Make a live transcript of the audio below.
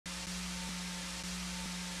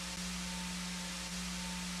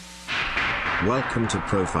Welcome to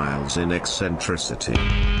Profiles in Eccentricity,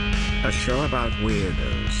 a show about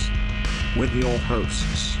weirdos. With your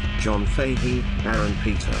hosts, John Fahey, Aaron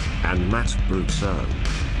Peter, and Matt Brousseau.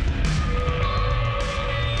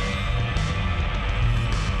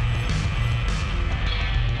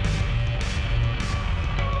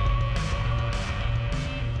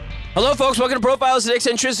 Hello, folks. Welcome to Profiles in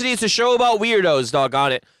Eccentricity. It's a show about weirdos,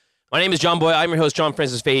 doggone it. My name is John Boy. I'm your host, John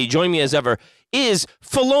Francis Fahey. Joining me as ever is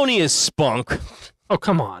Felonious Spunk. Oh,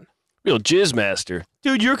 come on. Real jizz master.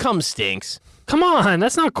 Dude, your cum stinks. Come on,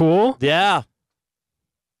 that's not cool. Yeah.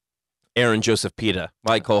 Aaron Joseph Pita,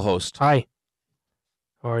 my co-host. Hi.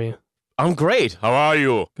 How are you? I'm great. How are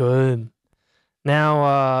you? Good.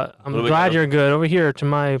 Now, I'm glad you're good. Over here to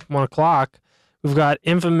my 1 o'clock, we've got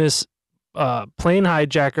infamous plane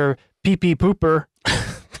hijacker, pee-pee pooper.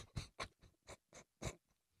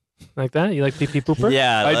 Like that? You like pee-pee pooper?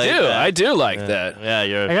 Yeah, I do like that.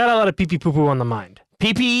 Yeah, I got a lot of pee-pee poo-poo on the mind.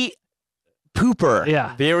 Pee-pee pooper.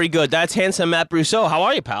 Yeah. Very good. That's handsome Matt Brousseau. How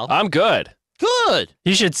are you, pal? I'm good. Good.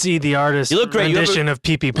 You should see the artist's You look great. rendition of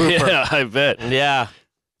pee-pee pooper. Yeah, I bet. Yeah.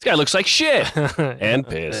 This guy looks like shit. And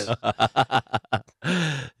piss.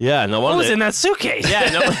 Yeah, no What wonder. was in that suitcase?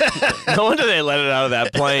 Yeah, no wonder they let it out of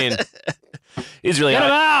that plane. He's really Get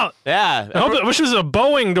him out! Yeah. I wish it was a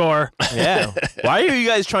Boeing door. Yeah. Why are you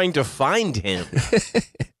guys trying to find him?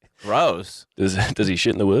 Gross. Does he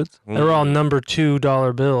shit in the woods? They're all number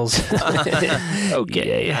 $2 bills.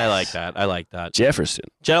 Okay. I like that. I like that. Jefferson.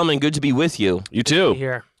 Gentlemen, good to be with you. You too.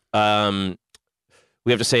 Here.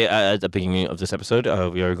 We have to say at the beginning of this episode,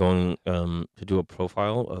 we are going to do a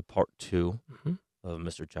profile, part 2 of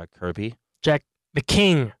Mr. Jack Kirby. Jack the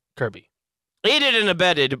King Kirby. Aided and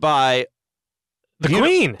abetted by The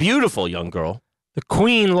Queen. Beautiful young girl. The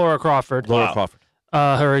Queen, Laura Crawford. Laura Crawford.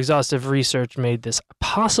 Her exhaustive research made this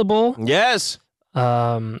possible. Yes.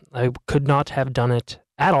 I could not have done it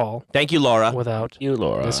at all Thank you, Laura. without You,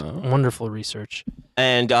 Laura. this wonderful research.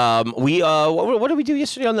 And we what did we do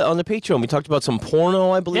yesterday on the Patreon? We talked about some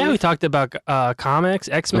porno, I believe. Yeah, we talked about comics,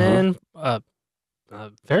 X-Men,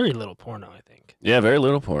 very little porno, I think. Yeah, very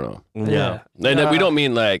little porno. Yeah. And we don't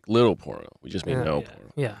mean like little porno. We just mean no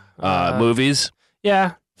porno. Yeah. Movies.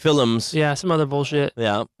 Yeah. Films. Yeah, some other bullshit.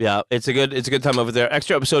 Yeah. It's a good time over there.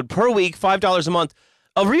 Extra episode per week, $5 a month.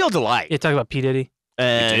 A real delight. You talk about P. Diddy.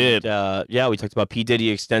 And, We did. Yeah, we talked about P. Diddy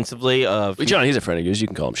extensively. John, he's a friend of yours. You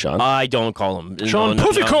can call him Sean. I don't call him. Sean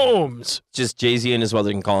Puffy Combs. Just Jay-Z and his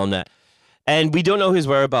brother can call him that. And we don't know his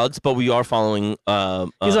whereabouts, but we are following...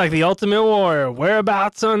 He's like the ultimate warrior.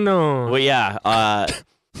 Whereabouts unknown. Well, yeah.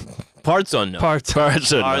 Parts unknown. Parts.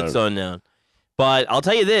 Parts Parts unknown. But I'll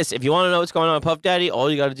tell you this. If you want to know what's going on with Puff Daddy, all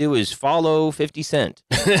you got to do is follow 50 Cent.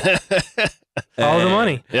 Follow the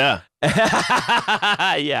money. Yeah.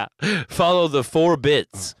 Yeah. Follow the 4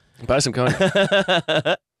 bits. Buy some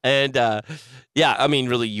cognac. And, yeah, I mean,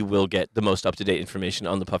 really, you will get the most up-to-date information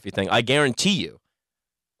on the Puffy thing. I guarantee you,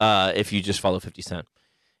 if you just follow 50 Cent.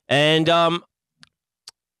 And,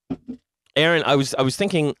 Aaron, I was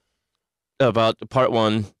thinking about part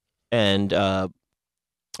 1, and I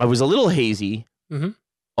was a little hazy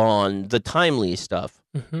on the timely stuff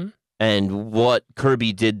and what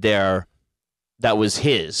Kirby did there that was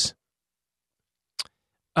his.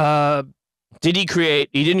 Did he create...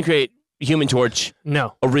 He didn't create Human Torch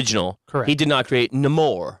No. original. Correct. He did not create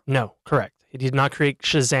Namor. No, correct. He did not create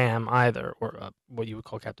Shazam either, or what you would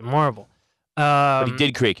call Captain Marvel. But he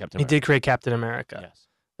did create Captain America. He did create Captain America. Yes.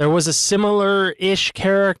 There was a similar-ish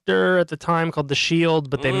character at the time called the Shield,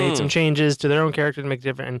 but they made some changes to their own character to make it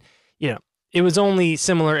different. And, it was only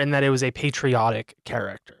similar in that it was a patriotic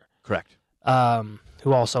character. Correct.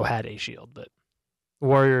 Who also had a shield, but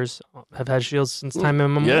Warriors have had shields since time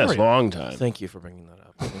immemorial. Yes, long time. Thank you for bringing that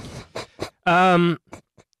up.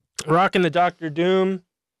 Rocking the Doctor Doom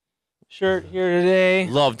shirt here today.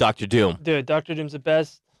 Love Dr. Doom. Dude, Doctor Doom's the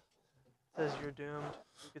best. Says you're doomed.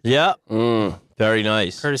 Yeah. Very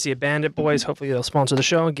nice. Courtesy of Bandit Boys. Hopefully they'll sponsor the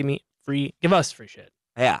show and give us free shit.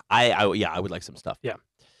 Yeah, I would like some stuff. Yeah.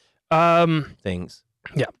 Things.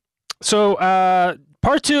 Yeah. So,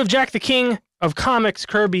 part 2 of Jack the King of Comics,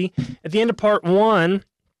 Kirby. At the end of part 1,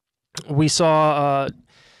 we saw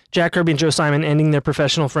Jack Kirby and Joe Simon ending their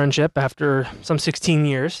professional friendship after some 16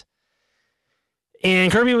 years. And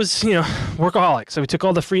Kirby was, workaholic. So he took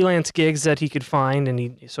all the freelance gigs that he could find, and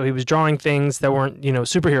he was drawing things that weren't,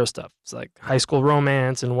 superhero stuff. It's like high school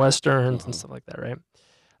romance and westerns and stuff like that, right?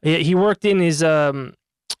 He worked in his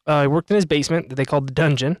basement that they called the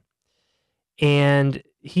dungeon, and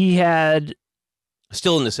he had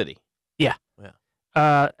Still in the city.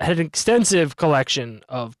 had an extensive collection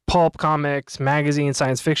of pulp comics, magazines,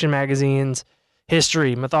 science fiction magazines,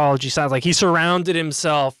 history, mythology, science. Like he surrounded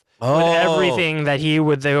himself with everything that he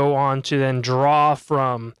would go on to then draw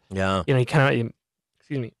from. Yeah. He kind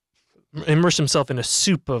of, immerse himself in a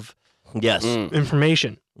soup of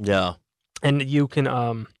information. Yeah. And you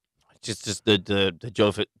can just the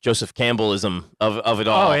Joseph Campbellism of it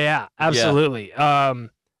all. Oh yeah, absolutely. Yeah.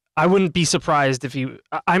 I wouldn't be surprised if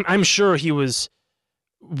I'm sure he was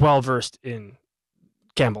well versed in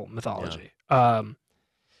Campbell mythology. Yeah.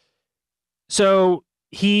 So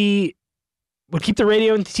he would keep the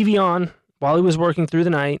radio and the TV on while he was working through the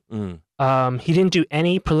night. He didn't do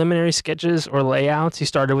any preliminary sketches or layouts. He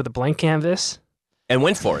started with a blank canvas and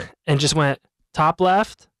went for it, and just went top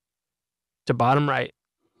left to bottom right,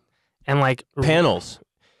 and like panels,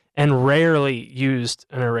 and rarely used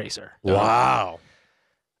an eraser. Wow.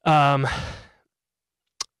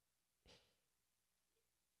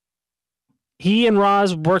 He and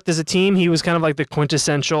Roz worked as a team. He was kind of like the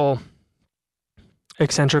quintessential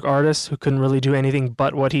eccentric artist who couldn't really do anything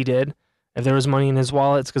but what he did. If there was money in his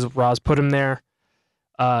wallet, it's because Roz put him there.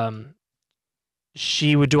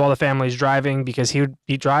 She would do all the family's driving because he would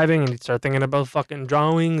be driving and he'd start thinking about fucking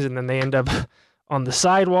drawings, and then they end up on the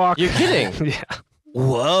sidewalk. You're kidding? Yeah.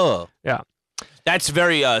 Whoa. Yeah. That's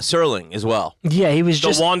very Serling as well. Yeah, he was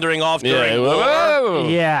just wandering off during. Whoa.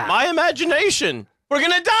 Yeah. My imagination. We're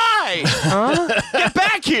gonna die. Huh? Get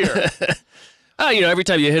back here. Every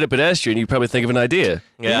time you hit a pedestrian, you probably think of an idea.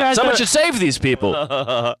 Yeah. Someone should save these people.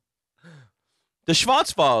 The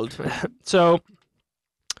Schwarzwald. So,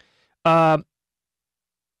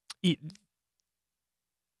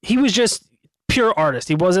 he was just pure artist.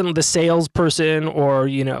 He wasn't the salesperson or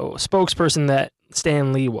spokesperson that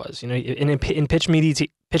Stan Lee was. In pitch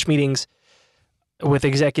meetings with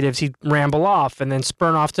executives, he'd ramble off and then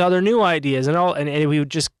spurn off to other new ideas and we would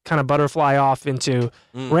just kind of butterfly off into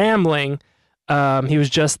rambling. He was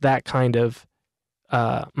just that kind of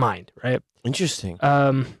mind, right? Interesting.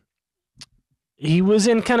 He was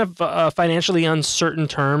in kind of financially uncertain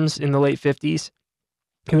terms in the late 50s.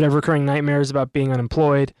 He would have recurring nightmares about being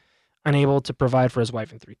unemployed, unable to provide for his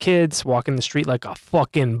wife and 3 kids, walking the street like a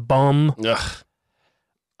fucking bum. Ugh.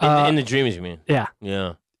 In the dreams, you mean? Yeah.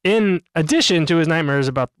 Yeah. In addition to his nightmares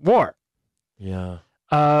about war. Yeah.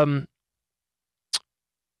 Over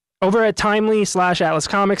at Timely / Atlas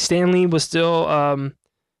Comics, Stan Lee was still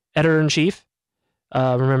editor-in-chief.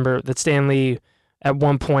 Remember that Stan Lee at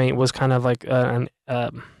one point was kind of like a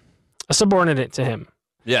subordinate to him.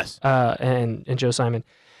 Yes. And Joe Simon.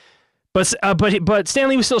 But Stan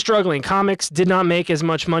Lee was still struggling. Comics did not make as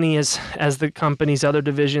much money as the company's other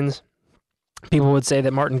divisions. People would say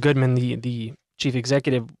that Martin Goodman, the chief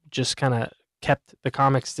executive, just kind of kept the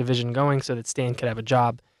comics division going so that Stan could have a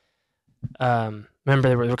job. Remember,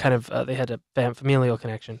 they were kind of they had a familial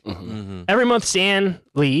connection. Mm-hmm. Every month, Stan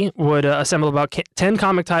Lee would assemble about 10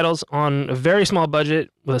 comic titles on a very small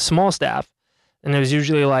budget with a small staff, and it was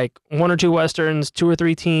usually like 1 or 2 westerns, 2 or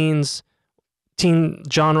 3 teen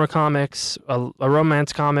genre comics, a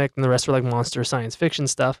romance comic, and the rest were like monster science fiction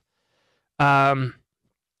stuff.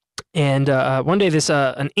 And one day,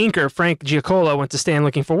 an inker, Frank Giacola, went to Stan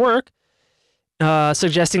looking for work,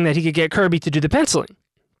 suggesting that he could get Kirby to do the penciling.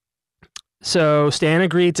 So Stan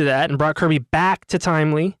agreed to that and brought Kirby back to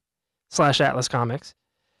Timely / Atlas Comics.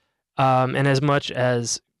 And as much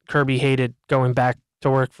as Kirby hated going back to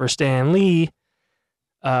work for Stan Lee,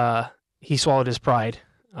 he swallowed his pride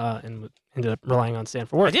and ended up relying on Stan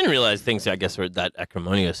for work. I didn't realize things, I guess, were that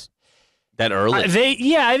acrimonious that early.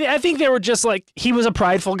 I think they were just like, he was a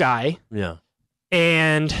prideful guy. Yeah.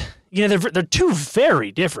 And, they're 2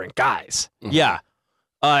 very different guys. Yeah.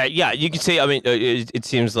 Yeah, you could say, I mean, it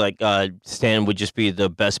seems like Stan would just be the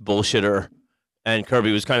best bullshitter, and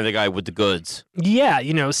Kirby was kind of the guy with the goods.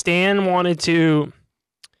 Yeah, Stan wanted to,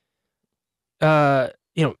 God,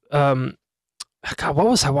 what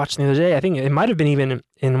was I watching the other day? I think it might have been even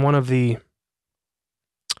in one of the,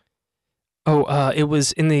 it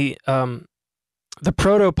was in the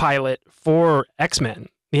proto-pilot for X-Men,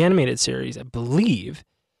 the animated series, I believe.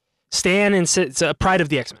 Stan insists, Pride of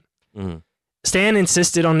the X-Men. Mm-hmm. Stan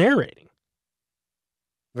insisted on narrating.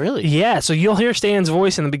 Really? Yeah, so you'll hear Stan's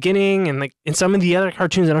voice in the beginning, and like in some of the other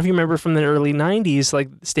cartoons, I don't know if you remember from the early 90s, like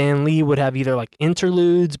Stan Lee would have either like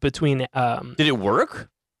interludes between Did it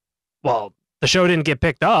work? Well, the show didn't get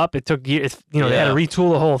picked up. It took years, they had to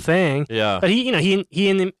retool the whole thing. Yeah. But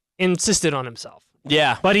he insisted on himself.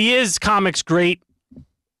 Yeah. But he is comics' great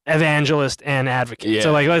evangelist and advocate. Yeah,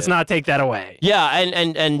 so let's not take that away. Yeah,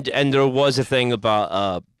 and there was a thing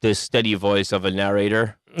about the steady voice of a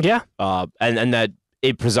narrator. Yeah. And that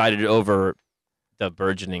it presided over the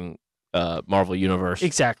burgeoning Marvel universe.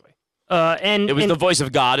 Exactly. And it was the voice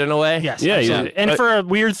of God in a way. Yes, Yeah, absolutely. And for a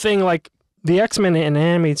weird thing like the X-Men and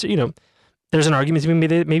animates, there's an argument to be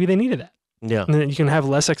maybe they needed that. Yeah. And then you can have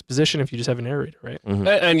less exposition if you just have a narrator, right? Mm-hmm.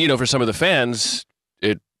 And for some of the fans,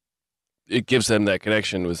 it gives them that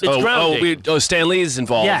connection with It's Stan Lee's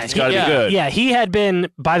involved. Yeah, It's got to be good. Yeah, he had been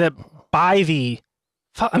he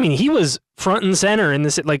was front and center in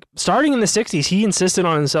this, like starting in the 60s, he insisted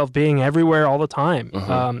on himself being everywhere all the time.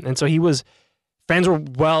 And so fans were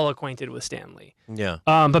well acquainted with Stan Lee. Yeah.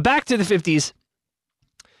 But back to the 50s.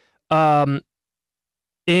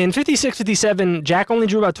 In 56, 57, Jack only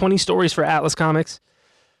drew about 20 stories for Atlas Comics.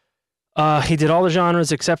 He did all the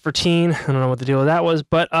genres except for teen. I don't know what the deal with that was,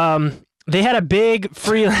 but they had a big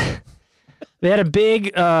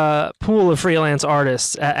pool of freelance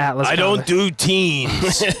artists at Atlas I Comics. don't do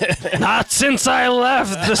teens. Not since I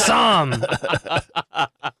left the Somme.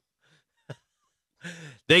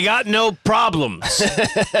 They got no problems.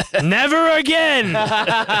 Never again.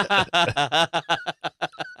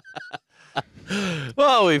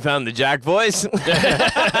 Well, we found the Jack voice.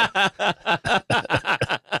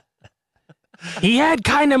 He had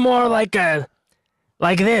kind of more like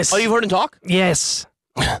this. Oh, you've heard him talk? Yes.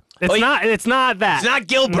 It's not that. It's not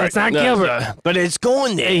Gilbert. It's not Gilbert. But it's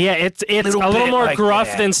going there. Yeah, it's a little bit more like gruff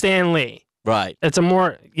that. than Stan Lee. Right. It's a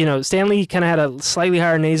more, Stan Lee kind of had a slightly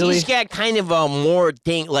higher nasally. He's got kind of a more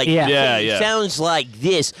thing, like, Yeah. it sounds like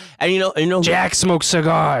this. And Jack smoked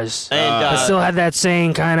cigars. And, but still had that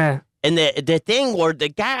same kind of. And the thing where the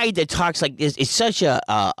guy that talks like this is such an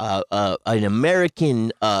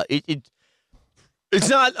American. It's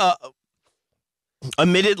not a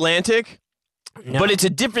Mid-Atlantic, No. but it's a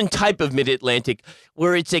different type of Mid-Atlantic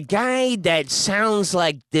where it's a guy that sounds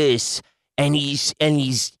like this, and he's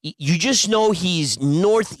you just know he's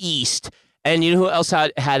Northeast. And you know who else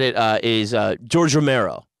had it is George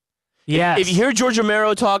Romero. Yes. If you hear George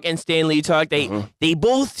Romero talk and Stan Lee talk, they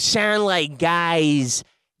both sound like guys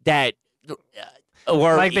that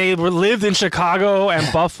were like they lived in Chicago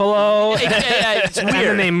and Buffalo, it's weird. and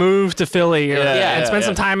then they moved to Philly and spent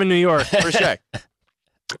some time in New York. For sure.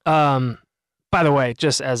 By the way,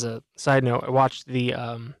 just as a side note, I watched the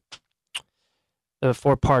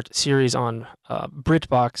 4-part series on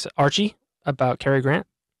BritBox Archie about Cary Grant.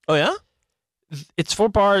 Oh yeah? It's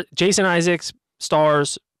 4-part. Jason Isaacs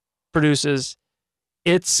stars, produces.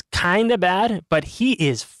 It's kind of bad, but he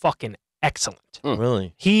is fucking excellent.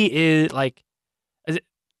 Really? He is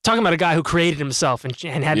talking about a guy who created himself and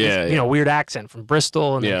had this weird accent from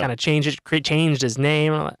Bristol and then kind of changed his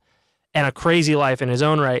name and a crazy life in his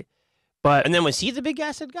own right. But And then was he the big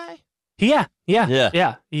acid guy? Yeah. He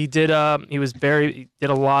did. He did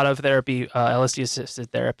a lot of therapy, LSD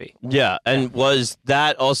assisted therapy. Yeah, and was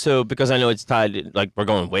that also because I know it's tied? Like we're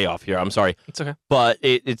going way off here. I'm sorry. It's okay. But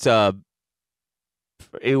it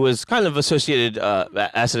was kind of associated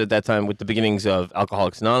acid at that time with the beginnings of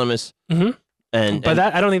Alcoholics Anonymous. Mm-hmm. But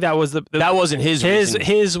that I don't think that was that wasn't his reason.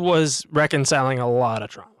 His was reconciling a lot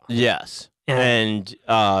of trauma. Yes, and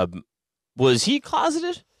was he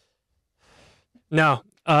closeted? No.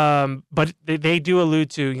 But they do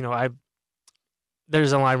allude to,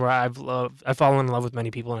 there's a line where I've fallen in love with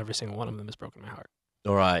many people and every single one of them has broken my heart.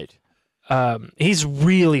 All right. He's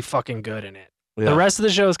really fucking good in it. Yeah. The rest of the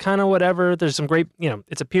show is kind of whatever. There's some great,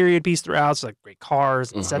 it's a period piece throughout. So like great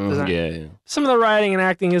cars and set design. Yeah. Some of the writing and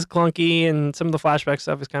acting is clunky and some of the flashback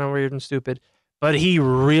stuff is kind of weird and stupid. But he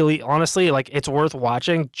really, honestly, like it's worth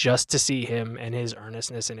watching just to see him and his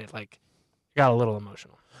earnestness in it. Like, got a little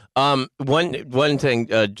emotional. One thing,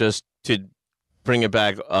 just to bring it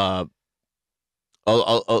back, along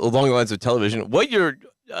the lines of television, what you're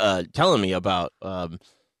telling me about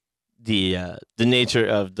the nature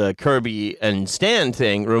of the Kirby and Stan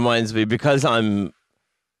thing reminds me, because I'm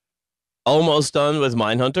almost done with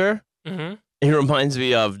Mindhunter. Mm-hmm. It reminds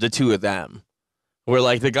me of the two of them, where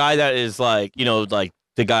like the guy that is like like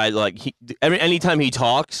the guy like anytime he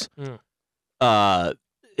talks,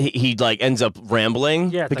 he like ends up rambling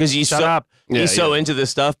because he's so into this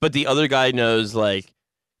stuff. But the other guy knows, like,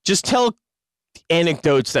 just tell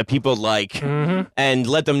anecdotes that people like and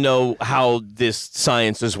let them know how this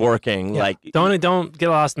science is working. Like, don't get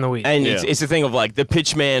lost in the weeds. And it's a thing of like the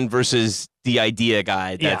pitch man versus the idea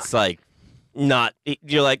guy. That's like not.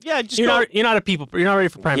 You're like, just you're not a people. You're not ready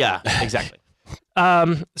for prime. Yeah, exactly.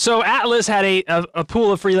 So Atlas had a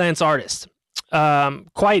pool of freelance artists.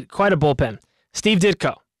 Quite a bullpen. Steve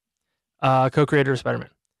Ditko, co-creator of Spider-Man.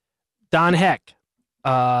 Don Heck,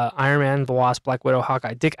 Iron Man, the Wasp, Black Widow,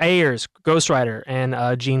 Hawkeye. Dick Ayers, Ghost Rider,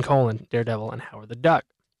 and Gene Colan, Daredevil, and Howard the Duck.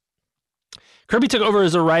 Kirby took over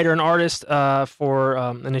as a writer and artist for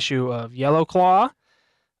an issue of Yellow Claw.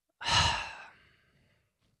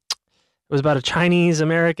 was about a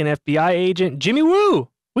Chinese-American FBI agent, Jimmy Woo.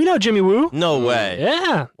 We know Jimmy Woo. No way.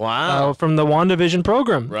 Yeah. Wow. From the WandaVision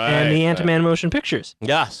program and the Ant-Man motion pictures.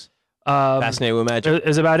 Yes. Fascinating with magic. It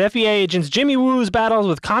was about FBI agents Jimmy Woo's battles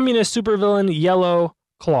with communist supervillain Yellow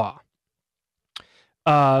Claw.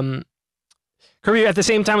 Kirby at the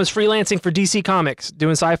same time was freelancing for DC Comics,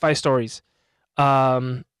 doing sci-fi stories.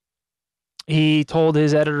 He told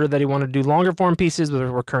his editor that he wanted to do longer form pieces with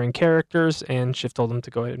recurring characters, and Schiff told him to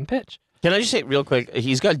go ahead and pitch. Can I just say real quick?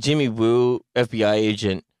 He's got Jimmy Woo, FBI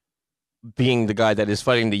agent, being the guy that is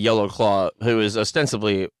fighting the Yellow Claw, who is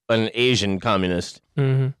ostensibly an Asian communist.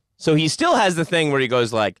 Mm-hmm. So he still has the thing where he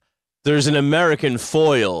goes like, there's an American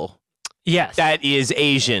foil that is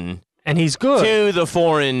Asian. And he's good. To the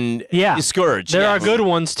foreign scourge. There are good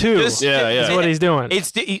ones, too. That's what he's doing.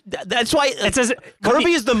 That's why it says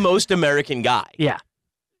Kirby is the most American guy. Yeah.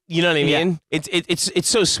 You know what I mean? Yeah. It's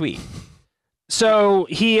so sweet. So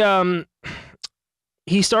he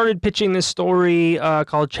started pitching this story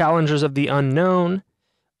called Challengers of the Unknown.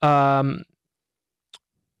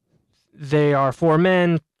 They are 4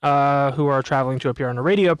 men who are traveling to appear on a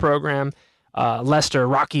radio program. Lester,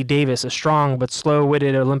 Rocky Davis, a strong but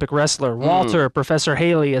slow-witted Olympic wrestler. Walter, Professor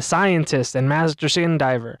Haley, a scientist and master skin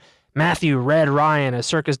diver. Matthew, Red Ryan, a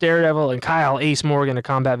circus daredevil. And Kyle, Ace Morgan, a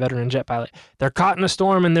combat veteran jet pilot. They're caught in a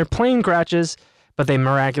storm and their plane crashes, but they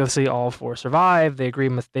miraculously all 4 survive. They agree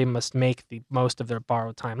they must make the most of their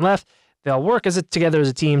borrowed time left. They'll work together as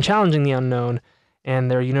a team, challenging the unknown,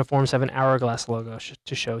 and their uniforms have an hourglass logo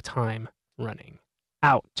to show time running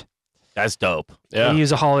out. That's dope. Yeah. They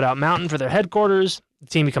use a hollowed-out mountain for their headquarters. The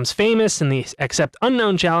team becomes famous, and they accept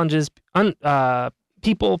unknown challenges.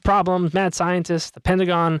 People, problems, mad scientists, the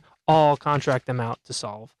Pentagon all contract them out to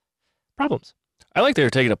solve problems. I like they were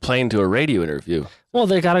taking a plane to a radio interview. Well,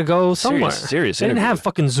 they got to go somewhere. Serious They didn't have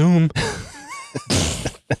fucking Zoom.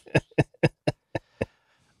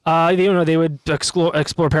 They would explore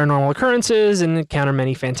paranormal occurrences and encounter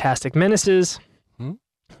many fantastic menaces.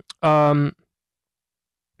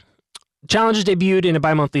 Challenges debuted in a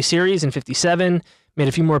bi-monthly series in 57, made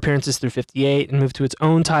a few more appearances through 58, and moved to its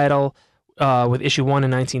own title with issue 1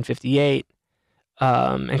 in 1958.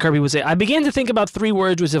 And Kirby would say, I began to think about 3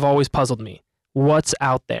 words which have always puzzled me. What's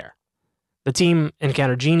out there? The team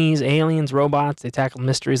encountered genies, aliens, robots. They tackled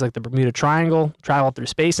mysteries like the Bermuda Triangle, traveled through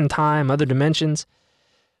space and time, other dimensions.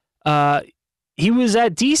 He was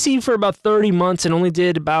at DC for about 30 months and only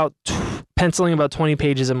did penciling about 20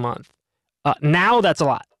 pages a month. Now that's a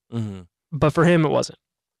lot. Mm-hmm. But for him, it wasn't.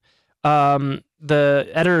 The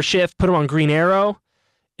editor Schiff put him on Green Arrow,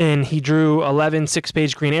 and he drew 11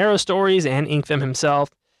 6-page Green Arrow stories and inked them himself.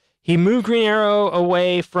 He moved Green Arrow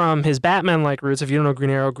away from his Batman-like roots. If you don't know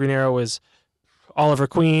Green Arrow is Oliver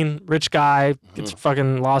Queen, rich guy, gets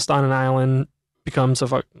fucking lost on an island, becomes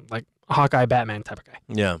a Hawkeye Batman type of guy.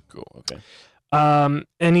 Yeah, cool. Okay.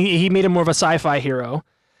 And he made him more of a sci-fi hero.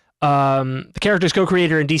 The character's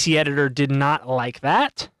co-creator and DC editor did not like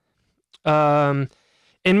that.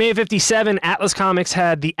 In May of 57, Atlas Comics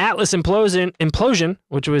had the Atlas implosion,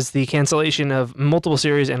 which was the cancellation of multiple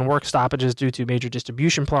series and work stoppages due to major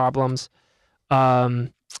distribution problems.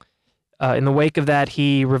 In the wake of that,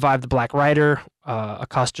 he revived the Black Rider, a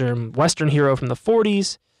costume Western hero from the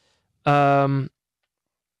 40s. And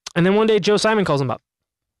then one day, Joe Simon calls him up,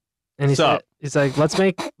 and he's like, "Let's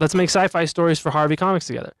make sci-fi stories for Harvey Comics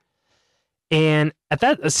together." And at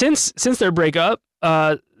that, since their breakup,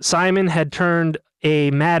 Simon had turned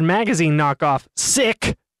a Mad Magazine knockoff,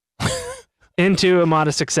 Sick, into a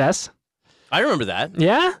modest success. I remember that.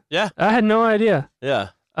 Yeah? Yeah. I had no idea. Yeah.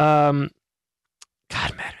 God,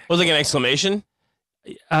 man. Was it like an exclamation?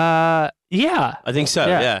 Yeah. I think so,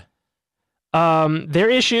 yeah. Their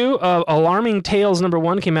issue of Alarming Tales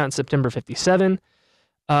 #1 came out in September 57.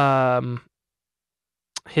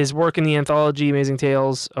 His work in the anthology Amazing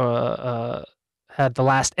Tales had The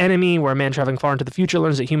Last Enemy, where a man traveling far into the future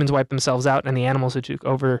learns that humans wipe themselves out and the animals who took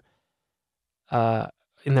over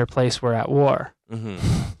in their place were at war.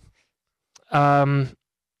 Mm-hmm.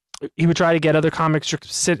 He would try to get other comic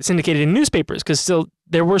strips syndicated in newspapers, because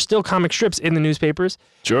there were still comic strips in the newspapers.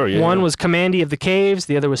 Sure, yeah. One was Commandy of the Caves,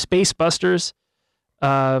 the other was Space Busters.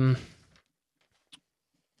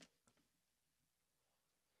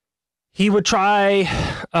 He would try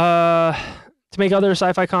to make other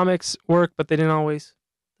sci-fi comics work, but they didn't always.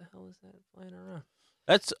 What the hell is that flying around?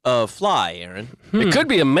 That's a fly, Aaron. It could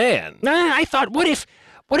be a man. I thought, what if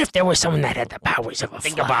there was someone that had the powers of a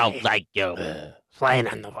Think fly? about like Flying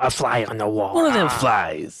on a fly on the wall. One of them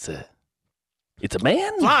flies. It's a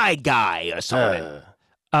man? fly guy or something.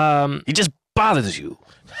 He just bothers you.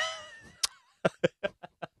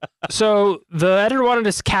 So the editor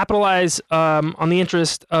wanted to capitalize on the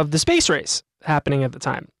interest of the space race happening at the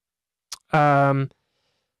time.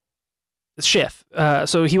 Schiff.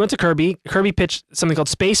 So he went to Kirby. Kirby pitched something called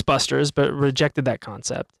Space Busters, but rejected that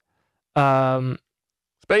concept.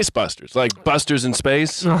 Space Busters, like Busters in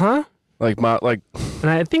space. Uh-huh. Like. And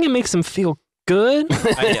I think it makes them feel good.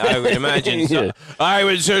 I would imagine so. Yeah. I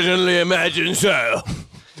would certainly imagine so.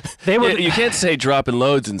 They were. You can't say dropping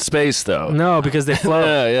loads in space though. No, because they float.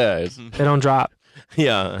 Yeah. They don't drop.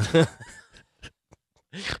 Yeah.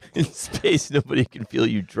 In space, nobody can feel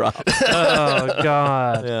you drop. Oh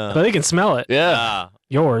God. Yeah. But they can smell it. Yeah.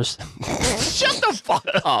 Yours. Shut the fuck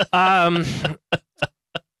up.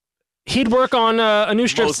 He'd work on a new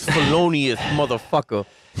strip. Most felonious motherfucker.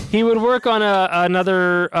 He would work on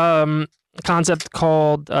another concept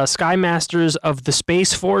called Sky Masters of the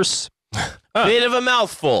Space Force. Bit of a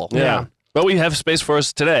mouthful. Yeah. But we have Space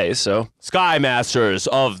Force today, so Sky Masters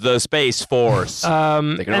of the Space Force. They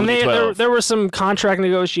can And only be 12. there were some contract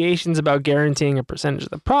negotiations about guaranteeing a percentage of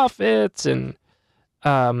the profits and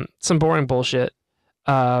some boring bullshit.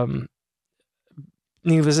 Needless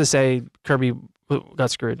to say, Kirby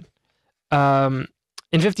got screwed. In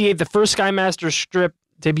 '58, the first Sky Master strip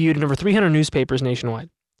debuted in over 300 newspapers nationwide.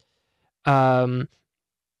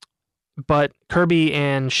 But Kirby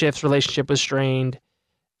and Schiff's relationship was strained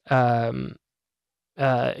because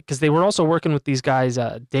they were also working with these guys,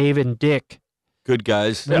 Dave and Dick Good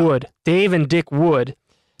guys. Wood. Dave and Dick Wood.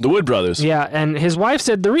 the Wood Brothers. Yeah, and his wife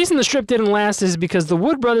said the reason the strip didn't last is because the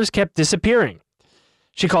Wood brothers kept disappearing.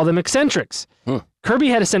 She called them eccentrics. Kirby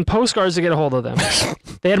had to send postcards to get a hold of them.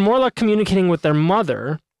 They had more luck communicating with their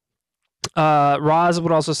mother. Roz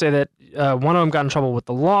would also say that one of them got in trouble with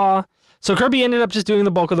the law. So Kirby ended up just doing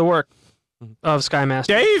the bulk of the work of Sky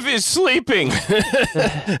Master. Dave is sleeping.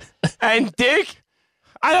 And Dick,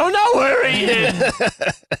 I don't know where he is.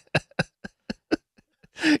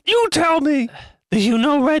 You tell me. Do you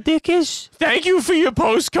know where Dick is? Thank you for your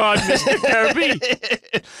postcard, Mr. Kirby.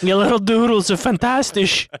 Your little doodles are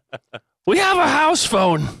fantastic. We have a house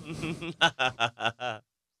phone.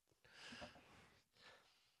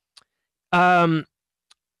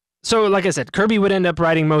 So, like I said, Kirby would end up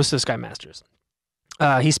writing most of Sky Masters.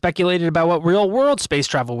 He speculated about what real-world space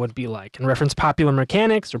travel would be like, and referenced Popular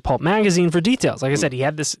Mechanics or Pulp Magazine for details. Like I said, he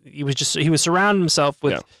had this. He was surrounding himself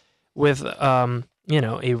with a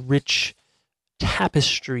rich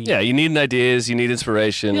tapestry. Yeah, you need ideas, you need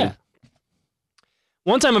inspiration. Yeah.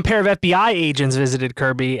 One time, a pair of FBI agents visited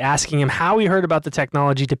Kirby, asking him how he heard about the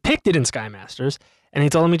technology depicted in Sky Masters, and he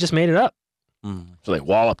told them he just made it up. So they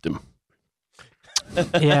walloped him.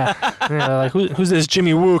 Yeah, like who's this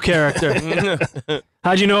Jimmy Woo character?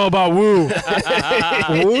 How'd you know about Woo?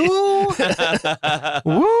 Woo?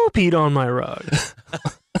 Woo peed on my rug.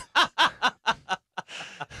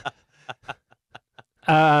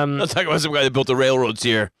 Let's talk about some guy that built the railroads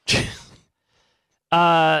here.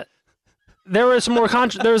 There was some more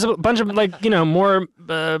there was a bunch of more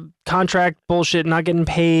contract bullshit, not getting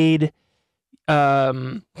paid.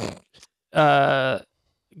 Them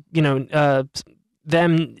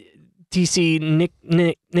DC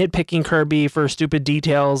nitpicking Kirby for stupid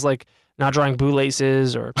details like not drawing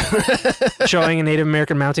bootlaces or showing a Native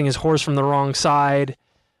American mounting his horse from the wrong side.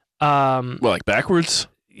 Well, like backwards?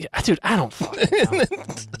 Yeah, dude, I don't fucking know.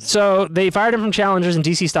 So they fired him from Challengers and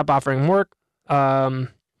DC stopped offering him work. But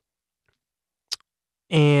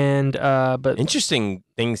Interesting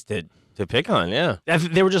things to pick on, yeah.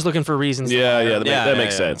 They were just looking for reasons. That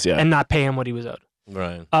makes sense, yeah. And not pay him what he was owed.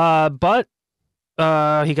 Right. But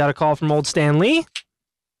he got a call from old Stan Lee,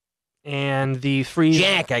 and the free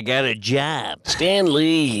Jack, I got a job. Stan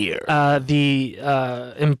Lee here. the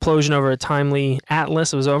implosion over a timely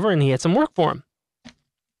Atlas was over, and he had some work for him.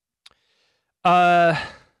 Then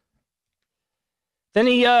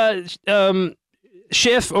he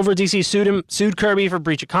Schiff over at DC sued Kirby for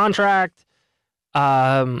breach of contract.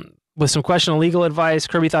 With some questionable legal advice,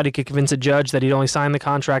 Kirby thought he could convince a judge that he'd only signed the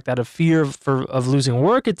contract out of fear of losing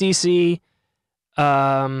work at DC.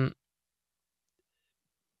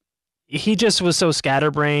 He just was so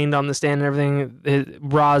scatterbrained on the stand and everything.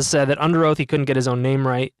 Roz said that under oath he couldn't get his own name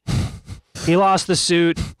right. He lost the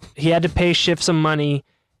suit. He had to pay Schiff some money,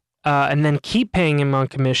 and then keep paying him on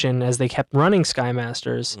commission as they kept running Sky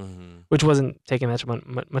Masters, which wasn't taking much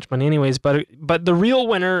money anyways. But the real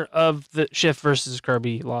winner of the Schiff versus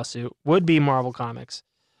Kirby lawsuit would be Marvel Comics,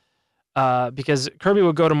 because Kirby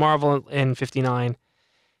would go to Marvel in '59,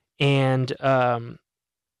 and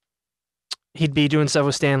he'd be doing stuff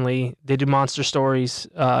with Stan Lee. They do monster stories,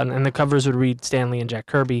 and the covers would read Stan Lee and Jack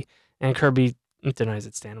Kirby, and Kirby denies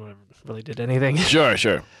that Stan really did anything.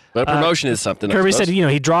 Sure. But promotion is something. Kirby said,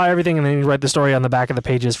 he'd draw everything and then he'd write the story on the back of the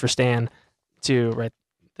pages for Stan to write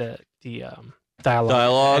the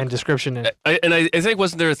dialogue and description. I think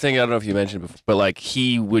wasn't there a thing, I don't know if you mentioned before, but like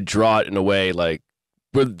he would draw it in a way like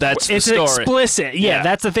where that's the story. It's explicit. Yeah,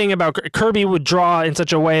 that's the thing about Kirby would draw in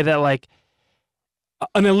such a way that like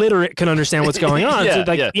an illiterate can understand what's going on.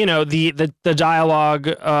 The dialogue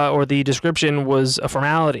or the description was a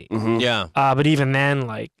formality. Mm-hmm. Yeah. But even then,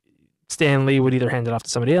 like Stan Lee would either hand it off to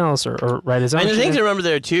somebody else or write his own. And the shit. thing to remember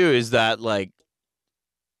there too is that like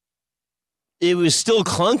it was still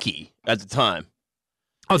clunky at the time.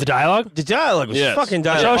 Oh, the dialogue? The dialogue was fucking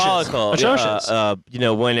diabolical. Atrocious.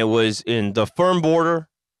 When it was in the firm border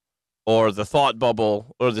or the thought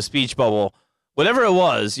bubble or the speech bubble, whatever it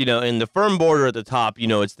was, in the firm border at the top,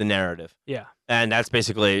 it's the narrative. Yeah. And that's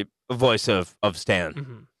basically a voice of Stan.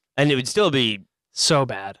 Mm-hmm. And it would still be so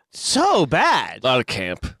bad. So bad. A lot of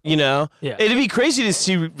camp. Yeah. It'd be crazy to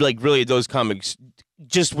see like really those comics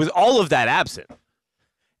just with all of that absent.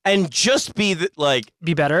 And just be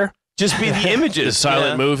be better. Just be the images. The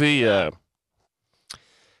silent movie. In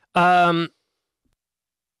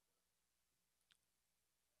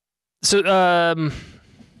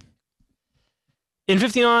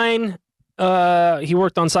 59, he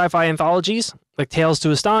worked on sci-fi anthologies like Tales to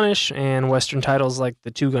Astonish and Western titles like The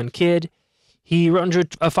Two-Gun Kid. He wrote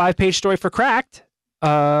a 5-page story for Cracked,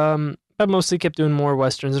 but mostly kept doing more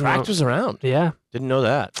Westerns. Cracked was around. Yeah. Didn't know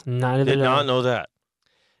that. Did not know that.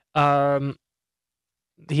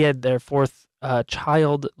 He had their fourth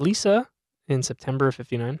child, Lisa, in September of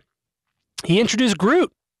 59. He introduced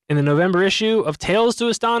Groot in the November issue of Tales to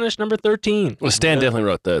Astonish number 13. Well, Stan definitely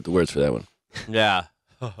wrote the words for that one. Yeah.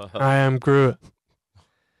 I am Groot.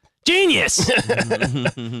 Genius!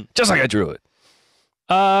 Just like I drew it.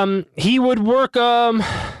 He would work more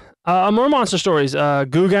monster stories.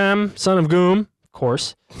 Gugam, Son of Goom, of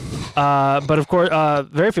course. But of course,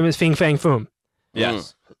 very famous Fing Fang Foom.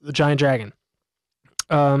 Yes. The giant dragon.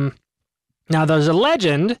 Now, there's a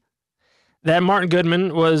legend that Martin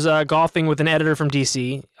Goodman was golfing with an editor from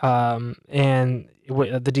DC, and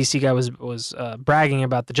the DC guy was bragging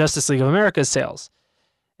about the Justice League of America's sales.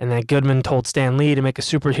 And then Goodman told Stan Lee to make a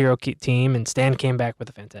superhero team, and Stan came back with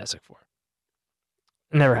the Fantastic Four.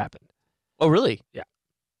 It never happened. Oh, really? Yeah.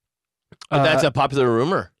 But that's a popular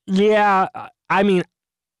rumor. Yeah. I mean,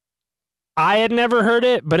 I had never heard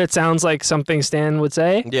it, but it sounds like something Stan would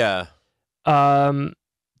say. Yeah.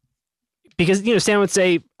 Because, Stan would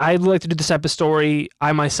say, I'd like to do this type of story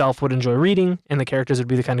I myself would enjoy reading, and the characters would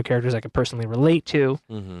be the kind of characters I could personally relate to.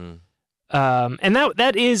 Mm-hmm. And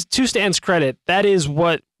that is, to Stan's credit, that is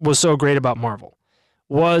what was so great about Marvel,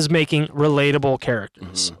 was making relatable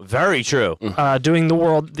characters. Mm-hmm. Very true. Doing the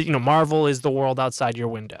world, Marvel is the world outside your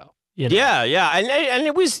window. Yeah, and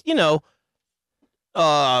it was,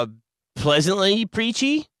 pleasantly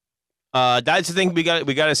preachy. That's the thing we got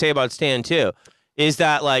to say about Stan too, is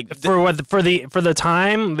that like for the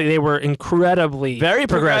time they were incredibly very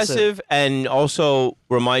progressive and also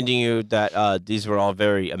reminding you that these were all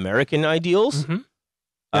very American ideals. Mm-hmm.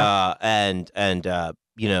 And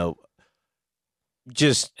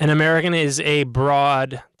just an American is a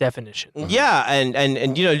broad definition. Yeah,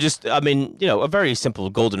 and just a very simple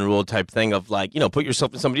golden rule type thing of like, put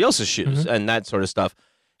yourself in somebody else's shoes and that sort of stuff.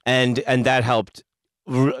 And that helped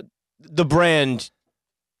the brand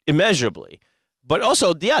immeasurably. But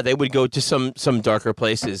also, yeah, they would go to some darker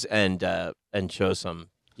places and show some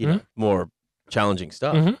more challenging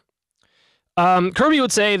stuff. Kirby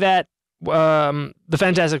would say that the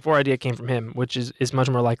Fantastic Four idea came from him, which is much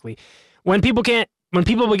more likely. When people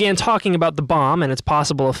began talking about the bomb and its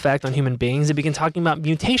possible effect on human beings, they began talking about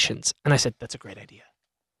mutations. And I said, that's a great idea.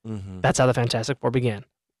 Mm-hmm. That's how the Fantastic Four began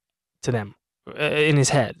to them. In his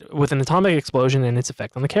head, with an atomic explosion and its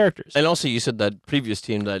effect on the characters. And also, you said that previous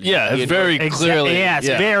team that it's very clearly. Yeah, it's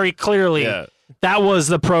very clearly. Yeah. That was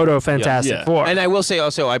the proto Fantastic Four. And I will say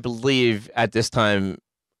also, I believe at this time,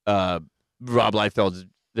 Rob Liefeld,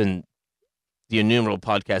 in the innumerable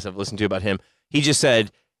podcasts I've listened to about him, he just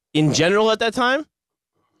said, in general at that time,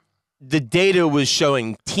 the data was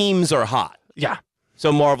showing teams are hot. Yeah.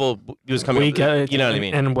 So Marvel was coming up with, you know what I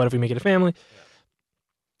mean? And what if we make it a family?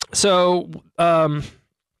 So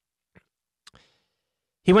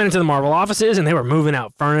he went into the Marvel offices and they were moving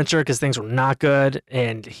out furniture because things were not good.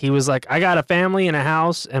 And he was like, I got a family and a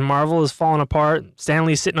house and Marvel is falling apart.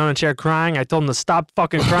 Stanley's sitting on a chair crying. I told him to stop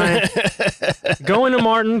fucking crying. Go into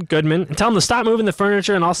Martin Goodman and tell him to stop moving the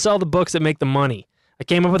furniture and I'll sell the books that make the money. I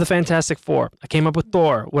came up with the Fantastic Four. I came up with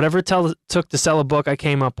Thor. Whatever it took to sell a book, I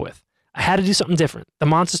came up with. I had to do something different. The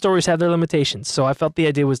monster stories have their limitations, so I felt the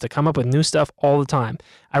idea was to come up with new stuff all the time.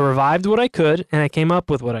 I revived what I could, and I came up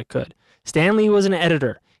with what I could. Stan Lee was an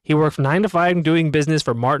editor. He worked from 9 to 5 doing business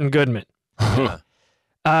for Martin Goodman.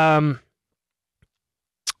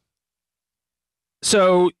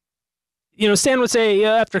 So, Stan would say,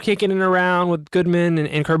 after kicking it around with Goodman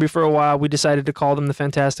and Kirby for a while, we decided to call them the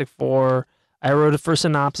Fantastic Four. I wrote a first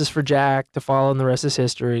synopsis for Jack to follow, and the rest is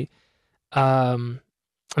history. And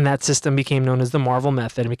that system became known as the Marvel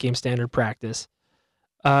Method and became standard practice.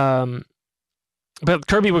 But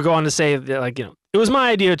Kirby would go on to say that, it was my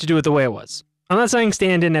idea to do it the way it was. I'm not saying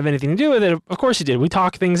Stan didn't have anything to do with it. Of course he did. We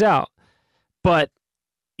talked things out. But,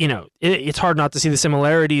 it's hard not to see the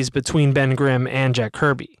similarities between Ben Grimm and Jack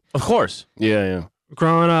Kirby. Of course. Yeah.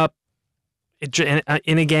 Growing up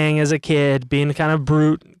in a gang as a kid, being a kind of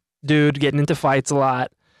brute dude, getting into fights a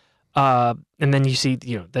lot. And then you see,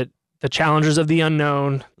 the challengers of the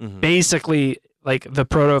unknown, basically like the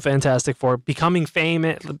proto Fantastic Four, becoming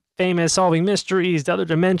famous, solving mysteries, the other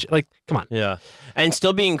dimension. Like, come on. Yeah. And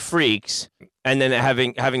still being freaks, and then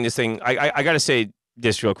having this thing. I got to say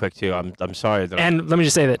this real quick, too. I'm sorry. And let me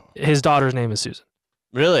just say that his daughter's name is Susan.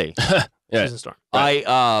 Really? Yeah. Susan Storm. Right.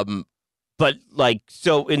 But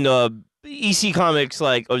so in the EC comics,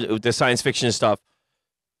 the science fiction stuff,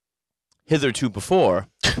 hitherto before,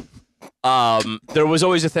 there was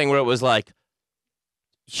always a thing where it was like,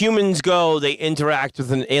 humans go, they interact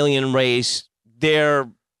with an alien race, their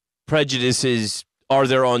prejudices are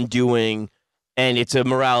their undoing, and it's a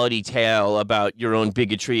morality tale about your own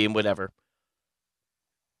bigotry and whatever.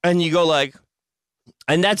 And you go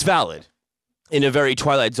and that's valid in a very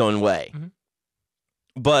Twilight Zone way. Mm-hmm.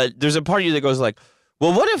 But there's a part of you that goes well,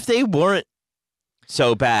 what if they weren't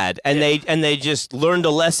so bad and they just learned a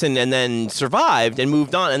lesson and then survived and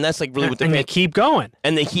moved on, and that's really what they keep going.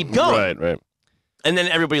 And they keep going. Right. And then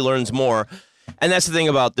everybody learns more. And that's the thing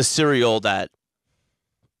about the serial that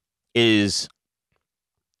is,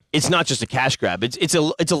 it's not just a cash grab. It's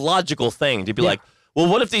a logical thing to be well,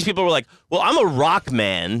 what if these people were well, I'm a rock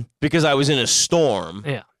man because I was in a storm.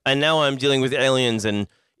 Yeah. And now I'm dealing with aliens, and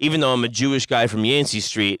even though I'm a Jewish guy from Yancey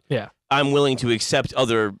Street, I'm willing to accept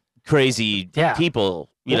other crazy people,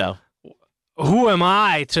 know. Who am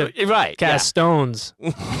I to cast stones?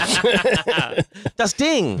 Das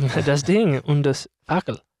Ding. Das Ding und das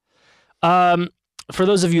Fackel. For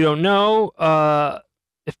those of you who don't know,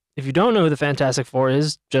 if you don't know who the Fantastic Four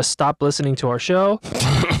is, just stop listening to our show.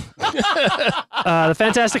 The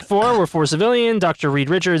Fantastic Four were 4 civilian, Dr. Reed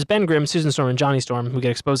Richards, Ben Grimm, Susan Storm, and Johnny Storm, who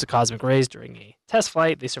get exposed to cosmic rays during a test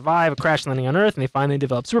flight. They survive a crash landing on Earth, and they finally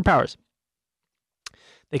develop superpowers.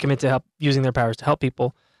 They commit to using their powers to help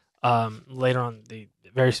people. Later on, they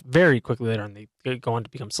very, very quickly later on, they go on to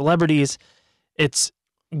become celebrities. It's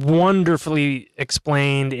wonderfully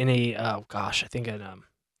explained in I think in a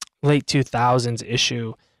late 2000s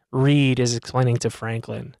issue. Reed is explaining to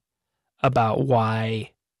Franklin about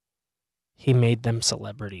why he made them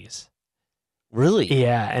celebrities. Really?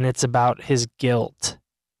 Yeah, and it's about his guilt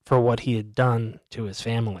for what he had done to his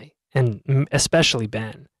family, and especially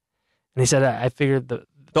Ben. And he said, I figured the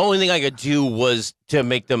only thing I could do was to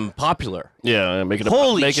make them popular. Yeah, make it a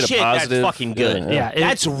positive. That's fucking good. Yeah,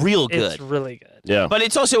 that's real good. It's really good. Yeah. But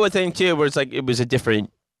it's also a thing, too, where it's it was a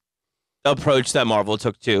different approach that Marvel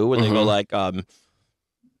took, too, when they go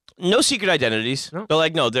no secret identities. No.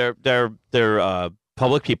 They're they're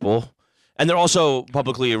public people, and they're also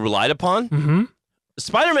publicly relied upon. Mm-hmm.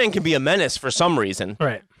 Spider-Man can be a menace for some reason.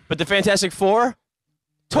 Right. But the Fantastic Four,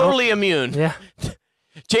 totally immune. Yeah.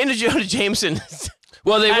 James Jonah Jameson...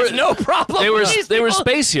 Well, they has were no problem. They were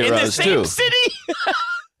space heroes in the same too. City.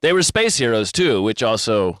 They were space heroes too, which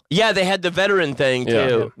also they had the veteran thing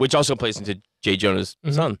too, which also plays into J. Jonah's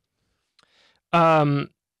son. In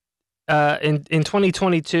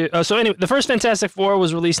 2022. So anyway, the first Fantastic Four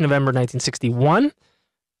was released in November 1961,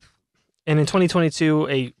 and in 2022,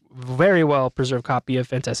 a very well preserved copy of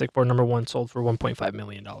Fantastic Four #1 sold for $1.5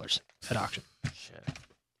 million at auction. Shit.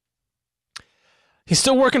 He's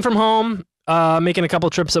still working from home. Making a couple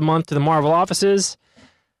trips a month to the Marvel offices.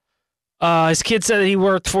 His kid said that he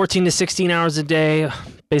worked 14 to 16 hours a day,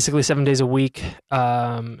 basically 7 days a week,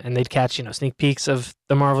 and they'd catch sneak peeks of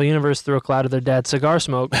the Marvel Universe through a cloud of their dad's cigar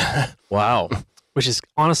smoke. Wow. Which is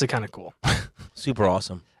honestly kind of cool. Super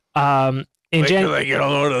awesome. In till I get a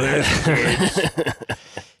load of this.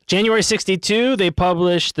 January 62, they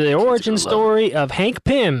published the origin story of Hank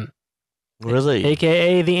Pym. Really?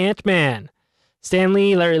 A.K.A. the Ant-Man. Stan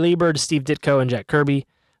Lee, Larry Liebert, Steve Ditko, and Jack Kirby.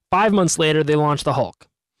 5 months later, they launched the Hulk.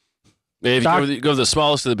 If you go the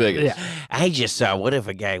smallest to the biggest. Yeah. I just saw, what if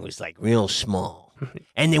a guy was real small?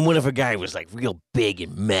 And then what if a guy was like real big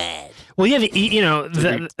and mad? Well, yeah,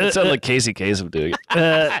 it sounds like Casey Kasem doing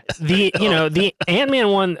it. The Ant-Man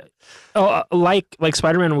one, like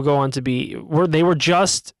Spider-Man will go on to be, they were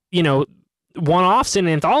just one-offs in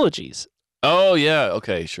anthologies. Oh yeah,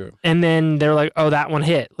 okay, sure. And then they're like, oh, that one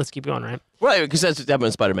hit. Let's keep going, right? Right, because that's what happened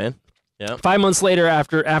with Spider-Man. Yeah. 5 months later,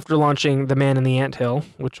 after launching The Man in the Anthill,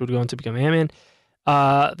 which would go on to become Ant-Man,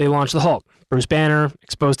 they launched the Hulk. Bruce Banner,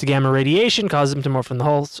 exposed to gamma radiation, caused him to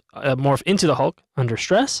morph into the Hulk under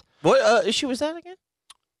stress. What issue was that again?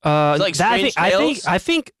 Like I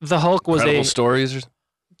think the Hulk was Incredible stories.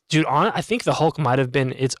 Dude, I think the Hulk might have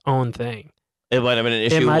been its own thing. It might have been an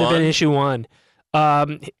issue. It might have been issue 1.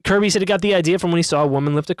 Kirby said he got the idea from when he saw a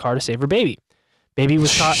woman lift a car to save her baby. Baby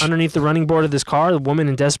was caught underneath the running board of this car. The woman,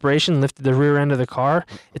 in desperation, lifted the rear end of the car.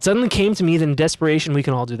 It suddenly came to me that in desperation, we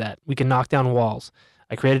can all do that. We can knock down walls.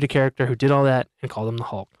 I created a character who did all that and called him the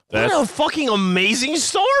Hulk. What a fucking amazing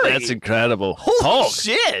story. That's incredible. Holy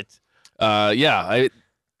shit.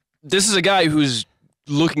 This is a guy who's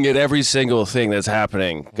looking at every single thing that's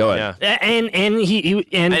happening. Go ahead. Yeah. And he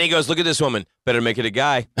goes, look at this woman. Better make it a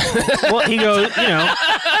guy. Well, he goes,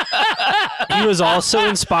 he was also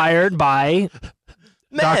inspired by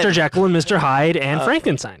Dr. Jekyll and Mr. Hyde and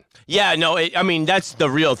Frankenstein. Yeah, no, that's the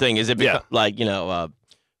real thing. Is it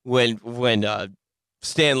when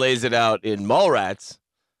Stan lays it out in Mallrats,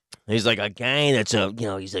 he's like a guy that's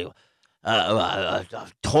he's like a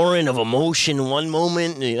torrent of emotion one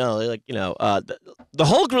moment, the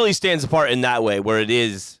Hulk really stands apart in that way, where it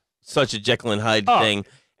is such a Jekyll and Hyde thing,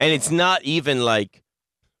 and it's not even like,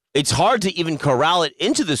 it's hard to even corral it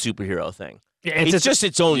into the superhero thing. It's just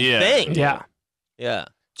its own thing. Yeah. Yeah.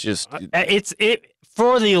 Just it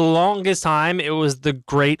for the longest time, it was the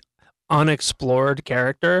great unexplored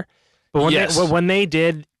character. But when they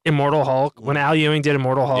did Immortal Hulk, when Al Ewing did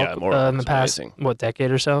Immortal Hulk in the past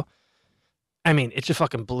decade or so, I mean, it just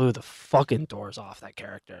fucking blew the fucking doors off that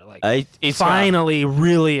character. Like, it finally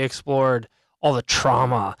really explored all the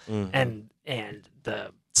trauma and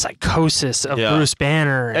the psychosis of Bruce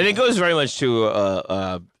Banner, and it goes very much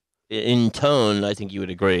to in tone. I think you would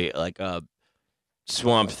agree, like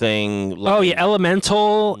Swamp Thing.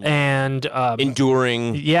 Elemental and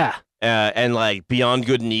Enduring. Yeah. And like Beyond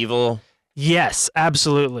Good and Evil. Yes,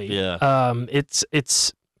 absolutely. Yeah.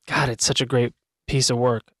 It's such a great piece of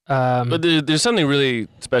work. But there's something really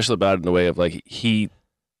special about it in the way of like he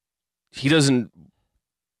doesn't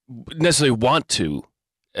necessarily want to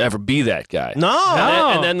ever be that guy. No.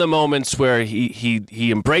 And then the moments where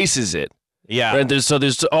he embraces it. Yeah. And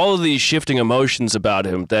there's all of these shifting emotions about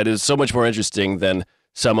him that is so much more interesting than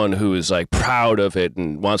someone who is like proud of it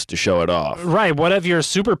and wants to show it off. Right. What if your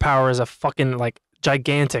superpower is a fucking like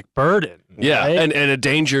gigantic burden? Yeah, right? and a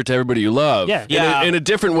danger to everybody you love. Yeah. In a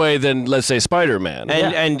different way than, let's say, Spider-Man.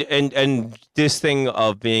 And this thing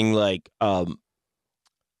of being like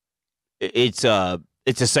it's a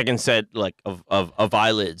second set like of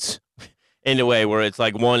eyelids in a way where it's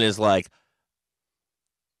like one is like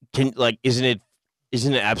isn't it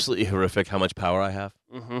absolutely horrific how much power I have?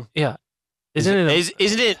 Mm-hmm. Yeah. Isn't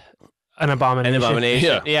it an abomination? An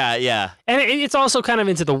abomination. Yeah. And it's also kind of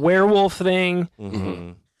into the werewolf thing,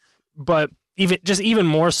 but even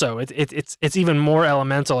more so. It's even more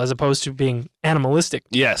elemental as opposed to being animalistic.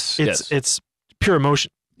 Yes. It's pure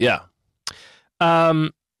emotion. Yeah. I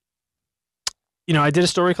did a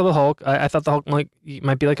story called The Hulk. I thought the Hulk might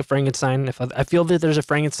be like a Frankenstein. I feel that there's a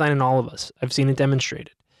Frankenstein in all of us. I've seen it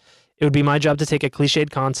demonstrated. It would be my job to take a cliched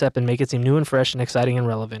concept and make it seem new and fresh and exciting and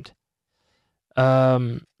relevant.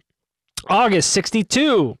 August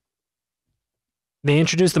 1962. They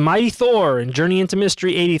introduced The Mighty Thor in Journey into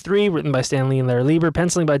Mystery 83, written by Stan Lee and Larry Lieber,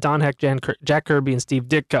 penciling by Don Heck, Jack Kirby, and Steve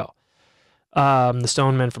Ditko. The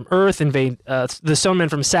Stone Men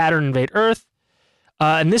from Saturn invade Earth.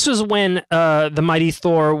 And this was when the Mighty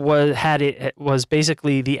Thor was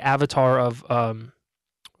basically the avatar of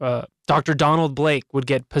Dr. Donald Blake would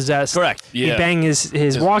get possessed. Correct. He'd bang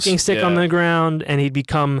his walking stick on the ground, and he'd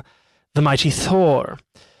become the Mighty Thor,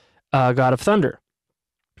 God of Thunder.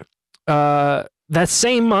 That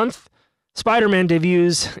same month, Spider-Man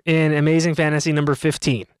debuts in Amazing Fantasy number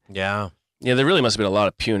 15. Yeah. Yeah, there really must have been a lot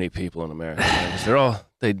of puny people in America.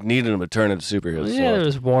 They needed them to turn into superheroes. Yeah, there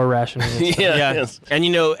was war rationing. Yeah. And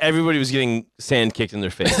everybody was getting sand kicked in their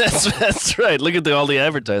face. That's right. Look at all the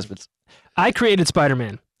advertisements. I created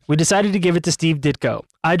Spider-Man. We decided to give it to Steve Ditko.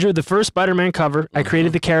 I drew the first Spider-Man cover. I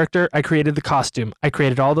created the character. I created the costume. I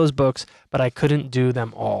created all those books, but I couldn't do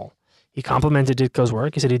them all. He complimented Ditko's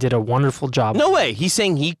work. He said he did a wonderful job. No way. He's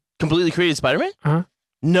saying he completely created Spider-Man? Uh-huh.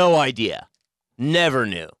 No idea. Never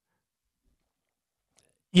knew.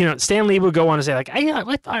 Stan Lee would go on to say, like,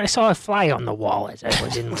 I thought I saw a fly on the wall as I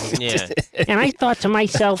was in my... Yeah. And I thought to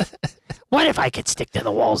myself, what if I could stick to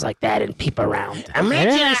the walls like that and peep around?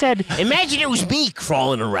 Imagine it was me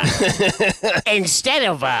crawling around instead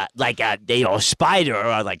of like a spider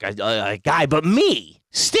or like a guy, but me,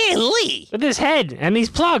 Stan Lee, with his head and these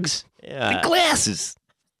plugs, the glasses.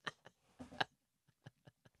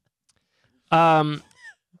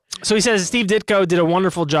 So he says Steve Ditko did a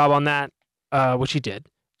wonderful job on that, which he did.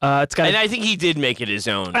 It's got, and I think he did make it his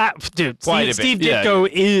own. Dude, Quite Steve a bit. Ditko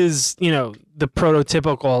is, the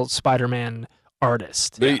prototypical Spider-Man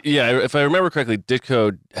artist. But, if I remember correctly,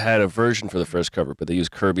 Ditko had a version for the first cover, but they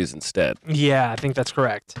used Kirby's instead. Yeah, I think that's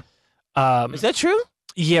correct. Is that true?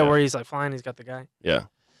 Yeah, where he's like flying, he's got the guy. Yeah.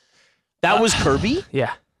 That was Kirby?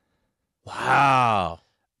 Yeah. Wow.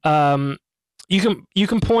 You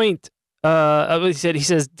can point. He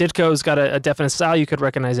says Ditko's got a definite style you could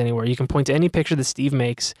recognize anywhere. You can point to any picture that Steve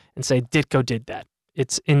makes and say Ditko did that.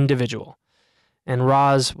 It's individual. And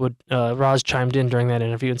Roz chimed in during that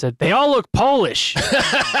interview and said they all look Polish. And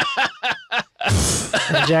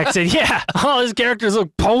Jack said, "Yeah, all his characters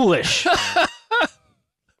look Polish."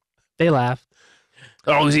 They laughed.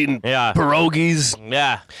 Oh, he's eating pierogies.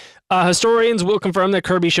 Yeah. Historians will confirm that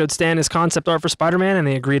Kirby showed Stan his concept art for Spider-Man, and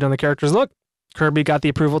they agreed on the character's look. Kirby got the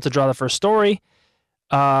approval to draw the first story.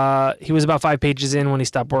 He was about 5 pages in when he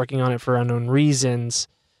stopped working on it for unknown reasons.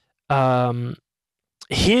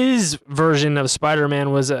 His version of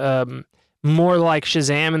Spider-Man was more like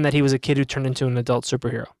Shazam in that he was a kid who turned into an adult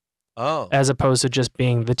superhero. Oh. As opposed to just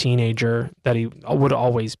being the teenager that he would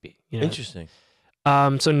always be. Interesting.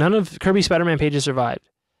 So none of Kirby's Spider-Man pages survived.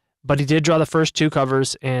 But he did draw the first 2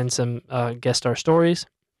 covers and some guest star stories.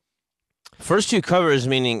 First 2 covers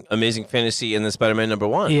meaning Amazing Fantasy and then Spider-Man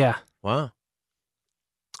 #1. Yeah. Wow.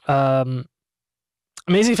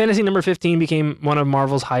 Amazing Fantasy #15 became one of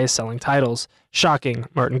Marvel's highest selling titles. Shocking,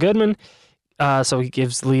 Martin Goodman. So he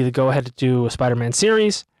gives Lee the go-ahead to do a Spider-Man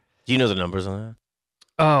series. Do you know the numbers on that?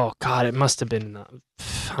 Oh, God, it must have been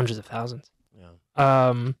hundreds of thousands. Yeah.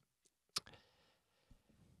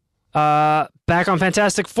 Back on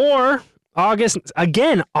Fantastic Four, August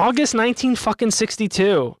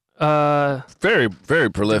 1962. Very,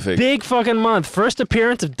 very prolific. Big fucking month. First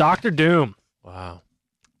appearance of Doctor Doom. Wow.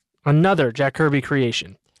 Another Jack Kirby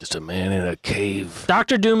creation. Just a man in a cave.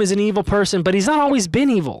 Doctor Doom is an evil person, but he's not always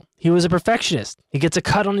been evil. He was a perfectionist. He gets a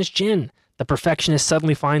cut on his chin. The perfectionist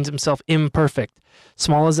suddenly finds himself imperfect,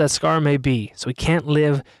 small as that scar may be, so he can't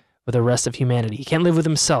live with the rest of humanity. He can't live with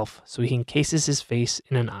himself, so he encases his face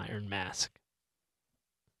in an iron mask.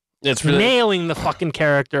 It's really nailing the fucking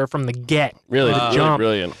character from the get. really, the really jump.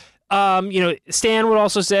 brilliant. Stan would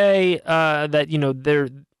also say that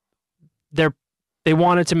they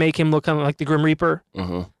wanted to make him look kind of like the Grim Reaper.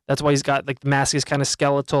 Mm-hmm. That's why he's got like the mask is kind of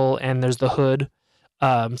skeletal and there's the hood.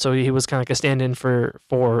 So he was kind of like a stand-in for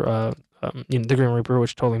the Grim Reaper,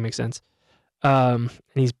 which totally makes sense. And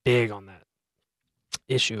he's big on that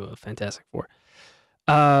issue of Fantastic Four.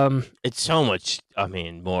 It's so much,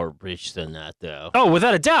 more rich than that, though. Oh,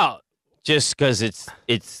 without a doubt. Just because it's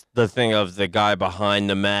the thing of the guy behind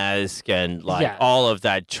the mask and all of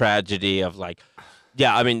that tragedy of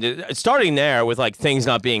starting there with like things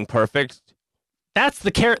not being perfect.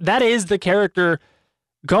 That is the character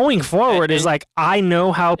going forward. Is like, I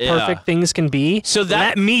know how perfect things can be. So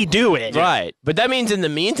let me do it. Right, but that means in the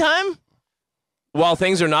meantime, while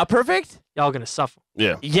things are not perfect, y'all gonna suffer.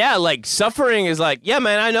 Yeah. Yeah, like suffering is like, yeah,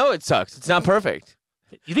 man, I know it sucks. It's not perfect.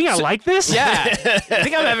 You think I like this? Yeah. I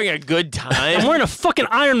think I'm having a good time. I'm wearing a fucking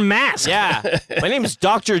iron mask. Yeah. My name is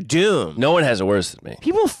Dr. Doom. No one has it worse than me.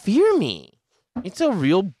 People fear me. It's a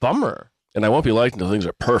real bummer. And I won't be liked until things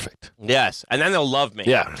are perfect. Yes. And then they'll love me.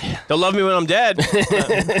 Yeah. They'll love me when I'm dead.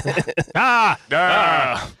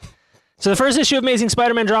 So the first issue of Amazing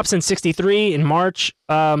Spider-Man drops in 63 in March.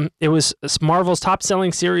 It was Marvel's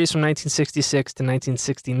top-selling series from 1966 to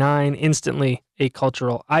 1969. Instantly a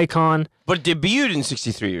cultural icon. But debuted in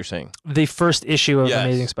 63, you're saying? The first issue of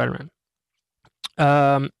Amazing Spider-Man.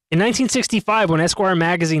 In 1965, when Esquire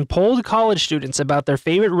magazine polled college students about their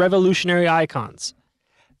favorite revolutionary icons,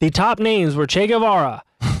 the top names were Che Guevara,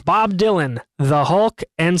 Bob Dylan, the Hulk,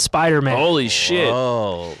 and Spider-Man. Holy shit.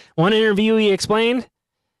 Oh. One interviewee explained,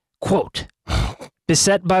 quote,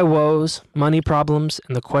 beset by woes, money problems,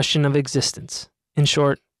 and the question of existence. In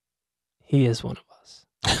short, he is one of us.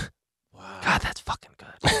 Wow. God, that's fucking good.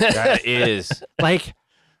 That is. Like,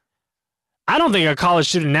 I don't think a college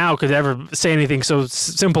student now could ever say anything so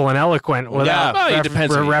simple and eloquent without it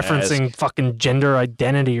depends on who you referencing fucking gender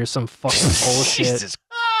identity or some fucking bullshit. Jesus.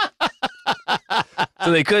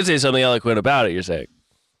 So they could say something eloquent about it, you're saying?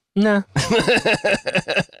 Nah.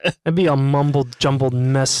 It'd be a mumbled, jumbled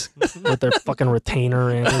mess with their fucking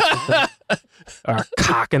retainer in it. Or a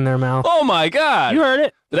cock in their mouth. Oh my God! You heard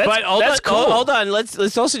it. That's cool. Hold on.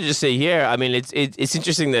 Let's also just say here. I mean, it's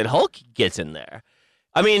interesting that Hulk gets in there.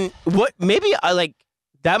 I mean, what? Maybe I like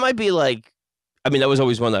that. Might be like. I mean, that was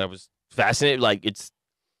always one that I was fascinated. Like it's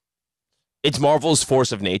Marvel's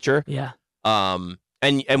force of nature. Yeah. And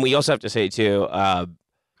we also have to say too.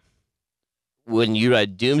 When you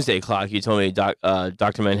read Doomsday Clock, you told me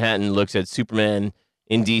Dr. Manhattan looks at Superman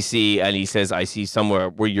in DC and he says, "I see somewhere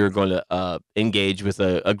where you're going to engage with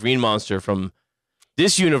a green monster from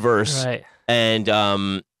this universe." Right. And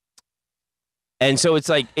so it's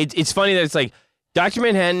like it's funny that it's like Dr.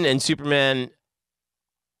 Manhattan and Superman.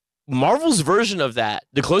 Marvel's version of that,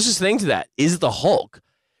 the closest thing to that, is the Hulk,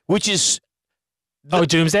 which is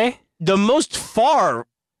Doomsday? the most far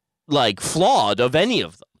flawed of any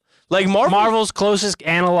of them. Like Marvel's closest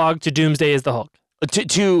analog to Doomsday is the Hulk.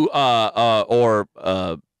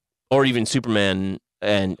 Or even Superman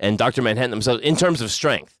and Dr. Manhattan themselves in terms of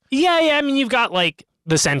strength. Yeah. I mean, you've got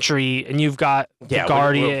the Sentry, and you've got the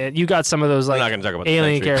Guardian. You got some of those we're not gonna talk about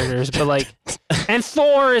alien the characters, but and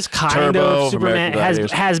Thor is kind Turbo of Superman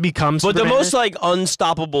has become. But Superman. the most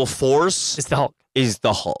unstoppable force is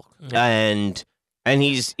the Hulk. Yeah. And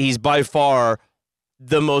he's by far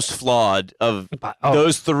the most flawed of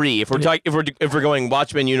those three. If we're going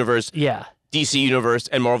Watchmen universe, yeah, DC universe,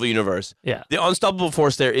 and Marvel universe, yeah, the unstoppable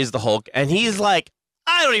force there is the Hulk, and he's like,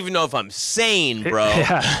 I don't even know if I'm sane, bro.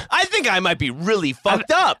 Yeah. I think I might be really fucked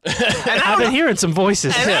up. And I've been hearing some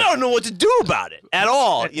voices, and I don't know what to do about it at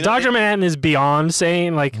all. Dr. Manhattan is beyond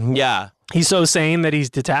sane. Yeah, he's so sane that he's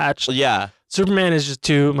detached. Yeah. Superman is just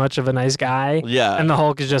too much of a nice guy. Yeah. And the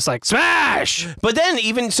Hulk is just like, smash! But then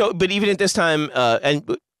even at this time,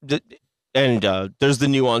 there's the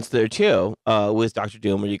nuance there too, with Dr.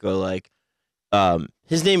 Doom, where you go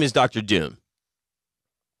his name is Dr. Doom.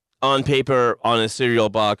 On paper, on a cereal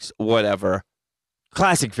box, whatever.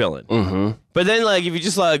 Classic villain. Mm-hmm. But then if you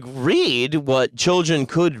just read what children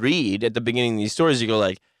could read at the beginning of these stories, you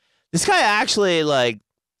go this guy actually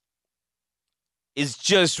is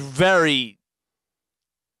just very,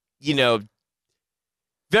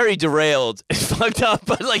 very derailed and fucked up,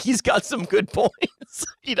 but he's got some good points.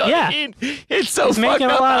 You know what I mean? It's so He's fucked making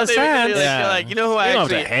up a lot how of they sense. really, you know who I You don't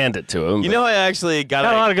actually have to hand it to him. You know who I actually got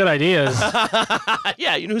a lot of good ideas.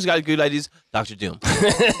 Yeah, you know who's got good ideas? Dr. Doom.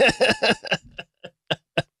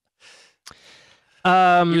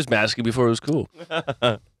 He was masking before it was cool.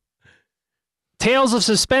 Tales of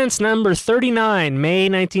Suspense number 39, May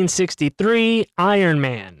 1963, Iron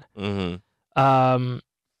Man. Mm-hmm.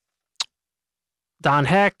 Don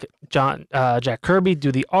Heck, Jack Kirby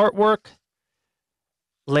do the artwork.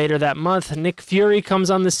 Later that month, Nick Fury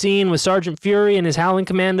comes on the scene with Sergeant Fury and his Howling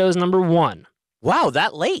Commandos number 1. Wow,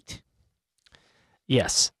 that late?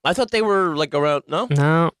 Yes. I thought they were around.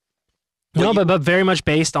 No, but very much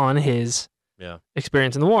based on his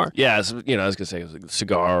experience in the war. Yeah, I was gonna say it was a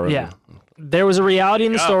cigar. Yeah. There was a reality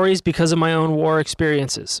in the stories because of my own war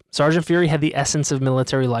experiences. Sergeant Fury had the essence of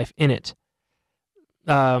military life in it.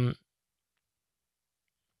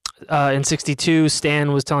 In 62,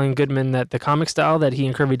 Stan was telling Goodman that the comic style that he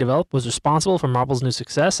and Kirby developed was responsible for Marvel's new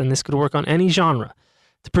success, and this could work on any genre.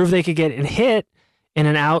 To prove they could get a hit in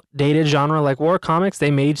an outdated genre like war comics,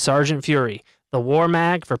 they made Sergeant Fury, the war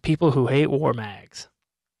mag for people who hate war mags.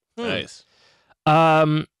 Nice.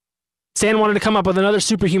 Stan wanted to come up with another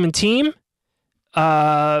superhuman team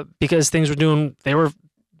because they were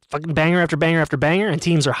fucking banger after banger after banger, and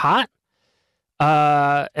teams are hot.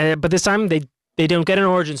 But this time they don't get an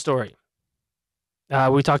origin story.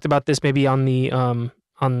 We talked about this maybe on the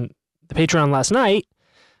Patreon last night.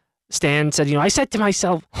 Stan said, I said to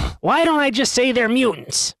myself, why don't I just say they're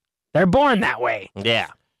mutants? They're born that way. Yeah.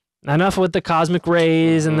 Enough with the cosmic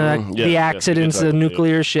rays and the accidents, the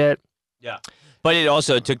nuclear shit. Yeah. But it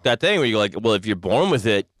also took that thing where you're well, if you're born with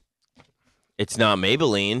it, it's not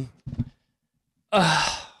Maybelline.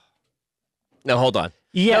 No, hold on.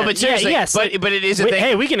 Yeah, no, but seriously, yes. but it is a thing.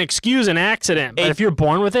 Hey, we can excuse an accident, but if you're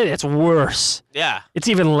born with it, it's worse. Yeah. It's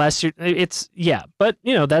even less. But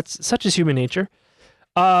that's such is human nature.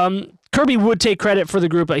 Kirby would take credit for the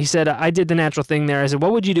group. He said, I did the natural thing there. I said,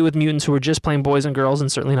 what would you do with mutants who were just plain boys and girls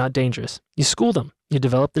and certainly not dangerous? You school them. You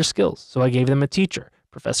develop their skills. So I gave them a teacher,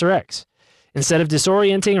 Professor X. Instead of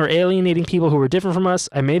disorienting or alienating people who were different from us,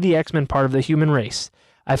 I made the X-Men part of the human race.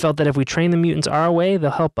 I felt that if we train the mutants our way,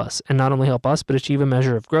 they'll help us, and not only help us, but achieve a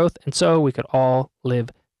measure of growth, and so we could all live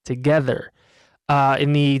together.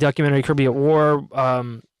 In the documentary Kirby at War,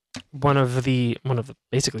 one of the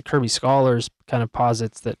basically Kirby scholars kind of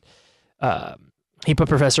posits that he put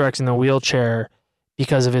Professor X in the wheelchair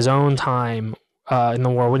because of his own time in the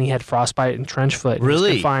war when he had frostbite and trench foot. And Really?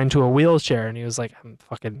 he was confined to a wheelchair, and he was like, I'm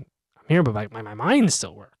here, but my mind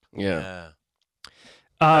still works. Yeah.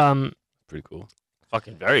 Pretty cool.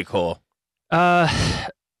 Fucking very cool.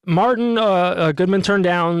 Martin Goodman turned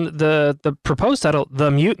down the proposed title,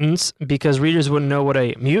 The Mutants, because readers wouldn't know what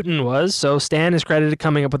a mutant was. So Stan is credited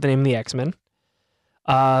coming up with the name of the X-Men.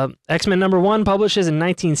 X-Men #1 publishes in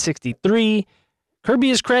 1963. Kirby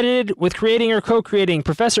is credited with creating or co-creating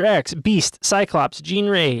Professor X, Beast, Cyclops, Jean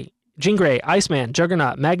Grey, Iceman,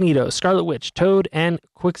 Juggernaut, Magneto, Scarlet Witch, Toad, and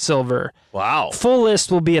Quicksilver. Wow. Full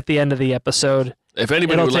list will be at the end of the episode.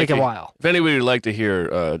 It'll take a while. If anybody would like to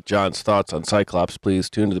hear John's thoughts on Cyclops, please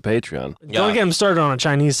tune to the Patreon. Don't get him started on a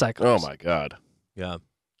Chinese Cyclops. Oh my God. Yeah.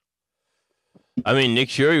 I mean,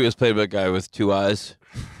 Nick Fury was played by a guy with 2 eyes.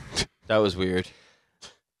 That was weird.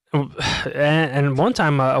 And one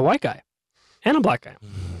time a white guy and a black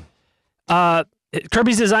guy.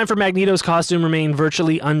 Kirby's design for Magneto's costume remained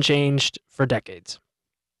virtually unchanged for decades.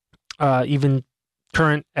 Even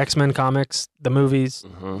current X-Men comics, the movies,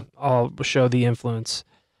 all show the influence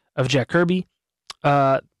of Jack Kirby.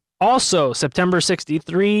 Also, September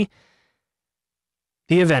 1963,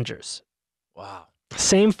 The Avengers. Wow.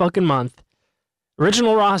 Same fucking month.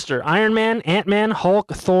 Original roster, Iron Man, Ant-Man,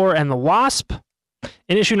 Hulk, Thor, and the Wasp.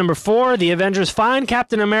 In issue #4, the Avengers find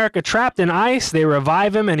Captain America trapped in ice. They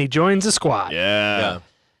revive him, and he joins the squad. Yeah.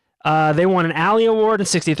 They won an Alley Award in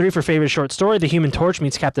 1963 for favorite short story, The Human Torch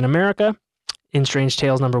Meets Captain America. In Strange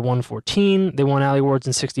Tales #114, they won Alley Awards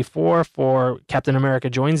in 1964 for Captain America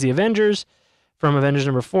Joins the Avengers from Avengers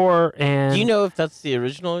 #4. And Do you know if that's the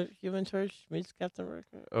original Human Torch meets Captain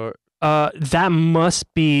America? Or that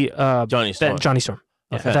must be Johnny Storm. Johnny Storm.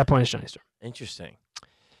 Yeah, Okay. at that point, it's Johnny Storm. Interesting.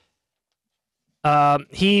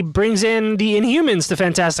 He brings in the Inhumans to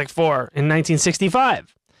Fantastic Four in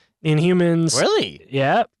 1965. The Inhumans. Really?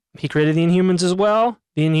 Yeah. He created the Inhumans as well.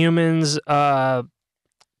 The Inhumans,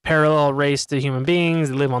 parallel race to human beings.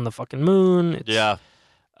 They live on the fucking moon. Yeah.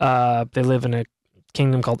 They live in a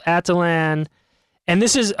kingdom called Atalan. And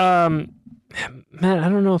this is, man, I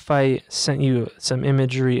don't know if I sent you some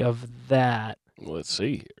imagery of that. Let's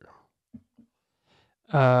see here.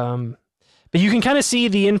 But you can kind of see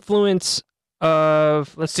the influence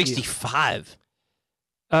of, let's see. 65.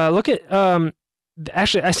 Look at,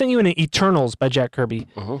 actually, I sent you an Eternals by Jack Kirby.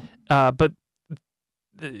 But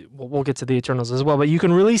we'll get to the Eternals as well. But you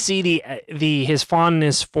can really see his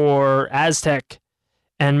fondness for Aztec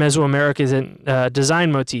and Mesoamerican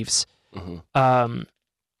design motifs.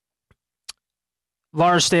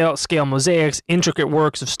 Large scale mosaics, intricate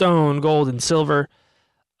works of stone, gold, and silver.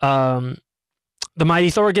 The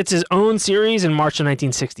Mighty Thor gets his own series in March of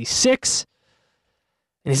 1966.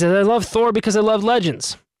 And he says, I love Thor because I love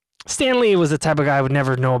legends. Stan Lee was the type of guy who would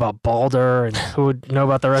never know about Balder and who would know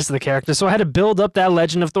about the rest of the characters, so I had to build up that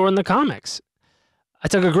legend of Thor in the comics. I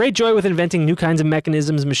took a great joy with inventing new kinds of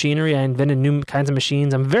mechanisms, machinery. I invented new kinds of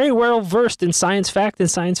machines. I'm very well versed in science fact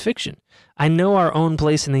and science fiction. I know our own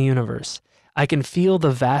place in the universe. I can feel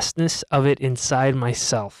the vastness of it inside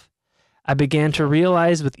myself. I began to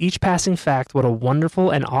realize with each passing fact what a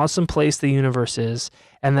wonderful and awesome place the universe is,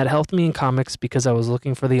 and that helped me in comics because I was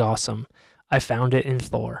looking for the awesome. I found it in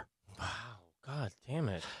Thor. Wow. God damn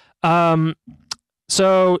it.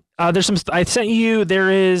 So there's some. I sent you.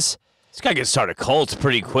 There is. This guy can start a cult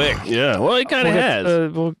pretty quick. Yeah. Well, he kind of has.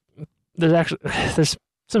 There's actually there's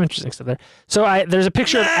some interesting stuff there. So there's a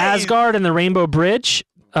picture of Asgard and the Rainbow Bridge.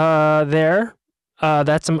 There.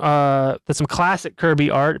 That's some classic Kirby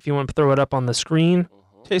art. If you want to throw it up on the screen.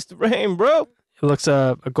 Taste the rain, bro. It looks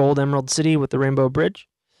a gold emerald city with the Rainbow Bridge.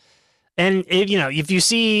 And if you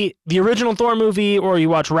see the original Thor movie or you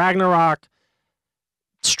watch Ragnarok,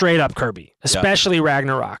 straight up Kirby, especially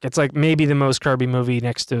Ragnarok. It's like maybe the most Kirby movie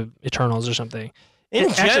next to Eternals or something.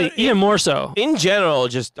 Actually, even more so. In general,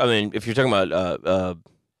 if you're talking about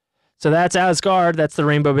so that's Asgard. That's the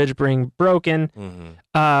Rainbow Bridge being broken.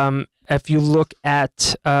 If you look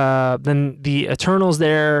at then the Eternals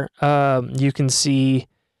there, you can see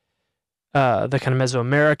the kind of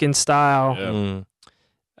Mesoamerican style. Yeah.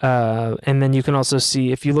 And then you can also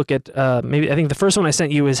see, if you look at I think the first one I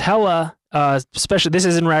sent you is Hela. Especially this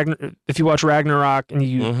is in if you watch Ragnarok and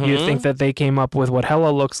you think that they came up with what Hela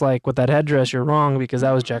looks like with that headdress, you're wrong, because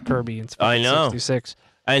that was Jack Kirby in 1966.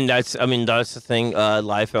 And that's the thing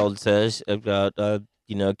Liefeld says about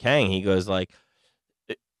Kang. He goes like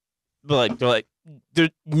there's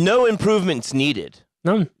no improvements needed.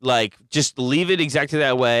 None. Like, just leave it exactly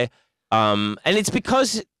that way. And it's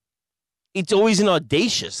because it's always an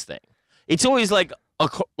audacious thing. It's always like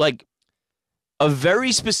a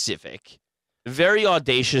very specific, very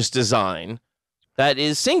audacious design that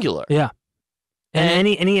is singular. Yeah. And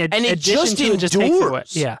any it addition just to it just takes it away.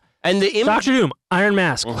 endures. Yeah. And the Doctor Doom, Iron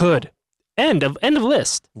Mask, Hood. End of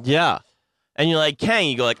list. Yeah. And you're like, Kang,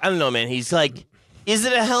 you go like, I don't know, man. He's like, is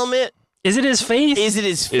it a helmet? Is it his face? Is it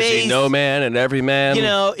his face? Is he no man and every man? You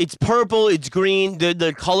know, it's purple, it's green.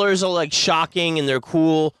 The colors are like shocking and they're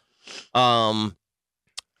cool.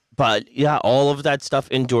 But yeah, all of that stuff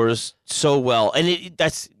endures so well. And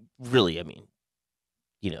that's really, I mean,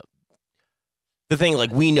 you know, the thing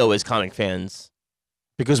like we know as comic fans,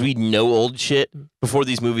 because we know old shit before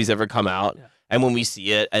these movies ever come out. Yeah. And when we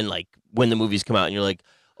see it and like when the movies come out and you're like,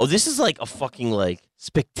 oh, this is like a fucking like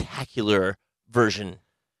spectacular version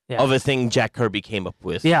of a thing Jack Kirby came up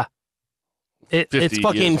with. Yeah. It's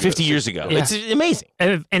fucking 50 years ago. Yeah. It's amazing.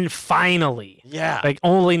 And finally, like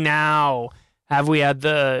only now have we had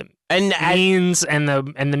the means and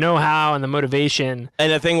the know-how and the motivation.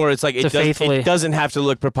 And a thing where it's like it doesn't have to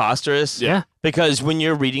look preposterous. Yeah. Because when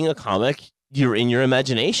you're reading a comic, you're in your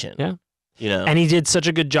imagination. Yeah. You know. And he did such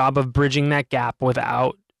a good job of bridging that gap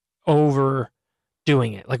without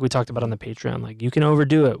overdoing it. Like we talked about on the Patreon. Like you can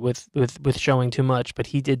overdo it with showing too much, but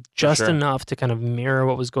he did just enough to kind of mirror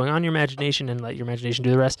what was going on in your imagination and let your imagination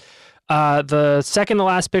do the rest. The second to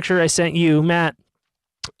last picture I sent you, Matt,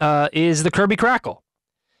 is the Kirby Crackle.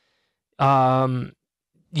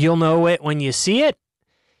 You'll know it when you see it.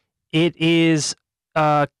 It is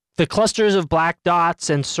the clusters of black dots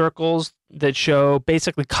and circles that show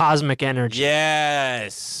basically cosmic energy.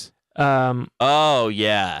 Yes. Oh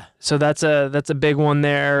yeah. So that's a big one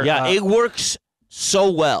there. Yeah, it works so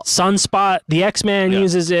well. Sunspot, the X-Men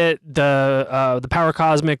uses it. The Power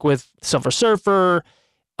Cosmic with Silver Surfer.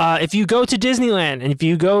 If you go to Disneyland and if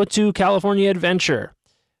you go to California Adventure,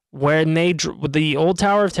 when the old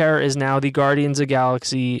Tower of Terror is now the Guardians of the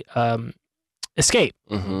Galaxy Escape,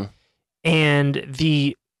 and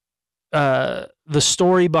the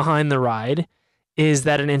story behind the ride is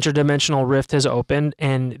that an interdimensional rift has opened,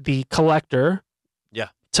 and the collector,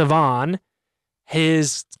 Tavon,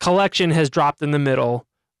 his collection has dropped in the middle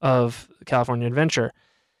of California Adventure,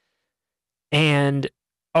 and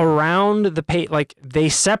around the like they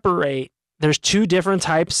separate. There's two different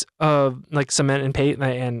types of like cement and paint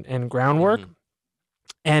and groundwork,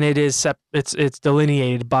 and it is it's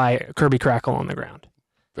delineated by Kirby Crackle on the ground.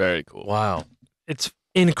 Very cool. Wow, it's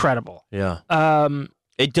incredible. Yeah.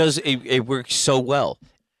 It does. It works so well.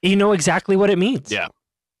 You know exactly what it means. Yeah.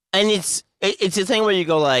 And it's a thing where you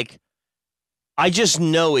go like, I just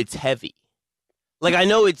know it's heavy. Like I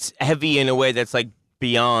know it's heavy in a way that's like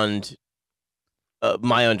beyond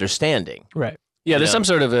my understanding. Right. Yeah, there's some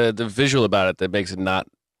sort of the visual about it that makes it not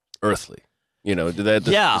earthly. You know,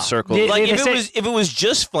 the circle. Like if it was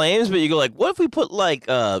just flames, but you go like, what if we put like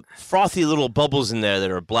frothy little bubbles in there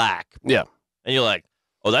that are black? Yeah. And you're like,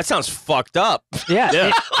 oh, that sounds fucked up.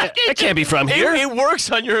 Yeah. It can't be from here. It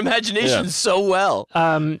works on your imagination so well.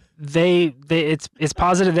 It's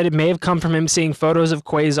positive that it may have come from him seeing photos of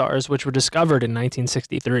quasars, which were discovered in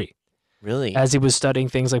 1963. Really? As he was studying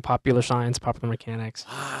things like popular science, popular mechanics.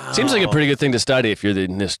 Wow. Seems like a pretty good thing to study if you're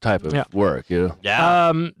in this type of work, you know?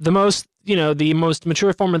 Yeah. The most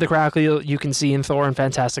mature form of the Crackle you can see in Thor and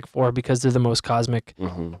Fantastic Four because they're the most cosmic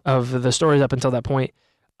of the stories up until that point.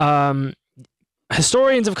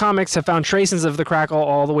 Historians of comics have found traces of the Crackle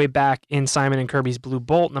all the way back in Simon and Kirby's Blue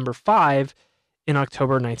Bolt number 5 in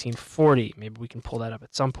October 1940. Maybe we can pull that up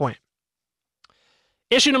at some point.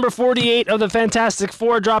 Issue number 48 of the Fantastic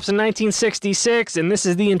Four drops in 1966, and this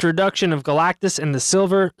is the introduction of Galactus and the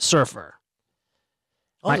Silver Surfer.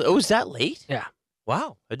 Oh, was that late? Yeah.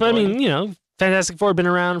 Wow. But I mean, you know, Fantastic Four had been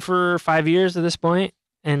around for 5 years at this point,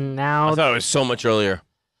 and now... I thought it was so much earlier.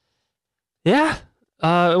 Yeah,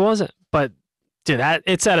 it wasn't. But, dude,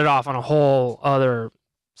 it set it off on a whole other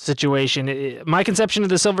situation. My conception of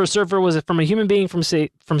the Silver Surfer was from a human being from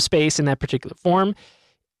space in that particular form.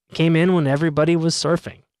 Came in when everybody was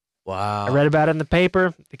surfing. Wow. I read about it in the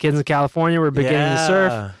paper. The kids in California were beginning to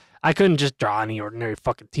surf. I couldn't just draw any ordinary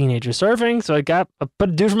fucking teenager surfing, so I put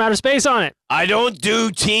a dude from outer space on it. I don't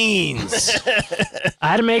do teens. I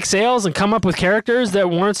had to make sales and come up with characters that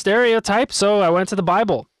weren't stereotypes, so I went to the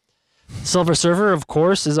Bible. Silver Surfer, of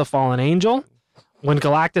course, is a fallen angel. When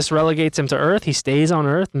Galactus relegates him to Earth, he stays on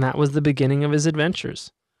Earth, and that was the beginning of his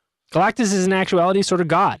adventures. Galactus is in actuality sort of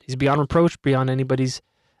God. He's beyond reproach, beyond anybody's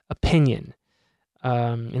opinion.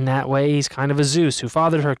 In that way, he's kind of a Zeus who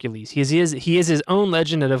fathered Hercules. He is his own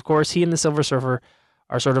legend, and of course, he and the Silver Surfer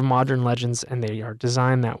are sort of modern legends, and they are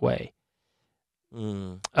designed that way.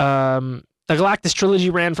 The Galactus trilogy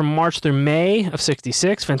ran from March through May of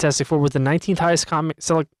 '66. Fantastic Four was the 19th highest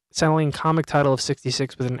selling comic title of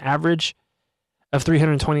 '66 with an average of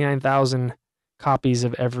 329,000 copies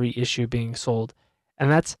of every issue being sold.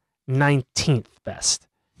 And that's 19th best.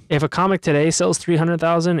 If a comic today sells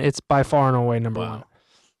 300,000, it's by far and away number one.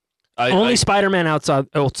 Only Spider-Man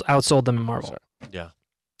outsold them in Marvel. Sorry. Yeah.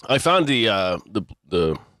 I found the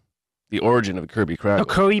origin of Kirby Crackle. Oh,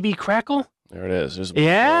 Kirby Crackle? There it is.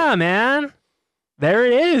 Yeah, man. There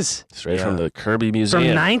it is. Straight from the Kirby Museum.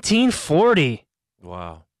 From 1940.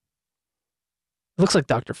 Wow. Looks like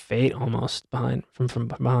Dr. Fate almost from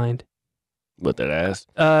behind. What, that ass?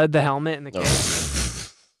 The helmet and the cape.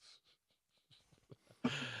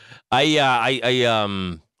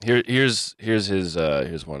 Here's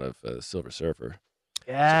one of Silver Surfer.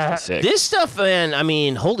 Yeah. Sick. This stuff, man, I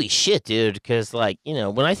mean, holy shit, dude. Because, like, you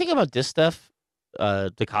know, when I think about this stuff,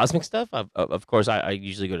 the cosmic stuff, of course, I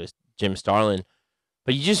usually go to Jim Starlin.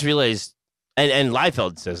 But you just realize, and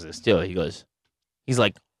Liefeld says this too. He's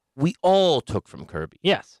like, we all took from Kirby.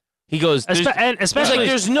 Yes. He goes, And especially, like,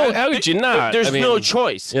 there's no, how could you not? There's no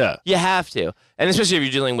choice. Yeah. You have to. And especially if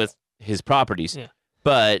you're dealing with his properties. Yeah.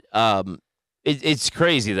 But it's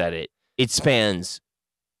crazy that it spans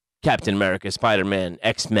Captain America, Spider-Man,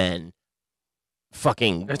 X-Men,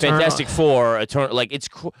 fucking Fantastic Four, Eternal. Like, it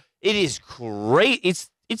is great. It's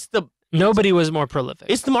the nobody was more prolific.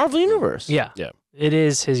 It's the Marvel Universe. Yeah. It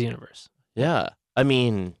is his universe. Yeah. I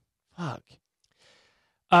mean, fuck.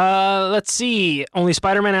 Let's see. Only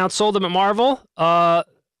Spider-Man outsold them at Marvel. In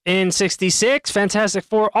 1966, Fantastic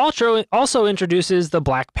Four also introduces the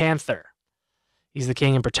Black Panther. He's the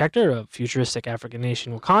king and protector of futuristic African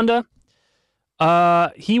nation Wakanda.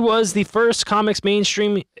 He was the first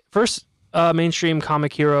mainstream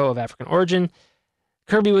comic hero of African origin.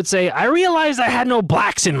 Kirby would say, I realized I had no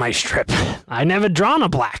blacks in my strip. I never drawn a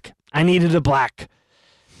black. I needed a black.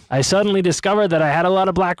 I suddenly discovered that I had a lot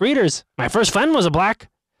of black readers. My first friend was a black.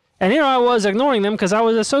 And here I was ignoring them because I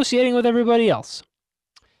was associating with everybody else.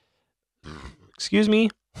 Excuse me.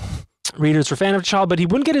 Readers were fan of the child, but he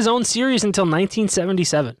wouldn't get his own series until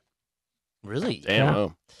 1977. Really? Damn. Yeah.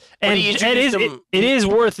 Oh. And it is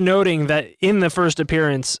worth noting that in the first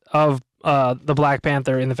appearance of the Black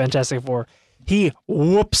Panther in the Fantastic Four, he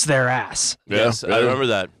whoops their ass Yes, I remember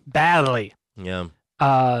that. badly. Yeah.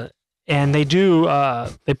 And they do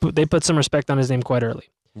they put some respect on his name quite early.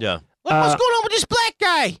 Yeah. What's going on with this black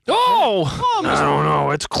guy? I don't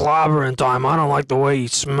know. It's clobbering time. I don't like the way he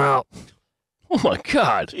smelled. Oh my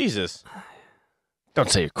God. Jesus. Don't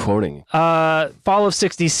say you're quoting. Fall of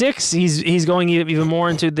 1966. He's going even more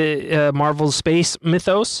into the Marvel space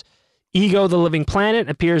mythos. Ego, the Living Planet,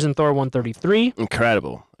 appears in Thor 133.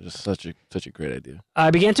 Incredible. Just such a great idea.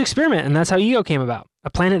 I began to experiment, and that's how Ego came about. A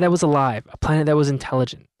planet that was alive, a planet that was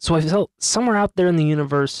intelligent. So I felt somewhere out there in the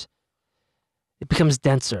universe, it becomes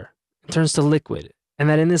denser, it turns to liquid, and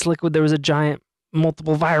that in this liquid there was a giant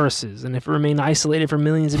multiple viruses, and if it remained isolated for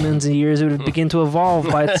millions and millions of years, it would begin to evolve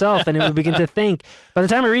by itself, and it would begin to think. By the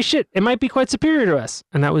time it reached it, it might be quite superior to us,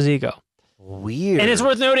 and that was Ego. Weird. And it's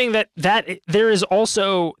worth noting that there is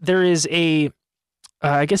a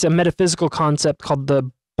I guess a metaphysical concept called the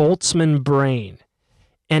Boltzmann brain,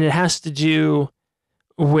 and it has to do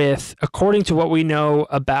with, according to what we know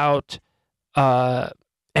about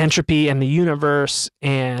entropy and the universe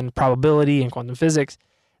and probability and quantum physics,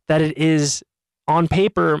 that it is on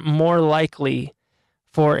paper more likely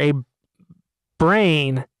for a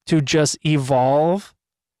brain to just evolve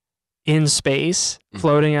in space,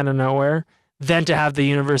 floating out of nowhere, than to have the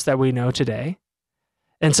universe that we know today.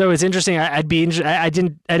 And so it's interesting. I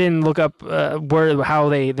didn't look up how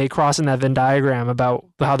they cross in that Venn diagram about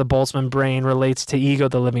how the Boltzmann brain relates to Ego,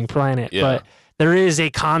 the Living Planet. Yeah. But there is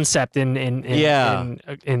a concept in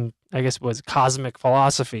I guess it was cosmic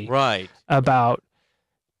philosophy, right, about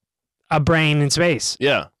a brain in space.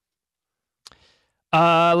 Yeah.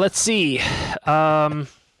 Let's see. Fucking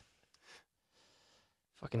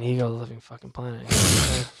Ego, the Living fucking Planet.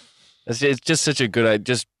 It's just such a good idea.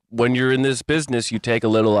 Just when you're in this business, you take a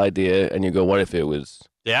little idea and you go, what if it was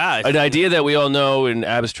an idea that we all know in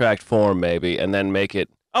abstract form, maybe, and then make it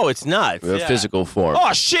it's nuts. a physical form.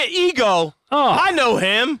 Oh, shit, Ego. Oh, I know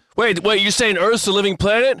him. Wait, you're saying Earth's a living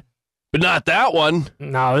planet? But not that one.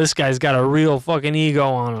 no, this guy's got a real fucking ego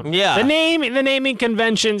on him. Yeah. The naming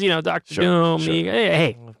conventions, Dr. Doom. Sure. Ego.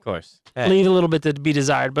 Hey, Of course. Hey. leave a little bit to be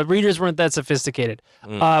desired. But readers weren't that sophisticated.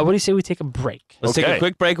 What do you say we take a break? Let's take a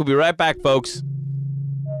quick break. We'll be right back, folks.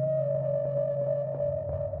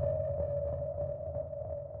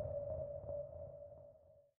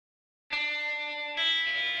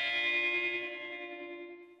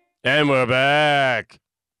 And we're back.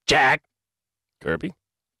 Jack. Kirby?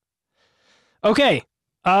 Okay.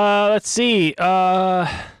 Let's see.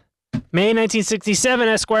 May 1967,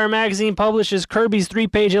 Esquire magazine publishes Kirby's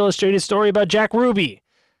 3-page illustrated story about Jack Ruby,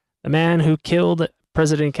 the man who killed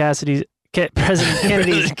President Kennedy's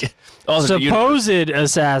supposed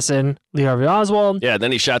assassin, Lee Harvey Oswald. Yeah,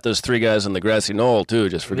 then he shot those 3 guys on the grassy knoll too,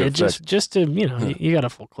 just for good effect. Just to, you got a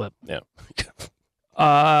full clip. Yeah.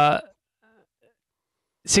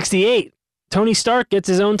 68. Tony Stark gets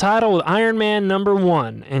his own title with Iron Man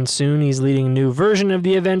 #1, and soon he's leading a new version of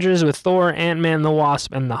the Avengers with Thor, Ant-Man the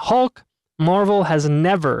Wasp, and the Hulk. Marvel has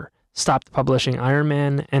never stopped publishing Iron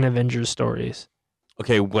Man and Avengers stories.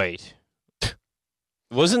 Okay, wait.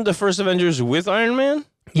 Wasn't the first Avengers with Iron Man?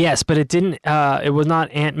 Yes, but it didn't. It was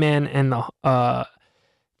not Ant-Man and the.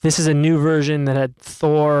 This is a new version that had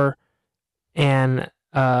Thor and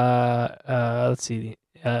let's see,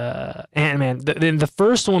 Ant-Man. The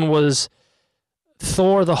first one was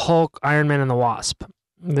Thor, the Hulk, Iron Man, and the Wasp.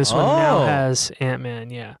 This one now has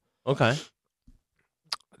Ant-Man. Yeah. Okay.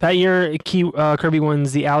 That year, Kirby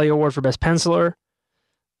wins the Alley Award for Best Penciler.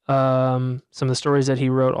 Some of the stories that he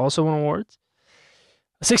wrote also won awards.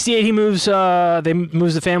 68, he moves. They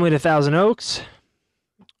moves the family to Thousand Oaks.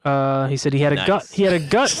 He said he had a gut. He had a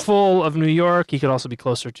gut full of New York. He could also be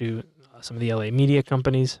closer to some of the LA media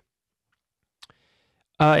companies.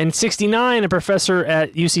 In 69, a professor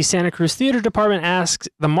at UC Santa Cruz Theater Department asks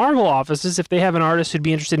the Marvel offices if they have an artist who'd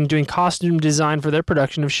be interested in doing costume design for their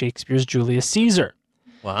production of Shakespeare's Julius Caesar.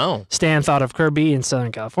 Wow. Stan thought of Kirby in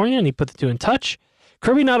Southern California, and he put the two in touch.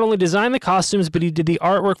 Kirby not only designed the costumes, but he did the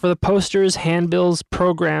artwork for the posters, handbills,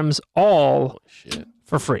 programs, all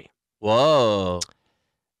for free. Whoa.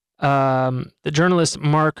 The journalist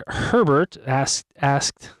Mark Herbert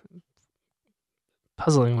asked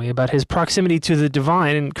puzzlingly about his proximity to the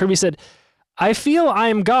divine, and Kirby said, "I feel I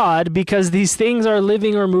am God because these things are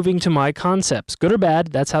living or moving to my concepts. Good or bad,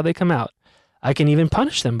 that's how they come out. I can even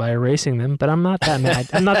punish them by erasing them, but I'm not that mad.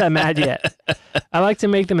 I'm not that mad yet. I like to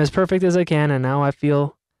make them as perfect as I can, and I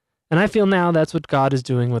feel now that's what God is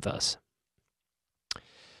doing with us."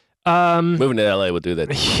 Moving to LA would do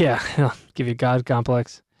that. Yeah, I'll give you a God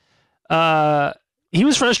complex. He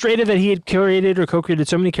was frustrated that he had curated or co-created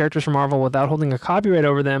so many characters for Marvel without holding a copyright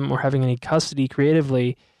over them or having any custody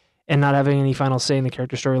creatively and not having any final say in the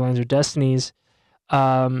character storylines or destinies.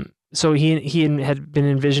 So he had been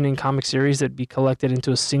envisioning comic series that be collected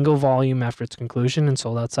into a single volume after its conclusion and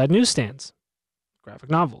sold outside newsstands, graphic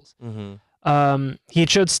novels. Mm-hmm. He had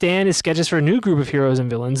showed Stan his sketches for a new group of heroes and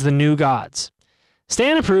villains, the New Gods.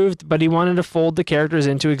 Stan approved, but he wanted to fold the characters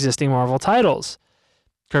into existing Marvel titles.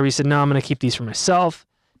 Kirby said, "No, I'm going to keep these for myself."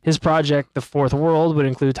 His project, The Fourth World, would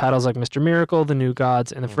include titles like Mr. Miracle, The New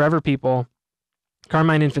Gods, and The Forever People.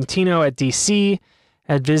 Carmine Infantino at DC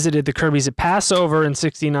had visited the Kirbys at Passover in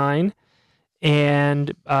 69,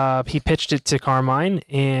 and he pitched it to Carmine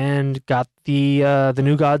and got the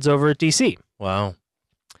New Gods over at DC. Wow.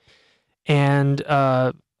 And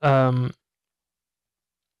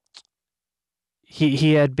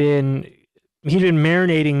he'd been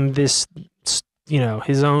marinating this,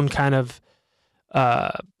 his own kind of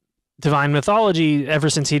divine mythology ever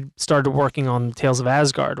since he'd started working on Tales of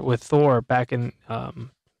Asgard with Thor back in the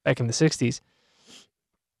 60s.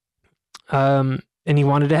 And he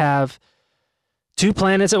wanted to have 2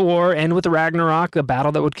 planets at war, end with the Ragnarok, a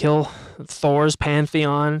battle that would kill Thor's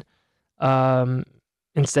pantheon.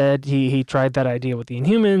 Instead, he tried that idea with the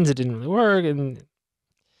Inhumans. It didn't really work, and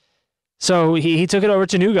so he took it over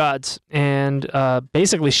to New Gods and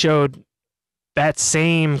basically showed that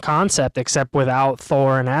same concept except without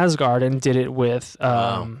Thor and Asgard, and did it with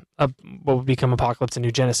what would become Apocalypse and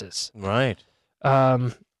New Genesis. Right.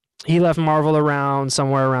 He left Marvel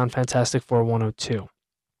somewhere around Fantastic Four 102.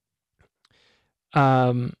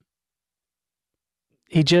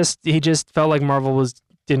 He just felt like Marvel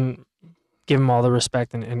didn't give him all the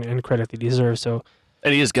respect and credit that he deserves. So,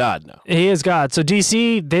 and he is God now. He is God. So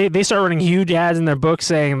DC, they start running huge ads in their books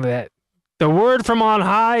saying that the word from on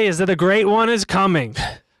high is that the Great One is coming.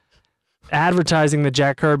 Advertising that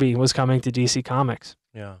Jack Kirby was coming to DC Comics.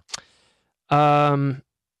 Yeah.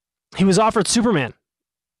 He was offered Superman.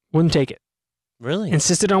 Wouldn't take it. Really?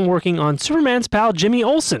 Insisted on working on Superman's pal, Jimmy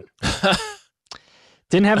Olsen.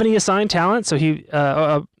 Didn't have any assigned talent, so he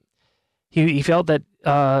felt that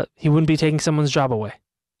he wouldn't be taking someone's job away.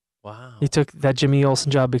 Wow. He took that Jimmy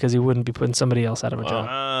Olsen job because he wouldn't be putting somebody else out of a job.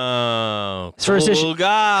 Oh, first issue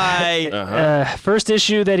guy. First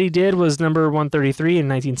issue that he did was number 133 in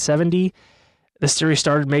 1970. The series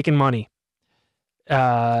started making money.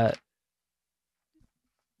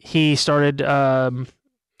 He started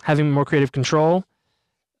having more creative control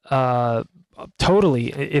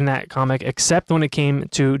totally in that comic, except when it came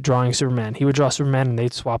to drawing Superman. He would draw Superman and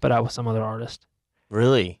they'd swap it out with some other artist.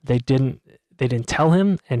 Really? They didn't tell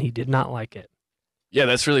him, and he did not like it. Yeah,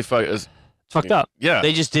 that's really Fucked up. Yeah.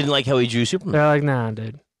 They just didn't like how he drew Superman. They're like, nah,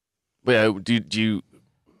 dude. Yeah, do you...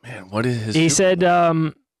 Man, what is his... He said,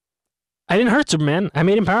 I didn't hurt Superman. I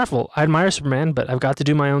made him powerful. I admire Superman, but I've got to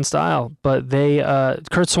do my own style. But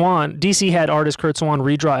Kurt Swan, DC had artist Kurt Swan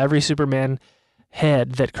redraw every Superman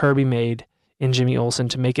head that Kirby made in Jimmy Olsen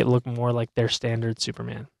to make it look more like their standard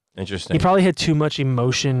Superman. Interesting. He probably had too much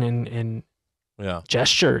emotion and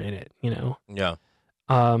gesture in it, you know? Yeah.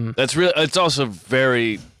 That's real. It's also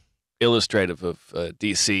very illustrative of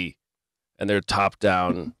DC and their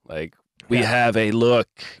top-down, like, we have a look.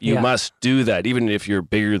 You must do that, even if you're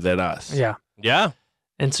bigger than us. Yeah. Yeah.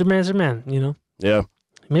 And Superman, you know? Yeah.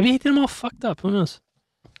 Maybe he did them all fucked up. Who knows?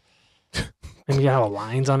 Maybe he got all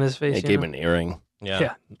lines on his face. They gave him an earring.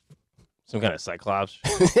 Yeah. Some kind of Cyclops.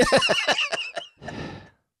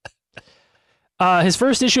 His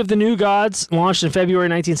first issue of The New Gods launched in February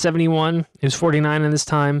 1971. He was 49 in this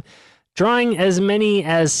time, drawing as many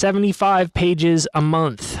as 75 pages a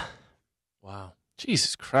month. Wow.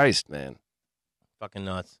 Jesus Christ, man. Fucking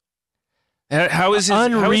nuts. How is his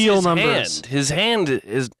unreal numbers? Hand? His hand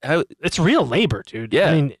is how it's real labor, dude.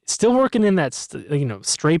 Yeah. I mean, still working in that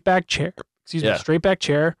straight back chair. Straight back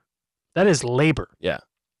chair. That is labor. Yeah.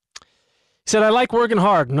 He said, I like working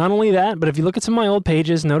hard. Not only that, but if you look at some of my old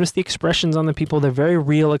pages, notice the expressions on the people. They're very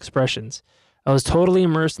real expressions. I was totally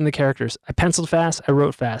immersed in the characters. I penciled fast. I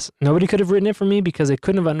wrote fast. Nobody could have written it for me because they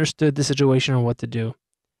couldn't have understood the situation or what to do.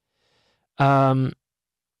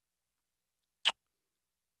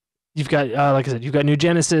 You've got, like I said, you've got New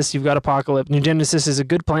Genesis, you've got Apocalypse. New Genesis is a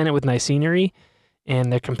good planet with nice scenery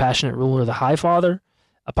and their compassionate ruler, the High Father.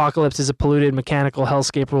 Apocalypse is a polluted mechanical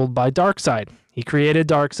hellscape ruled by Darkseid. He created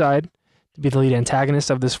Darkseid to be the lead antagonist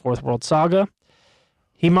of this Fourth World saga.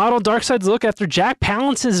 He modeled Darkseid's look after Jack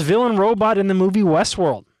Palance's villain robot in the movie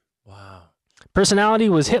Westworld. Wow. Personality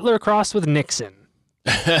was Hitler crossed with Nixon.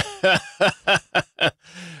 I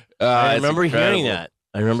remember hearing that.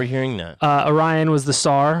 Orion was the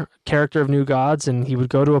Tsar, character of New Gods, and he would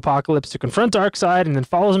go to Apocalypse to confront Darkseid and then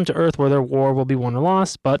follows him to Earth where their war will be won or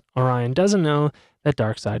lost. But Orion doesn't know that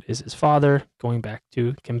Darkseid is his father, going back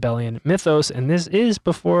to Campbellian mythos, and this is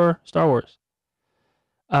before Star Wars.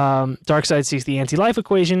 Darkseid seeks the anti-life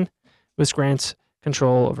equation, which grants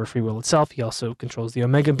control over free will itself. He also controls the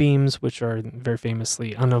Omega beams, which are very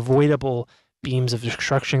famously unavoidable beams of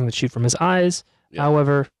destruction that shoot from his eyes. Yeah.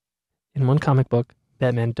 However, in one comic book,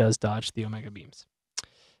 Batman does dodge the Omega beams.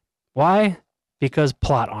 Why? Because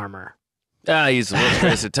plot armor. He's a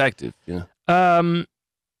world-class detective. Yeah.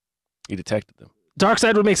 He detected them.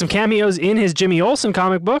 Darkseid would make some cameos in his Jimmy Olsen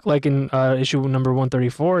comic book, like in issue number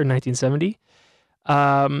 134 in 1970.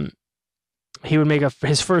 He would make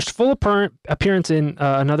his first full appearance in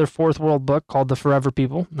another Fourth World book called The Forever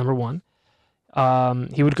People, number 1.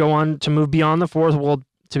 He would go on to move beyond the Fourth World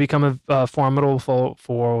to become a formidable foe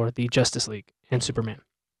for the Justice League and Superman.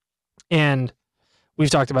 And we've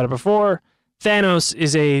talked about it before. Thanos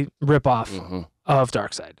is a ripoff of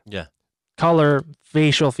Darkseid. Yeah. Color,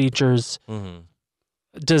 facial features,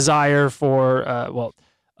 desire for,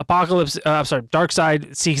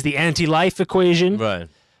 Darkseid seeks the anti-life equation. Right.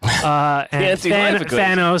 And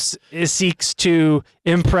Thanos seeks to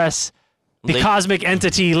impress the cosmic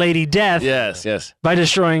entity Lady Death. Yes. By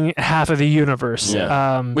destroying half of the universe.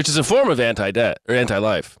 Yeah. Which is a form of anti-death or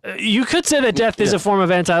anti-life. You could say that death is a form of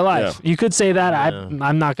anti-life. Yeah. You could say that. Yeah.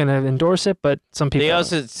 I'm not going to endorse it, but some people. They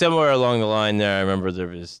also, somewhere along the line there, I remember there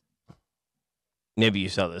was, maybe you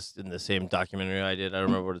saw this in the same documentary I did. I don't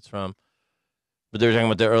remember what it's from. But they were talking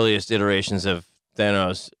about the earliest iterations of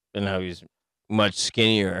Thanos and how he's much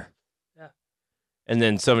skinnier. And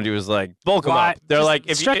then somebody was like, bulk him up. They're like,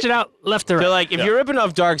 if stretch it out left to right. They're like, if you're ripping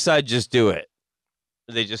off Darkseid, just do it.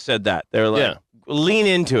 They just said that. They're like, lean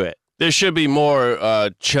into it. There should be more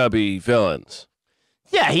chubby villains.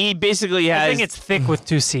 Yeah, he basically has. I think it's thick with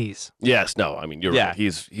 2 C's. Yes, no, I mean, you're right.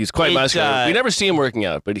 He's quite muscular. We never see him working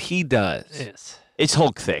out, but he does. Yes. It's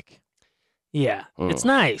Hulk thick. Yeah, it's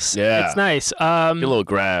nice. Yeah. It's nice. Get a little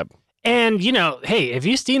grab. And, hey, if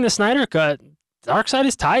you've seen the Snyder Cut, Darkseid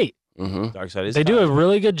is tight. Darkseid is. They do a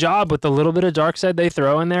really good job with the little bit of Darkseid they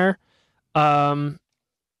throw in there. Fuck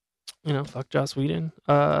Joss Whedon.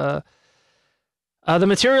 The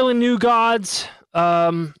material in New Gods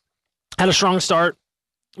had a strong start,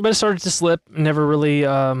 but it started to slip. Never really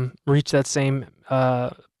reached that same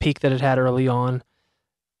peak that it had early on.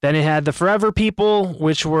 Then it had the Forever People,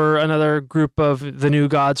 which were another group of the New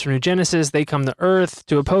Gods from New Genesis. They come to Earth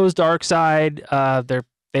to oppose Darkseid.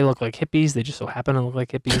 They look like hippies. They just so happen to look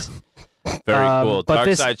like hippies. Very cool. But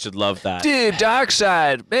Darkseid should love that. Dude,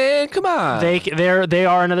 Darkseid, man, come on. They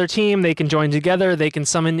are another team. They can join together. They can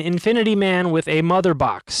summon Infinity Man with a Mother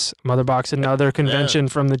Box. Mother Box, another convention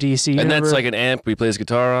from the DC and universe. that's like an amp he plays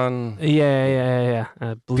guitar on. Yeah.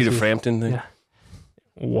 Peter Frampton thing. Yeah.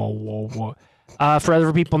 Whoa. For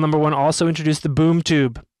other people, number one also introduced the Boom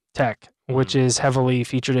Tube tech, which is heavily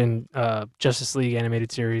featured in Justice League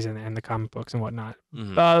animated series and the comic books and whatnot.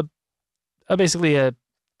 Basically a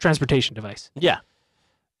transportation device. Yeah.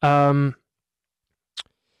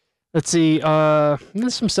 Let's see.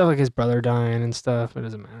 There's some stuff like his brother dying and stuff. It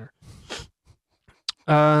doesn't matter.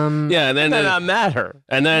 Yeah, and then Does not matter.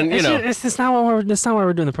 And then it's not why we're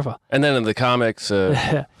doing the profile. And then in the comics,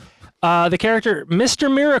 the character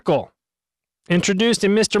Mr. Miracle, introduced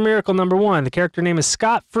in Mr. Miracle number 1. The character name is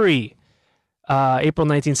Scott Free. April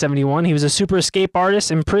 1971. He was a super escape artist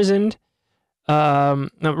imprisoned.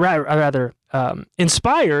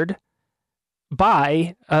 Inspired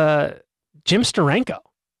by Jim Steranko.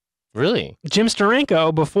 Really? Jim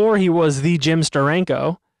Steranko, before he was the Jim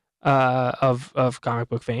Steranko of comic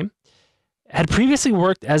book fame, had previously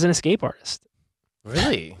worked as an escape artist.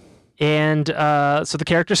 Really? And so the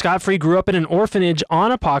character Scott Free grew up in an orphanage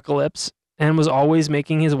on Apokolips and was always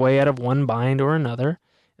making his way out of one bind or another.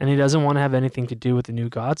 And he doesn't want to have anything to do with the new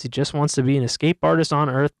gods. He just wants to be an escape artist on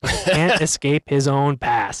Earth, but can't escape his own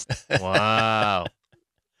past. Wow.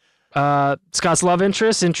 Scott's love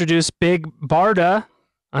interest introduced Big Barda,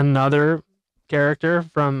 another character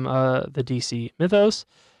from the DC mythos.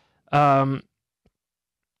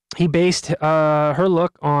 He based her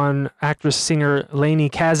look on actress-singer Lainey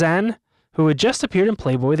Kazan, who had just appeared in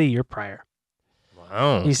Playboy the year prior.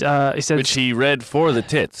 Wow. He said, which he read for the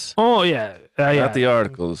tits. Oh, yeah. Not the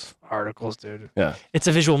articles. Articles, dude. Yeah. It's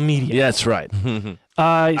a visual medium. Yeah, that's right.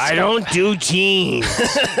 I don't do teens.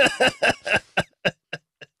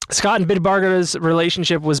 Scott and Big Barda's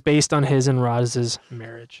relationship was based on his and Roz's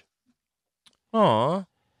marriage. Aw.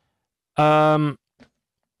 So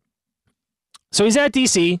he's at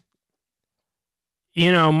DC.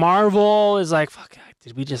 You know, Marvel is like, fuck,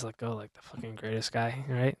 did we just let go like the fucking greatest guy,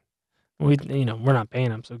 right? We're not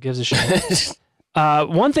paying him, so it gives a shit.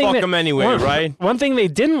 One thing Fuck him anyway, right? One thing they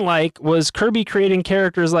didn't like was Kirby creating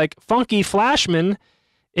characters like Funky Flashman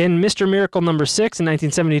in Mr. Miracle number 6 in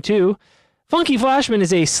 1972. Funky Flashman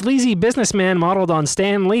is a sleazy businessman modeled on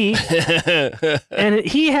Stan Lee, and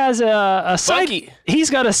he has he's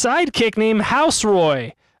got a sidekick named House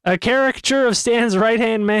Roy, a caricature of Stan's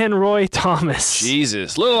right-hand man, Roy Thomas.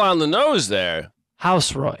 Jesus, little on the nose there.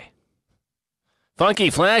 House Roy.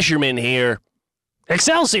 Funky Flasherman here.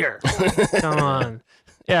 Excelsior! Come on.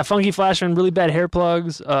 Yeah, Funky Flashman, really bad hair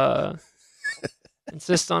plugs,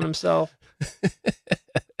 insists on himself.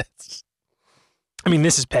 I mean,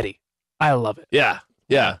 this is petty. I love it. Yeah.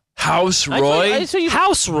 House Roy?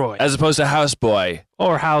 House Roy. As opposed to House Boy.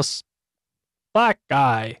 Or House Black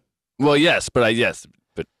Guy. Well, yes, but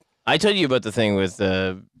I told you about the thing with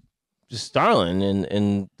Starlin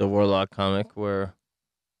in the Warlock comic where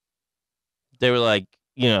they were like,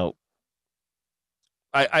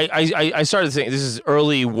 I started thinking this is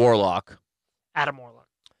early Warlock. Adam Warlock.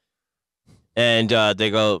 And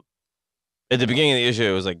they go, at the beginning of the issue,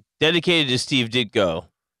 it was like, dedicated to Steve Ditko,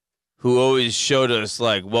 who always showed us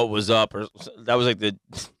like what was up, or that was like the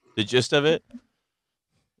gist of it.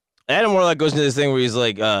 Adam Warlock goes into this thing where he's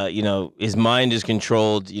like, his mind is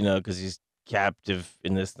controlled, because he's captive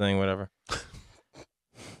in this thing, whatever.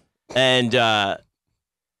 And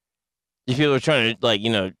if people are trying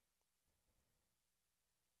to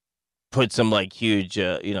put some like huge,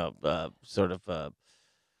 sort of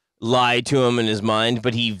lie to him in his mind,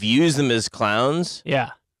 but he views them as clowns.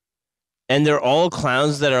 Yeah. And they're all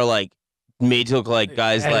clowns that are like made to look like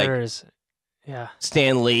guys editors. Like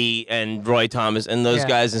Stan Lee and Roy Thomas and those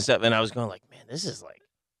guys and stuff. And I was going like, man, this is like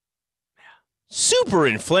super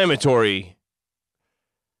inflammatory.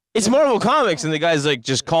 It's Marvel Comics, and the guy's like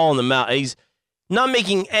just calling them out. He's not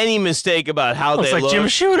making any mistake about how they look. It's like Jim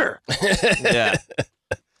Shooter. Yeah.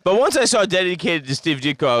 But once I saw dedicated to Steve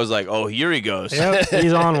Ditko, I was like, oh, here he goes. Yep,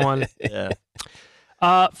 he's on one. Yeah.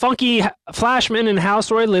 Funky Flashman and House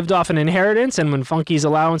Roy lived off an inheritance, and when Funky's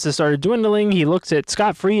allowances started dwindling, he looks at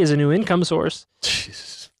Scott Free as a new income source.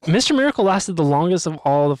 Jesus. Mr. Lasted the longest of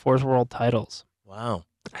all the Force World titles. Wow.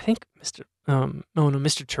 I think Mr.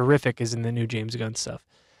 Terrific is in the new James Gunn stuff.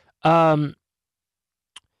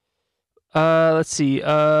 Let's see.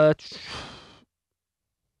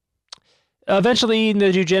 Eventually,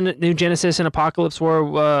 the new Genesis and Apocalypse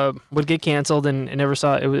War would get canceled, and never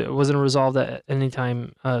saw it. It wasn't resolved at any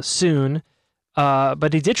time soon.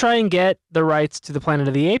 But he did try and get the rights to the Planet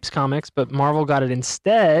of the Apes comics, but Marvel got it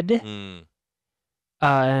instead.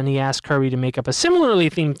 And he asked Kirby to make up a similarly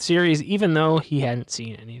themed series, even though he hadn't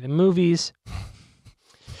seen any of the movies.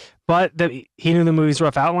 But he knew the movie's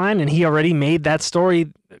rough outline, and he already made that story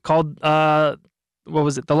called, what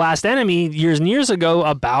was it, The Last Enemy, years and years ago,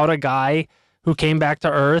 about a guy who came back to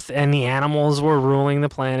Earth, and the animals were ruling the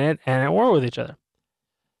planet and at war with each other.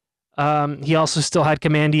 He also still had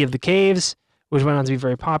Commandy of the Caves, which went on to be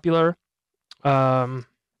very popular.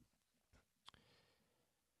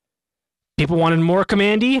 People wanted more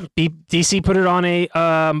Commandy. DC put it on a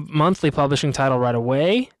monthly publishing title right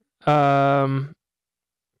away.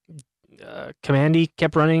 Commandy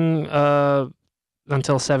kept running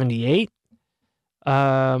until 78.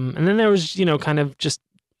 And then there was, kind of just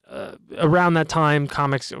around that time,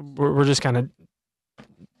 comics were just kind of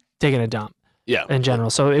taking a dump. Yeah. In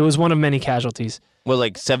general. So it was one of many casualties. Well,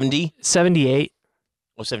 like 70? 78.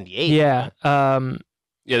 Oh, 78. Yeah. Yeah,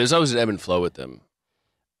 there's always an ebb and flow with them.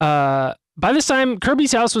 By this time,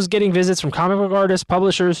 Kirby's house was getting visits from comic book artists,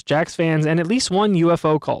 publishers, Jack's fans, and at least one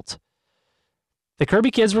UFO cult. The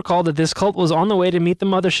Kirby kids recalled that this cult was on the way to meet the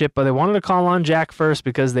mothership, but they wanted to call on Jack first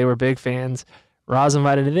because they were big fans. Roz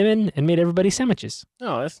invited them in and made everybody sandwiches.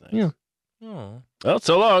 Oh, that's nice. Yeah. Oh. Well,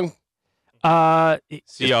 so long.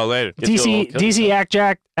 See y'all later.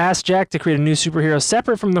 DC asked Jack to create a new superhero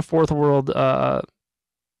separate from the Fourth World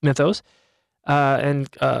mythos. And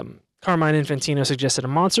Carmine Infantino suggested a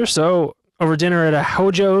monster, so over dinner at a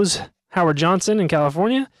Hojo's Howard Johnson in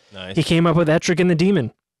California, Nice. he came up with Etrigan the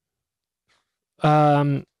Demon.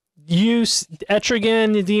 Etrigan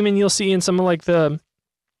the Demon you'll see in some of like the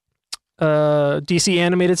DC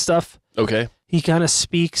animated stuff. Okay. He kind of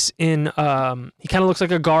speaks in he kind of looks like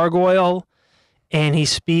a gargoyle, and he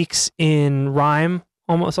speaks in rhyme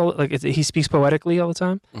almost he speaks poetically all the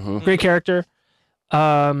time. Mm-hmm. Great character.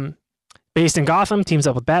 Based in Gotham, teams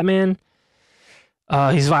up with Batman.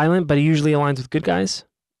 He's violent, but he usually aligns with good guys.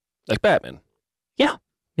 Like Batman. Yeah.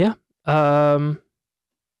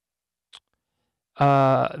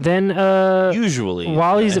 Then Usually.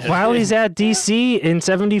 while he's at DC in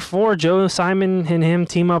 74, Joe Simon and him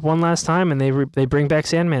team up one last time, and they bring back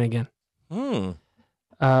Sandman again.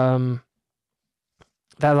 That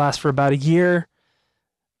lasts for about a year.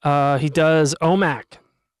 He does OMAC,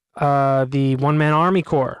 the one-man army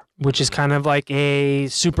corps, which is kind of like a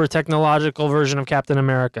super technological version of Captain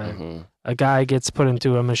America. Mm-hmm. A guy gets put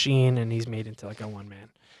into a machine and he's made into like a one-man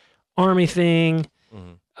army thing.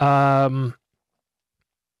 Mm-hmm.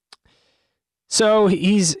 So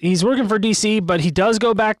he's working for DC, but he does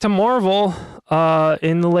go back to Marvel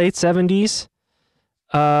in the late 70s.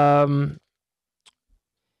 And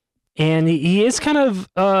he is kind of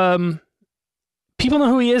people know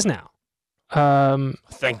who he is now.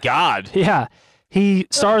 Thank God. Yeah. He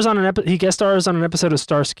stars on he guest stars on an episode of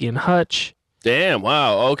Starsky and Hutch. Damn.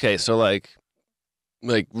 Wow. Okay. So like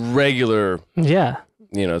regular, Yeah.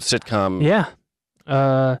 sitcom. Yeah.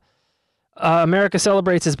 America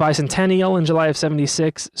celebrates its bicentennial in July of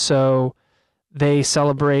 76, so they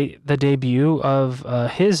celebrate the debut of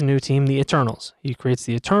his new team, the Eternals. He creates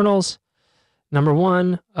the Eternals,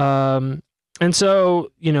 #1. And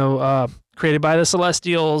so, created by the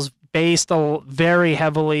Celestials, based very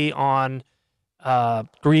heavily on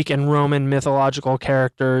Greek and Roman mythological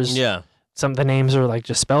characters. Yeah. Some of the names are like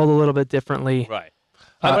just spelled a little bit differently. Right.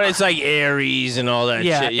 But it's like Ares and all that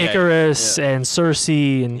Yeah, shit. Yeah. Icarus and Circe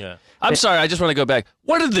and Yeah. I'm sorry. I just want to go back.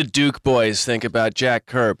 What did the Duke boys think about Jack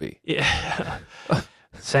Kirby? yeah.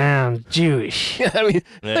 Sound Jewish. I mean,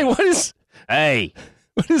 Yeah. what is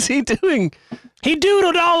he doing? He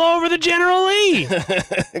doodled all over the General Lee.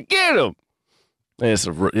 Get him! There's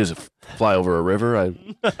a fly over a river.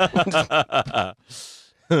 He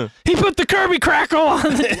put the Kirby crackle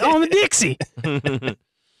on the Dixie. The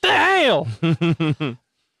hell?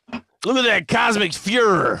 Look at that cosmic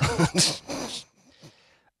furor.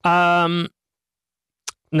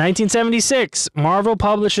 1976, Marvel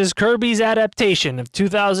publishes Kirby's adaptation of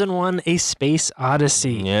 2001: A Space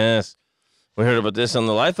Odyssey. Yes. We heard about this on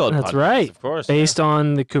the Liefeld That's podcast, right. of course. Based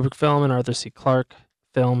on the Kubrick film and Arthur C. Clarke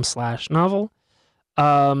film / novel.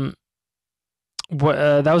 That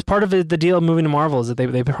was part of the deal of moving to Marvel, is that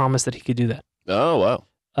they promised that he could do that. Oh,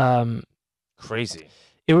 wow. Crazy.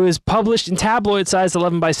 It was published in tabloid size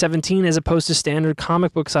 11x17 as opposed to standard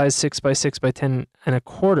comic book size 6x6x10 and a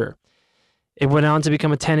quarter. It went on to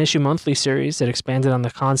become a 10-issue monthly series that expanded on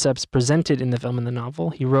the concepts presented in the film and the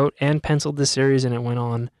novel. He wrote and penciled the series, and it went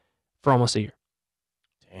on for almost a year.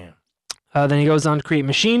 Damn. Then he goes on to create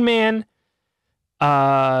Machine Man.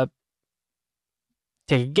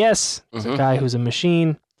 Take a guess. It's a guy who's a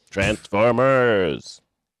machine. Transformers.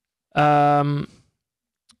 Then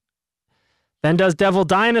does Devil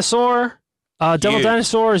Dinosaur. Devil Huge.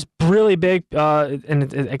 Dinosaur is really big,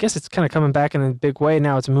 and I guess it's kind of coming back in a big way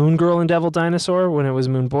now. It's Moon Girl and Devil Dinosaur when it was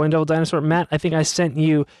Moon Boy and Devil Dinosaur. Matt, I think I sent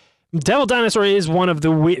you. Devil Dinosaur is one of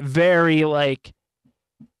the very like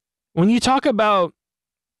when you talk about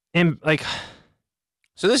and like.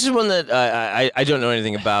 So this is one that I don't know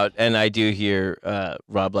anything about, and I do hear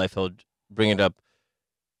Rob Liefeld bring it up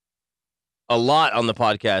a lot on the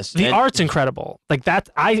podcast. The And- art's incredible. Like that,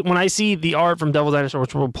 when I see the art from Devil Dinosaur,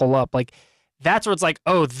 which we'll pull up, like that's where it's like,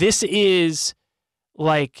 oh, this is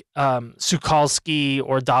like Sukalski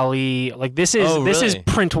or Dali. Like this is really?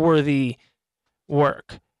 print-worthy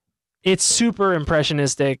work. It's super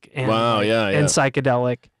impressionistic and and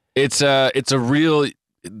psychedelic. It's a real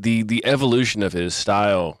the evolution of his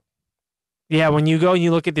style. Yeah, when you go and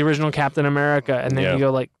you look at the original Captain America, and then you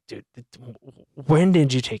go like, dude, when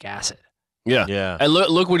did you take acid? Yeah, Yeah. And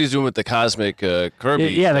look what he's doing with the cosmic Kirby.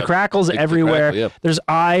 Yeah, the crackles everywhere. The crackle, There's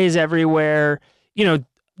eyes everywhere. You know,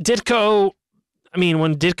 Ditko. I mean,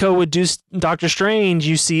 when Ditko would do Doctor Strange,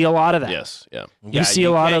 you see a lot of that. Yes, yeah. You see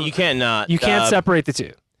a lot of. You can't not. You can't separate the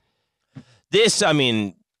two. This, I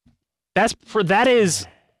mean, that is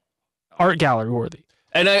art gallery worthy.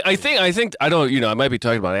 And I think I don't, I might be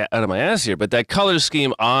talking about it out of my ass here, but that color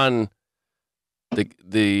scheme on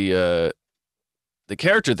the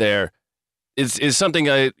character there is something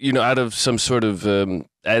out of some sort of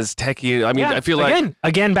Aztecian. I mean, I feel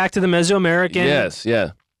again back to the Mesoamerican. Yes,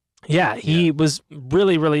 yeah. Yeah, he was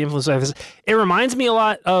really, really influenced by this. It reminds me a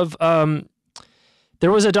lot of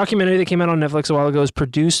there was a documentary that came out on Netflix a while ago. It was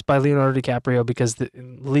produced by Leonardo DiCaprio because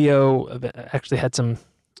Leo actually had some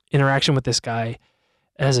interaction with this guy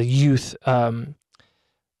as a youth,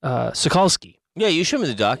 Sokolsky. yeah, you showed me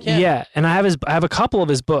the doc. Yeah, and I have a couple of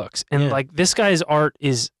his books, and like this guy's art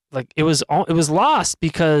is like it was lost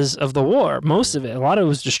because of the war. Most of it, a lot of it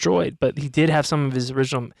was destroyed, but he did have some of his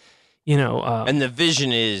original, and the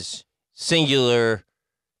vision is singular.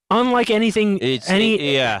 Unlike anything,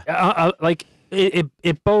 like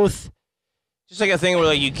it both just like a thing where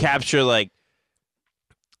like you capture like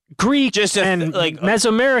Greek just and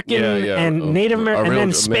Mesoamerican and Native American, and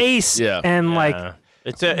then space, and like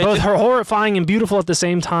it's both horrifying and beautiful at the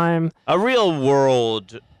same time. A real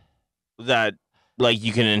world that like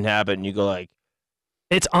you can inhabit, and you go like,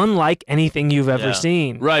 it's unlike anything you've ever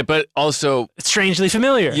seen. Right, but also it's strangely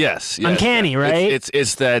familiar. Yes, uncanny, right?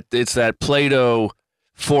 It's that Play-Doh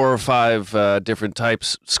 4 or 5 different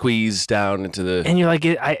types squeezed down into the. And you're like,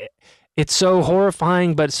 it's so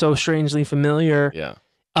horrifying, but so strangely familiar. Yeah.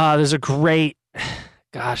 There's a great, I'm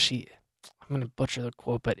gonna butcher the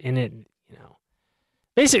quote, but in it,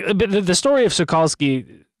 basically the story of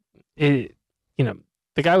Sokolsky,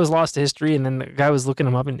 the guy was lost to history, and then the guy was looking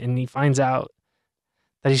him up, and he finds out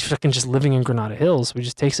that he's fucking just living in Granada Hills. So he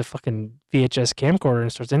just takes a fucking VHS camcorder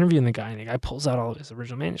and starts interviewing the guy, and the guy pulls out all of his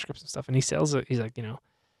original manuscripts and stuff, and he sells it. He's like,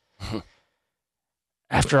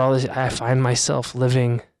 after all this, I find myself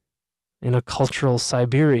living in a cultural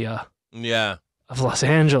Siberia. Yeah. Of Los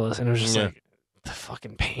Angeles, and it was just like the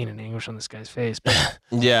fucking pain and anguish on this guy's face. But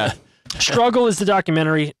yeah, Struggle is the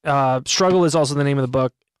documentary. Struggle is also the name of the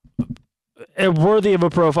book. Worthy of a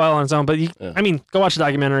profile on its own, but I mean, go watch the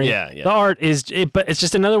documentary. Yeah. The art is, but it's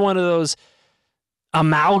just another one of those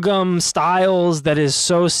amalgam styles that is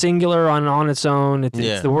so singular on its own.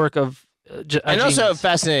 It's the work of, and also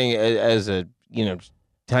fascinating as a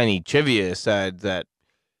tiny trivia aside that.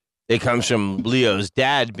 It comes from Leo's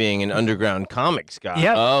dad being an underground comics guy.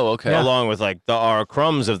 Yep. Oh, okay. Along with like the R.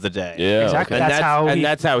 Crumbs of the day. Yeah. Exactly. And That's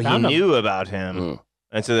that's how he him. knew about him.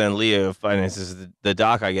 And so then Leo finances the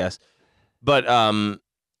doc, I guess. But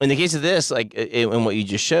in the case of this, like in what you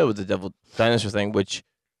just showed with the Devil Dinosaur thing, which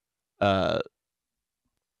I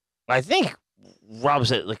think Rob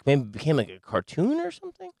said like maybe became like a cartoon or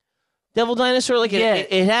something. Devil Dinosaur, like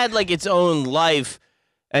it had like its own life,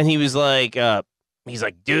 and he was like. He's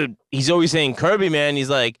like, dude, he's always saying Kirby, man. He's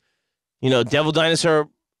like, Devil Dinosaur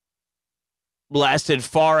lasted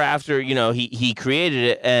far after, he created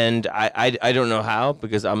it. And I don't know how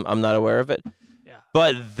because I'm not aware of it. Yeah.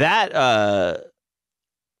 But that,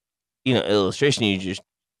 illustration you just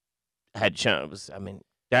had shown was,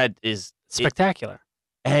 that is spectacular.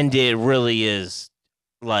 And it really is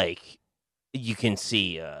like, you can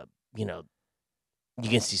see, you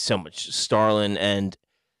can see so much Starlin and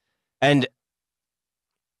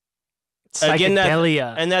again,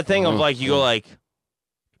 psychedelia. that thing of like you go like,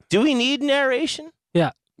 do we need narration?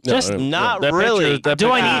 Yeah. Just not that really. picture- that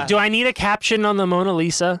Do picture- I need a caption on the Mona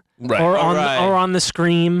Lisa Right. or on Right. or on the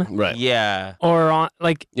Scream Right. Yeah. or on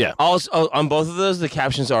like Also, on both of those, the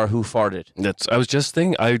captions are "Who farted." I was just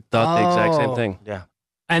thinking. I thought the exact same Oh. thing. Yeah.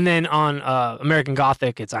 and then on American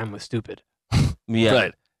Gothic it's I'm with stupid. Yeah.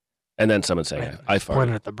 Right. And then someone saying, "I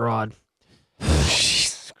Pointing farted." at the broad.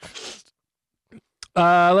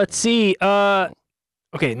 Let's see.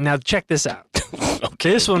 Okay, now check this out.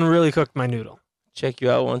 Okay. This one really cooked my noodle. Check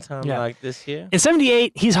you out one time Yeah. like this here. In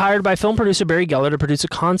 1978, he's hired by film producer Barry Geller to produce a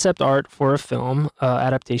concept art for a film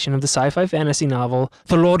adaptation of the sci-fi fantasy novel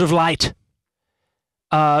The Lord of Light.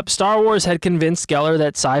 Star Wars had convinced Geller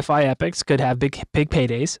that sci-fi epics could have big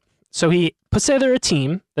paydays, so he put together a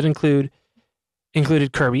team that included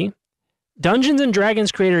Kirby, Dungeons and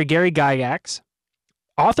Dragons creator Gary Gygax,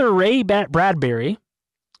 author Ray Bradbury.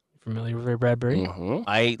 Familiar with Ray Bradbury? Mhm.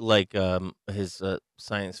 I like his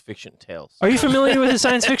science fiction tales. Are you familiar with his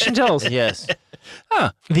science fiction tales? Yes.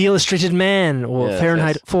 The Illustrated Man, or Yes,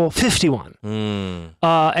 Fahrenheit yes. 451. Mm.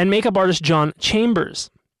 And makeup artist John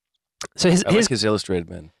Chambers. So I like his illustrated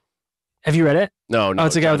man. have you read it? No, Oh,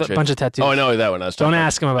 it's a guy John with a Chambers. bunch of tattoos. Oh, I know that one. I was Don't talking about.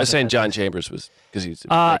 ask him I about was the saying tattoos. John Chambers was because he's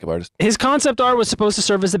a Uh, makeup artist. His concept art was supposed to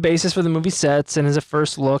serve as the basis for the movie sets and as a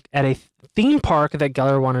first look at a theme park that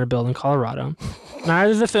Geller wanted to build in Colorado.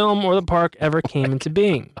 Neither the film or the park ever came into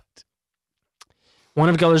being. One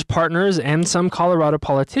of Geller's partners and some Colorado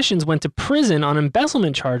politicians went to prison on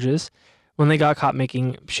embezzlement charges when they got caught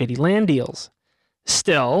making shady land deals.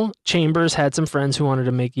 Still, Chambers had some friends who wanted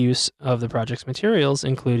to make use of the project's materials,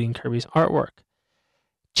 including Kirby's artwork.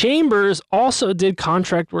 Chambers also did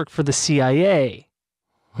contract work for the CIA,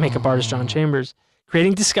 makeup artist John Chambers,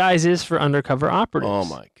 creating disguises for undercover operatives. Oh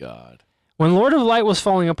my God. When Lord of Light was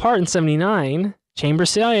falling apart in 1979,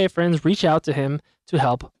 Chambers' CIA friends reached out to him to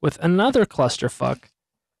help with another clusterfuck,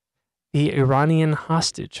 the Iranian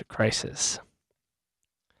hostage crisis.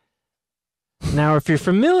 Now, if you're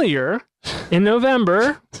familiar, in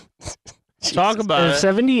November Talk about of it.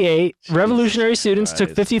 78, revolutionary students took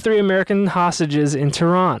Christ. 53 American hostages in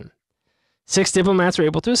Tehran. 6 diplomats were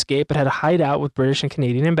able to escape but had to hide out with British and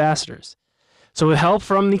Canadian ambassadors. So with help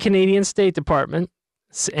from the Canadian State Department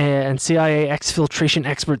and CIA exfiltration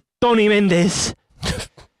expert Tony Mendez,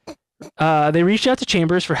 they reached out to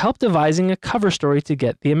Chambers for help devising a cover story to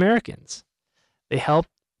get the Americans. They had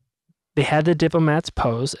the diplomats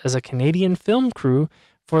pose as a Canadian film crew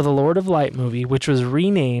for the Lord of Light movie, which was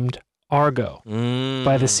renamed Argo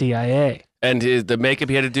by the CIA. And the makeup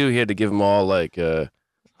he had to do, he had to give them all like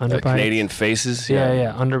Underbite. Canadian faces.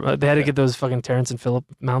 Yeah. They had to get those fucking Terrence and Phillip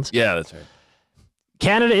mouths. Yeah, that's right.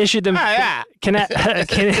 Canada issued them.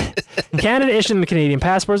 Canada issued them Canadian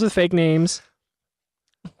passports with fake names.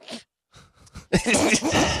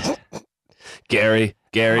 Gary.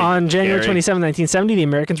 On January Gary. 27, 1970, the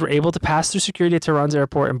Americans were able to pass through security at Tehran's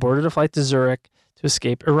airport and boarded a flight to Zurich to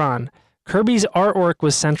escape Iran. Kirby's artwork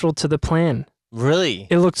was central to the plan. Really?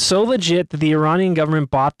 It looked so legit that the Iranian government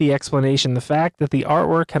bought the explanation. The fact that the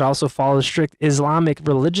artwork had also followed strict Islamic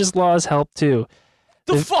religious laws helped too.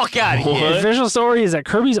 The fuck out of The here. official story is that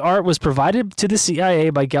Kirby's art was provided to the CIA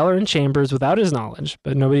by Geller and Chambers without his knowledge,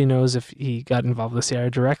 but nobody knows if he got involved with the CIA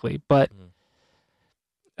directly. But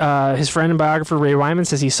his friend and biographer Ray Wyman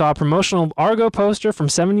says he saw a promotional Argo poster from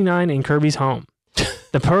 '79 in Kirby's home.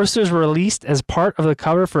 The posters were released as part of the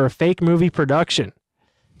cover for a fake movie production.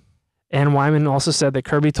 And Wyman also said that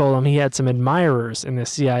Kirby told him he had some admirers in the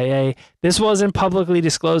CIA. This wasn't publicly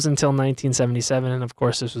disclosed until 1977, and of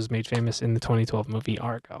course this was made famous in the 2012 movie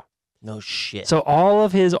Argo. No shit. So all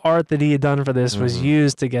of his art that he had done for this was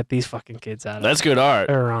used to get these fucking kids out of That's good art.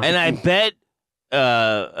 Iran. And I bet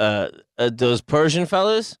those Persian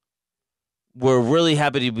fellas were really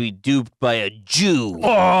happy to be duped by a Jew.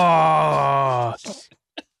 Oh!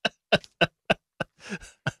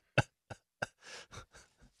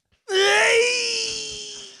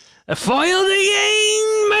 A foiled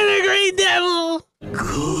again by the great devil.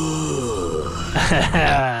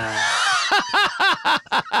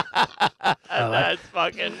 That's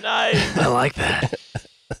fucking nice. I like that.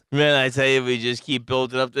 Man, I tell you, we just keep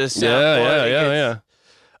building up this Yeah, soundboard.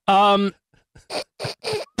 yeah.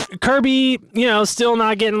 Kirby, still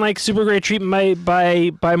not getting like super great treatment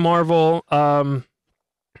by Marvel. No,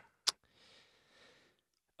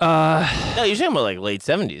 you're talking about like late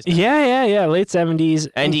 70s. Yeah, late 70s.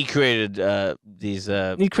 And he created these.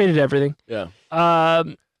 He created everything. Yeah.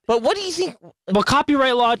 But what do you think? Well,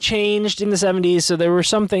 copyright law changed in the 70s, so there were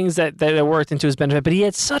some things that worked into his benefit, but he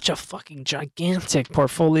had such a fucking gigantic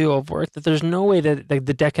portfolio of work that there's no way that the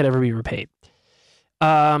debt could ever be repaid.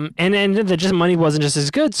 And the just money wasn't just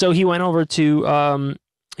as good, so he went over to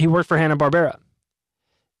he worked for Hanna-Barbera.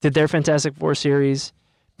 did their Fantastic Four series,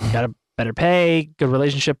 got a better pay, good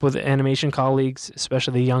relationship with animation colleagues,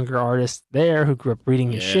 especially the younger artists there who grew up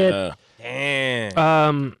reading his shit.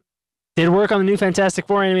 Damn. Did work on the new Fantastic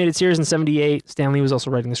Four animated series in '78. Stan Lee was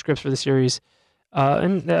also writing the scripts for the series.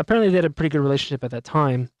 And apparently they had a pretty good relationship at that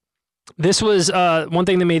time. This was one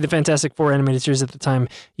thing that made the Fantastic Four animated series at the time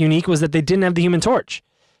unique was that they didn't have the Human Torch.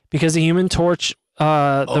 Because the Human Torch,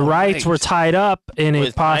 the rights were tied up in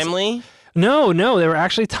With Timely? No, they were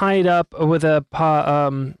actually tied up with a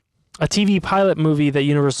TV pilot movie that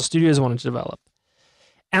Universal Studios wanted to develop.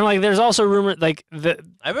 And like, there's also rumor like I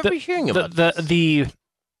remember hearing about what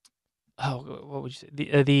would you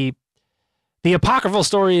say? The apocryphal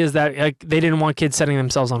story is that like, they didn't want kids setting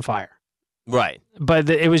themselves on fire. Right. But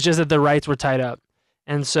it was just that the rights were tied up.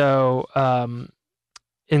 And so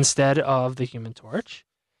instead of the Human Torch,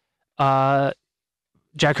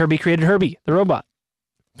 Jack Kirby created Herbie, the robot.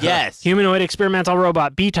 Yes. Humanoid experimental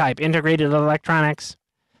robot, B-type, integrated electronics.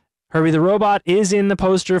 Herbie the robot is in the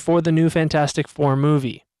poster for the new Fantastic Four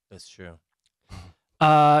movie. That's true.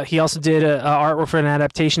 He also did artwork for an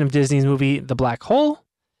adaptation of Disney's movie The Black Hole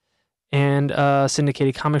and a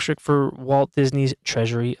syndicated comic strip for Walt Disney's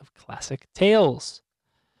Treasury of Classic Tales.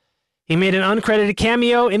 He made an uncredited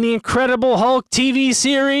cameo in the Incredible Hulk TV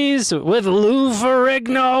series with Lou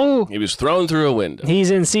Ferrigno. He was thrown through a window.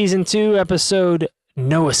 He's in season 2, episode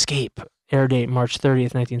No Escape. Air date March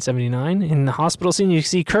 30th, 1979. In the hospital scene, you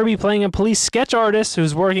see Kirby playing a police sketch artist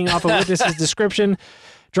who's working off a witness's description,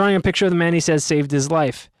 drawing a picture of the man he says saved his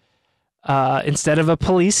life. Instead of a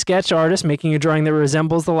police sketch artist making a drawing that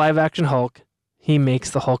resembles the live-action Hulk, he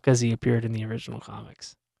makes the Hulk as he appeared in the original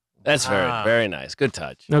comics. That's very nice. Good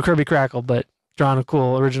touch. No Kirby Crackle, but drawn a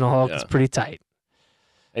cool original Hulk. It's pretty tight.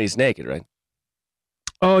 And he's naked, right?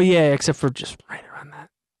 Oh, yeah, except for just right around that.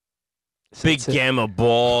 Big gamma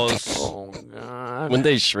balls. Oh, God. When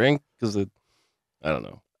they shrink, because I don't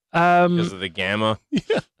know. Because of the gamma.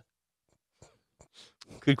 Yeah.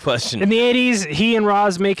 Good question. In the 80s, he and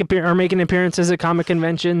Roz are making appearances at comic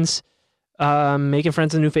conventions, making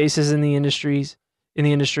friends with new faces in the industry.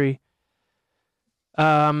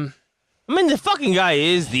 I mean, the fucking guy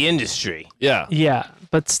is the industry. Yeah. Yeah,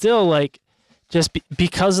 but still, like, just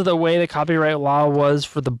because of the way the copyright law was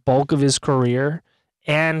for the bulk of his career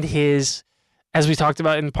and his, as we talked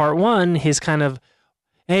about in part 1, his kind of,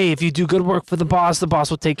 hey, if you do good work for the boss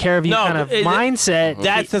will take care of you kind of mindset.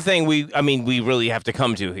 That's the thing we really have to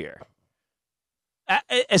come to here.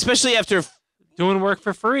 Especially after doing work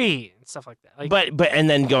for free and stuff like that. Like, but and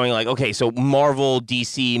then going like, okay, so Marvel,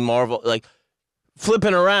 DC, like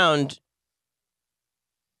flipping around,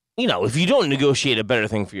 you know, if you don't negotiate a better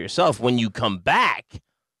thing for yourself when you come back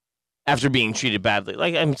after being treated badly,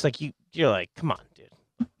 like, I mean, it's like you're like, come on,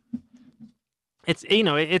 dude. It's, you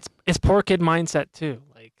know, it's poor kid mindset too.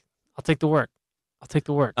 Like, I'll take the work.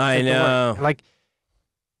 I know. Like,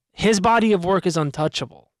 his body of work is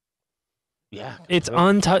untouchable. Yeah. It's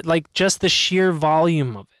untouched. Like, just the sheer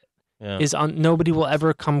volume of it is nobody will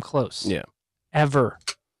ever come close. Yeah. Ever.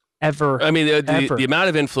 I mean, the amount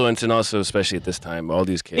of influence, and also especially at this time, all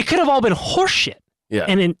these kids. It could have all been horseshit. Yeah.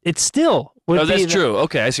 And it still would be that's true.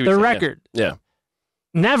 Okay, I see what the you're saying. record. Yeah.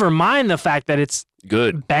 Never mind the fact that it's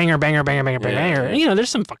good. Banger. Yeah. You know, there's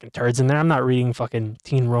some fucking turds in there. I'm not reading fucking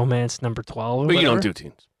Teen Romance number 12. But you don't do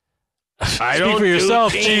teens. I Speak don't for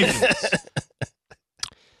yourself, do Chief. Let's see.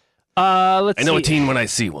 I know a teen when I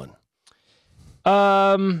see one.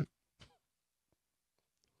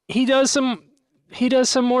 He does some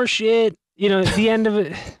more shit. You know, at the end of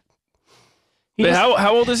it.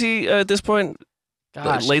 How old is he at this point?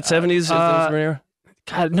 Gosh, late 70s?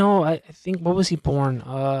 God, no. I think, what was he born?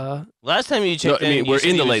 Last time you checked in, we're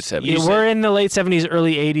in the late 70s. Yeah, we're in the late 70s,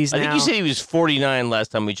 early 80s now. I think you said he was 49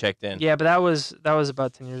 last time we checked in. Yeah, but that was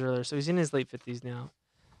about 10 years earlier. So he's in his late 50s now.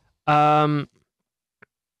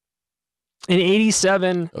 In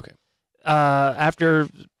 87, okay. After,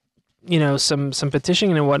 you know, some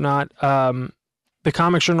petitioning and whatnot, the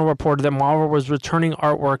Comic Journal reported that Marvel was returning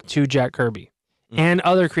artwork to Jack Kirby and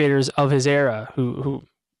other creators of his era who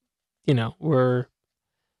you know, were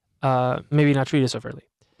maybe not treated so fairly.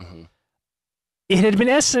 Mm-hmm. It had been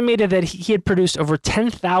estimated that he had produced over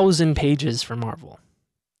 10,000 pages for Marvel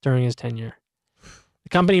during his tenure. The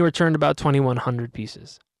company returned about 2,100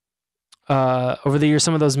 pieces. Over the years,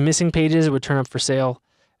 some of those missing pages would turn up for sale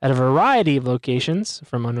at a variety of locations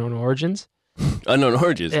from unknown origins. Unknown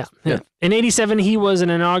origins? Yeah. In 87, he was an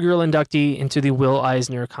inaugural inductee into the Will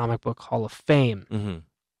Eisner Comic Book Hall of Fame. Mm-hmm.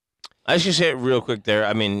 I should say it real quick there.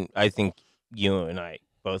 I mean, I think you and I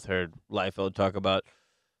both heard Liefeld talk about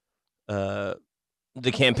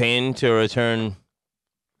the campaign to return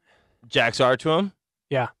Jack's art to him.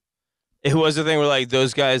 Yeah. It was the thing where like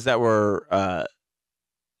those guys that were,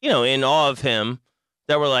 in awe of him,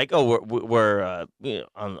 that were like, oh, we're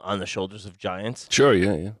on the shoulders of giants. Sure,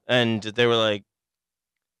 yeah. And they were like,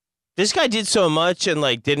 this guy did so much and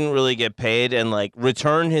like didn't really get paid, and like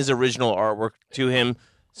return his original artwork to him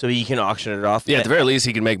so he can auction it off. Yeah, at the very least,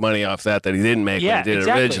 he can make money off that he didn't make when he did it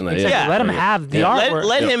originally. Exactly. Yeah. Let him have the artwork.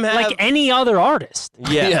 Let him have like any other artist.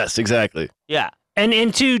 Yeah. Yes, exactly. Yeah.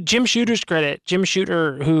 And to Jim Shooter's credit, Jim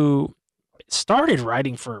Shooter, who started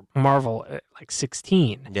writing for Marvel at like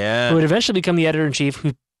 16, who would eventually become the editor-in-chief,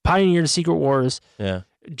 who pioneered Secret Wars. Yeah.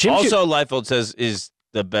 Jim also, Liefeld says is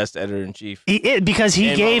the best editor-in-chief. Because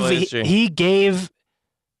he gave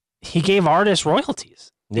artists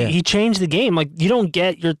royalties. Yeah. He changed the game. Like, you don't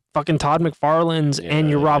get your fucking Todd McFarlanes and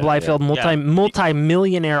your Rob Liefeld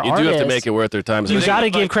multi-millionaire artists. You do have to make it worth their time. You got to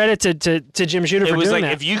give credit to Jim Shooter for doing that. It was like,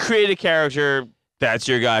 if you create a character, that's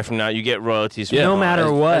your guy from now. You get royalties from no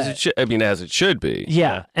matter what. As it should be.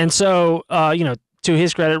 Yeah. And so, to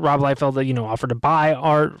his credit, Rob Liefeld, offered to buy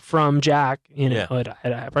art from Jack, at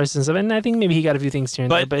high prices and stuff. And I think maybe he got a few things here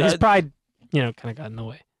and there, but his pride, kind of got in the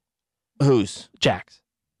way. Whose? Jack's.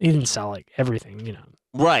 He didn't sell like everything,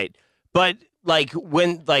 Right. But like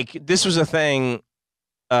when this was a thing,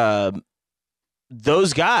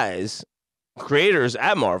 those guys, creators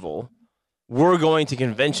at Marvel, were going to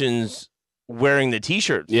conventions wearing the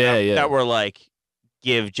T-shirts. That were like,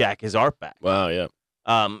 give Jack his art back. Wow, yeah.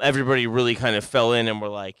 Everybody really kind of fell in and were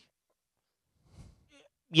like,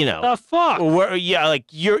 the fuck? Like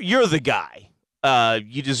you're the guy.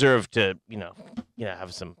 You deserve to,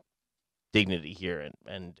 have some dignity here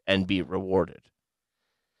and be rewarded.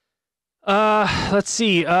 Let's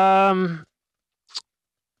see. Early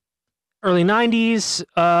 90s,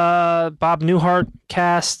 Bob Newhart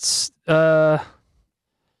casts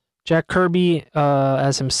Jack Kirby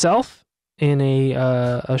as himself in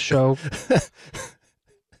a show.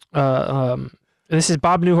 This is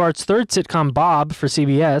Bob Newhart's third sitcom, Bob, for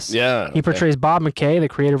CBS. Yeah. He portrays Bob McKay, the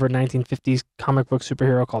creator of a 1950s comic book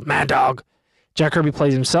superhero called Mad Dog. Jack Kirby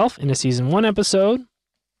plays himself in a season 1 episode.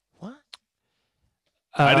 What?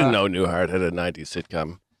 I didn't know Newhart had a 90s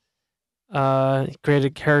sitcom. He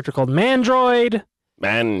created a character called Mandroid.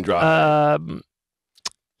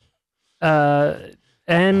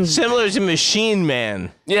 And similar to Machine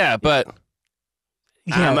Man. Yeah, but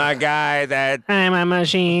I'm a guy that I'm a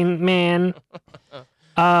machine man.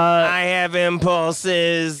 I have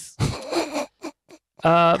impulses.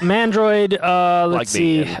 Mandroid. Let's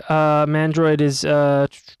see. Mandroid is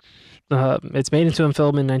it's made into a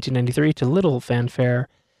film in 1993 to little fanfare.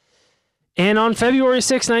 And on February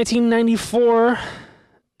 6, 1994,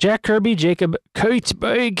 Jack Kirby, Jacob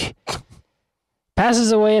Kurtzberg,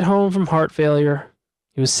 passes away at home from heart failure.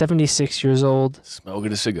 He was 76 years old.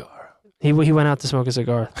 Smoking a cigar. He went out to smoke a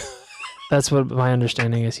cigar. That's what my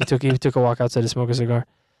understanding is. He took a walk outside to smoke a cigar.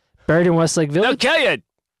 Buried in Westlake Village. They'll kill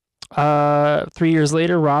you. 3 years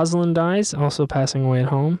later, Rosalind dies, also passing away at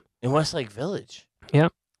home. In Westlake Village?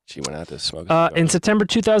 Yep. She went out to smoke a cigar. In September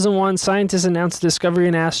 2001, scientists announced the discovery of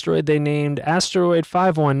an asteroid they named Asteroid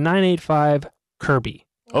 51985 Kirby.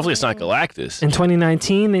 Hopefully it's not Galactus. In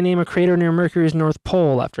 2019, they named a crater near Mercury's North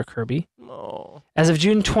Pole after Kirby. Oh. As of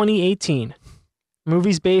June 2018,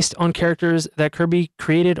 movies based on characters that Kirby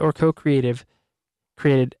created or co-created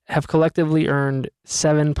have collectively earned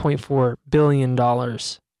 $7.4 billion.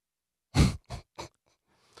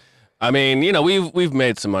 I mean, we've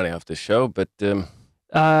made some money off this show, but in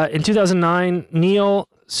 2009, Neil,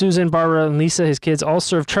 Susan, Barbara, and Lisa, his kids, all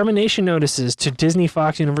served termination notices to Disney,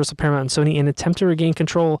 Fox, Universal, Paramount, and Sony in an attempt to regain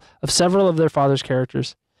control of several of their father's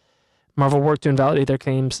characters. Marvel worked to invalidate their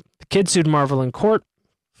claims. The kids sued Marvel in court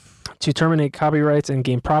to terminate copyrights and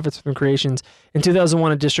gain profits from creations. In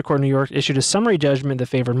 2001, a district court in New York issued a summary judgment that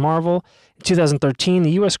favored Marvel. In 2013,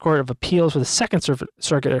 the U.S. Court of Appeals for the Second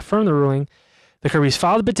Circuit affirmed the ruling. The Kirbys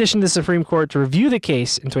filed a petition to the Supreme Court to review the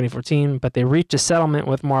case in 2014, but they reached a settlement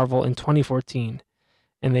with Marvel in 2014,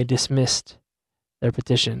 and they dismissed their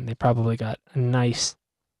petition. They probably got a nice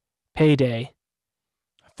payday.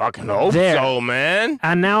 I fucking hope so, man.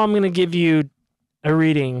 And now I'm going to give you a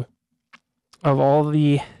reading of all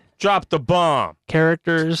the drop the bomb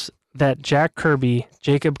characters that Jack Kirby,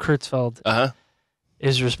 Jacob Kurtzfeld,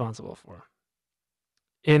 is responsible for.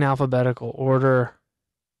 In alphabetical order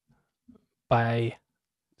by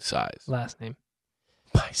size. Last name.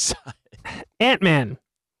 By size. Ant-Man.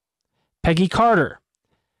 Peggy Carter.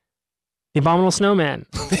 The Abominable Snowman.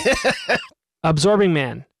 Absorbing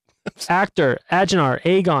Man. Actor, Agenar,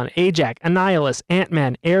 Aegon, Ajax, Annihilus,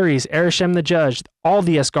 Ant-Man, Ares, Arishem the Judge, all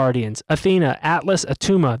the Asgardians, Athena, Atlas,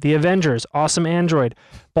 Atuma, the Avengers, Awesome Android,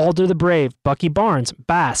 Balder the Brave, Bucky Barnes,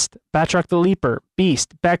 Bast, Batroc the Leaper,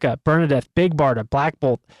 Beast, Becca, Bernadette, Big Barda, Black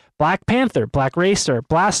Bolt, Black Panther, Black Racer,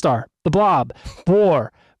 Blastar, The Blob,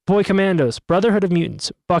 Boar, Boy Commandos, Brotherhood of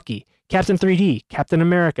Mutants, Bucky, Captain 3D, Captain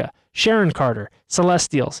America, Sharon Carter,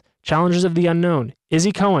 Celestials, Challengers of the Unknown,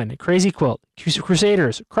 Izzy Cohen, Crazy Quilt,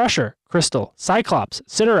 Crusaders, Crusher, Crystal, Cyclops,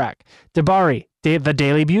 Sidorak, Debari, the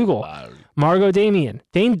Daily Bugle, Margot Damien,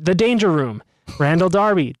 The Danger Room, Randall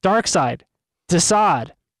Darby, Darkseid,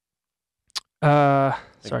 Desaad. I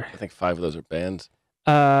think 5 of those are bands.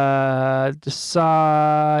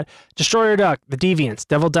 Desaad, Destroyer Duck, The Deviants,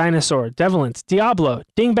 Devil Dinosaur, Devilance, Diablo,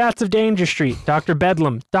 Dingbats of Danger Street, Dr.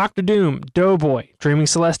 Bedlam, Dr. Doom, Doughboy, Dreaming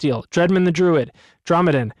Celestial, Dreadman the Druid,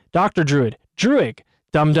 Dromaden, Dr. Druid, Druig,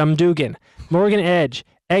 Dum Dum Dugan, Morgan Edge,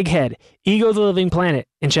 Egghead, Ego the Living Planet,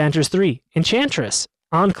 Enchanters 3, Enchantress,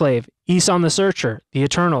 Enclave, Aeson the Searcher, The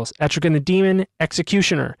Eternals, Etrigan the Demon,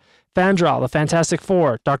 Executioner, Fandral, The Fantastic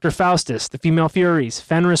Four, Dr. Faustus, The Female Furies,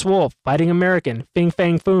 Fenris Wolf, Fighting American, Fing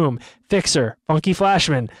Fang Foom, Fixer, Funky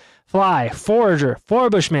Flashman, Fly, Forager,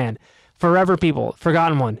 Forbushman, Forever People,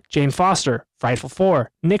 Forgotten One, Jane Foster, Frightful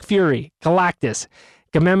Four, Nick Fury, Galactus,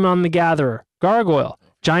 Gamemnon the Gatherer, Gargoyle,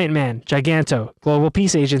 Giant Man, Giganto, Global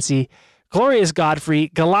Peace Agency, Glorious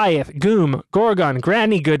Godfrey, Goliath, Goom, Gorgon,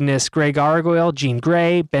 Granny Goodness, Grey Gargoyle, Jean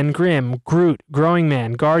Grey, Ben Grimm, Groot, Growing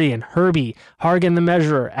Man, Guardian, Herbie, Hargan the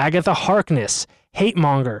Measurer, Agatha Harkness,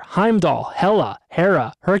 Hatemonger, Heimdall, Hela,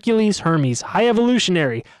 Hera, Hercules, Hermes, High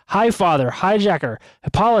Evolutionary, High Father, Hijacker,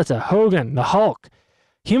 Hippolyta, Hogan, the Hulk,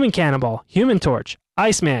 Human Cannibal, Human Torch,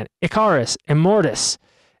 Iceman, Icarus, Immortus,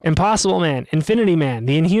 Impossible Man, Infinity Man,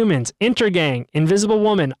 The Inhumans, Intergang, Invisible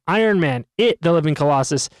Woman, Iron Man, It, the Living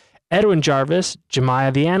Colossus, Edwin Jarvis,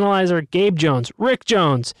 Jemiah the Analyzer, Gabe Jones, Rick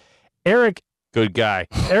Jones, Eric Good guy.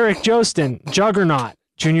 Eric Jostin, Juggernaut,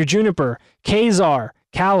 Junior Juniper, Kazar,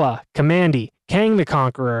 Kala, Kamandi, Kang the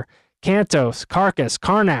Conqueror, Kantos, Carcass,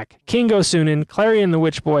 Karnak, Kingo Sunan, Clarion the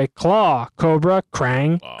Witchboy, Claw, Cobra,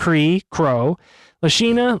 Krang, Kree, Crow,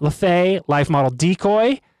 Lashina, LaFay, Life Model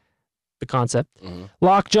Decoy, the concept,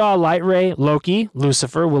 Lockjaw, Light Ray, Loki,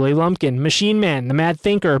 Lucifer, Willie Lumpkin, Machine Man, The Mad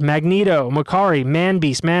Thinker, Magneto, Makari, Man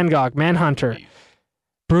Beast, Mangog, Manhunter,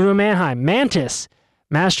 Bruno Mannheim, Mantis,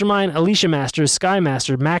 Mastermind, Alicia Masters, Sky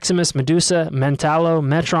Master, Maximus, Medusa, Mentalo,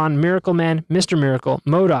 Metron, Miracle Man, Mr. Miracle,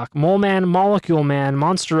 MODOK, Mole Man, Molecule Man,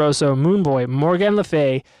 Monsteroso, Moonboy, Morgan Le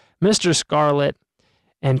Fay, Mr. Scarlet,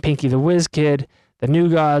 and Pinky the Whiz Kid, the New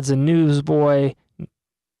Gods, the Newsboy,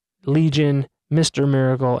 Legion, Mr.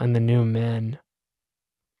 Miracle, and the New Men.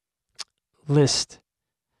 List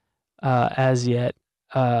as yet.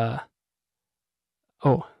 Move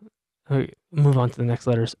on to the next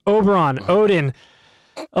letters. Oberon, Odin,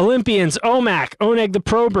 Olympians, Omak, Oneg the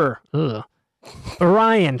Prober,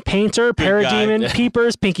 Orion, Painter, Parademon,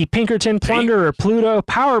 Peepers, Pinky Pinkerton, Plunderer, Pluto,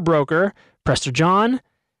 Power Broker, Prester John,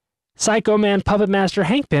 Psycho Man, Puppet Master,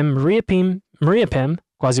 Hank Pym, Maria Pym,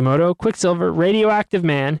 Quasimodo, Quicksilver, Radioactive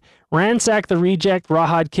Man, Ransack the Reject,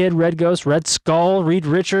 Rawhide Kid, Red Ghost, Red Skull, Reed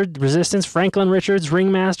Richard, Resistance, Franklin Richards,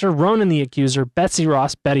 Ringmaster, Ronan the Accuser, Betsy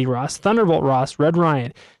Ross, Betty Ross, Thunderbolt Ross, Red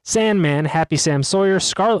Ryan, Sandman, Happy Sam Sawyer,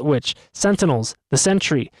 Scarlet Witch, Sentinels, The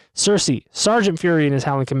Sentry, Cersei, Sergeant Fury and his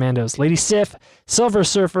Howling Commandos, Lady Sif, Silver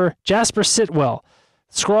Surfer, Jasper Sitwell,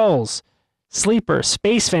 Skrulls, Sleeper,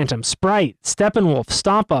 Space Phantom, Sprite, Steppenwolf,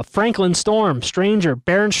 Stompa, Franklin Storm, Stranger,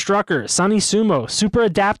 Baron Strucker, Sunny Sumo, Super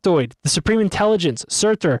Adaptoid, The Supreme Intelligence,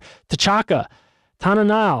 Surtur, T'Chaka,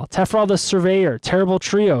 Tananile, Tefral the Surveyor, Terrible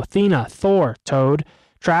Trio, Thena, Thor, Toad,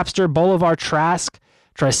 Trapster, Bolivar Trask,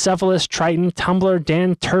 Tricephalus, Triton, Tumbler,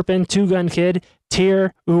 Dan Turpin, Two Gun Kid,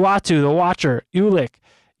 Tyr, Uatu the Watcher, Ulik,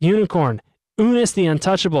 Unicorn, Unis the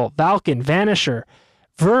Untouchable, Valken, Vanisher,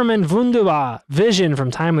 Vermin Vundaba, Vision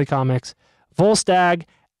from Timely Comics, Volstagg,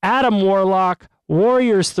 Adam Warlock,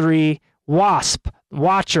 Warriors 3, Wasp,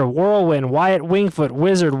 Watcher, Whirlwind, Wyatt Wingfoot,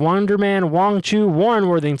 Wizard, Wonderman, Wong Chu, Warren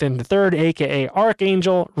Worthington III, aka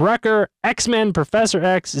Archangel, Wrecker, X-Men, Professor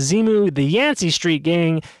X, Zemu, the Yancey Street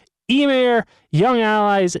Gang, Emir, Young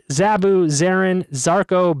Allies, Zabu, Zarin,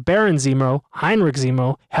 Zarko, Baron Zemo, Heinrich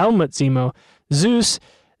Zemo, Helmut Zemo, Zeus,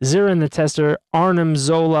 Zirin the Tester, Arnim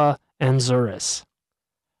Zola, and Zurus.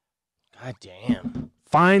 God damn.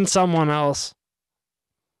 Find someone else.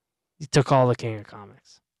 You took all the King of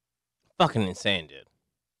Comics. Fucking insane, dude.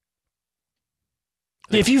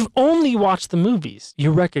 If you've only watched the movies,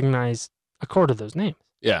 you recognize a quarter of those names.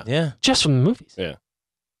 Yeah. Yeah. Just from the movies. Yeah.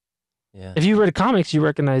 Yeah. If you read comics, you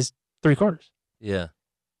recognize 3/4. Yeah.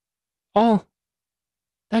 All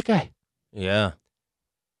that guy. Yeah.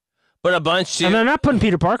 But a bunch too. And they're not putting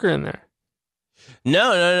Peter Parker in there.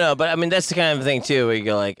 No. But I mean, that's the kind of thing too, where you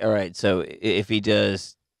go like, all right, so if he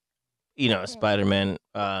does, Spider-Man,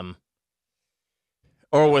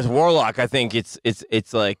 or with Warlock, I think it's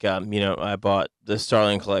like, I bought the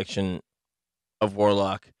Starling collection of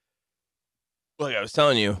Warlock. Like I was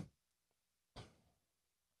telling you,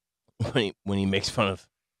 when he makes fun of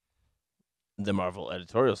the Marvel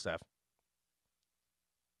editorial staff.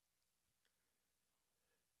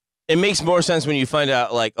 It makes more sense when you find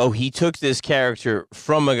out, like, oh, he took this character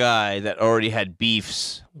from a guy that already had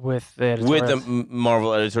beefs with the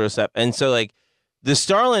Marvel editorial staff. And so, like, the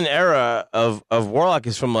Starlin era of Warlock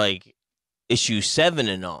is from, like, issue 7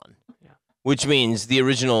 and on, which means the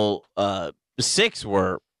original 6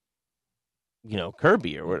 were,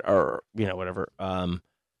 Kirby or whatever.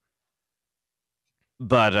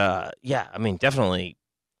 But yeah, I mean, definitely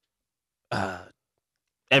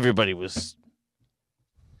everybody was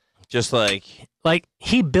just like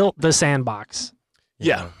he built the sandbox.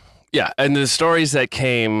 Yeah. And the stories that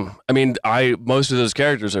came, I mean, most of those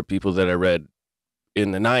characters are people that I read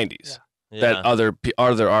in the 90s. That other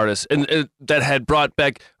artists and that had brought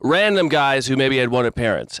back random guys who maybe had one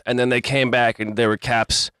appearance, and then they came back and they were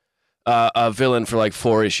Cap's a villain for like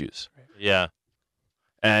 4 issues. Yeah.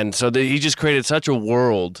 And so he just created such a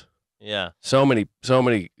world. Yeah. So many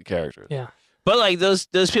characters. Yeah. But like those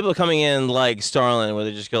people coming in like Starlin, where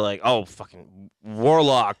they just go like, oh, fucking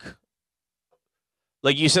Warlock.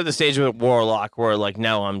 Like you set the stage with Warlock, where like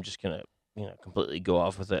now I'm just gonna completely go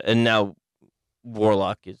off with it, and now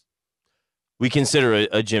Warlock we consider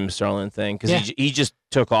a Jim Starlin thing because he just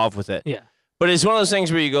took off with it. Yeah. But it's one of those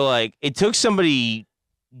things where you go like, it took somebody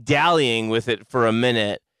dallying with it for a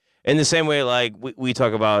minute, in the same way like we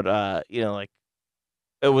talk about like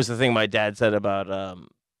it was the thing my dad said about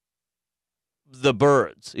the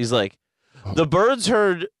Byrds. He's like, the Byrds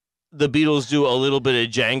heard the Beatles do a little bit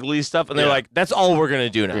of jangly stuff, and they're like, that's all we're gonna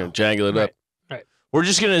do now. We're gonna jangle it up. Right. We're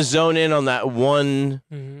just gonna zone in on that one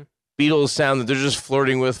Beatles sound that they're just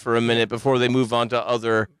flirting with for a minute before they move on to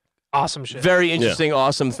other awesome shit. Very interesting,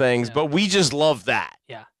 awesome things. Yeah. But we just love that.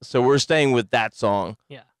 Yeah. So we're staying with that song.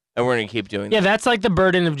 Yeah. And we're gonna keep doing that. Yeah, that's like the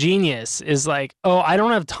burden of genius is like, oh, I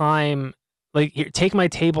don't have time. Like, here, take my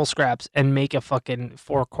table scraps and make a fucking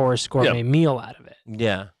 4-course gourmet meal out of it.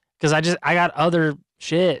 Yeah. Because I got other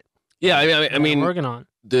shit. Yeah, I mean, I'm working on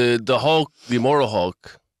the Hulk, the Immortal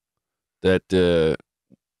Hulk that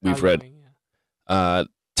we've read,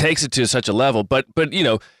 takes it to such a level. But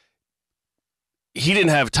he didn't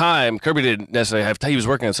have time. Kirby didn't necessarily have time. He was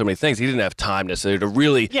working on so many things. He didn't have time necessarily to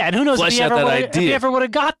really and who knows flesh out that idea. If he ever would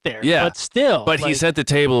have got there. Yeah. But still. But he set the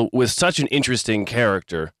table with such an interesting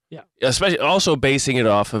character. Yeah. Especially also basing it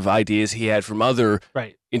off of ideas he had from other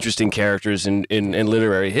interesting characters in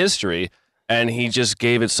literary history. And he just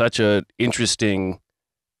gave it such a interesting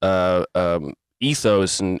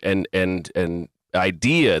ethos and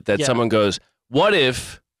idea that someone goes, what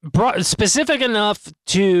if... specific enough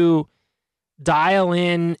to dial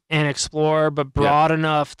in and explore, but broad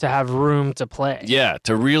enough to have room to play. Yeah,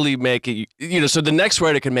 to really make it... so the next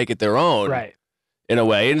writer can make it their own. Right. In a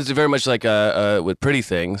way. And it's very much like with Pretty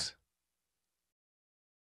Things.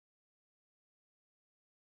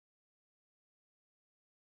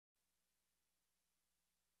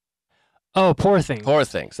 Oh, Poor Things. Poor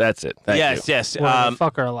Things. That's it. Thank you. Yes.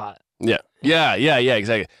 Fuck her a lot. Yeah,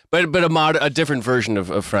 exactly. But a different version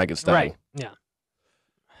of Frankenstein. Right. Yeah.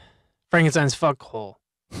 Frankenstein's fuck hole.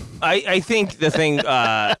 I think the thing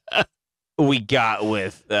we got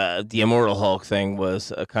with the Immortal Hulk thing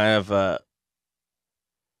was a kind of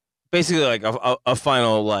basically like a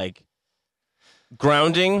final like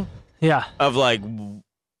grounding. Yeah. Of like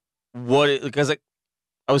what because like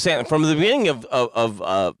I was saying from the beginning of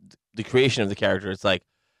the creation of the character, it's like,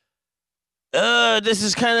 this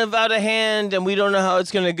is kind of out of hand, and we don't know how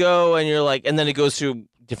it's gonna go, and you're like, and then it goes through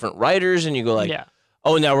different writers, and you go like,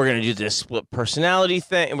 oh, now we're gonna do this split personality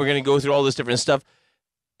thing, and we're gonna go through all this different stuff,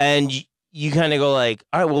 and you kind of go like,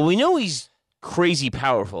 all right, well, we know he's crazy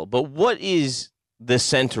powerful, but what is the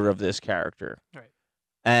center of this character? Right.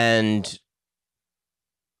 And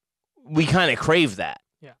we kind of crave that.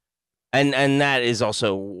 And that is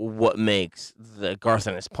also what makes the Garth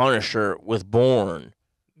Ennis Punisher with Bourne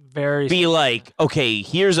be like, okay,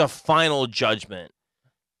 here's a final judgment.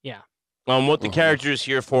 Yeah. On what the character is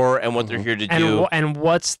here for and what they're here to do. And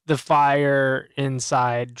what's the fire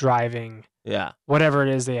inside driving whatever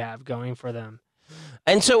it is they have going for them.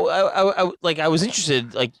 And so I was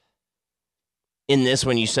interested like in this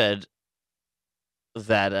when you said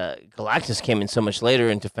that Galactus came in so much later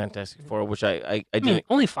into Fantastic Four, which I didn't.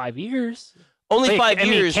 Only 5 years. only 5 I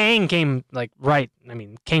mean, years. Kang came like right. I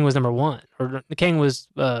mean, Kang was number 1, or Kang was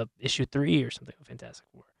issue 3 or something of Fantastic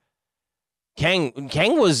Four.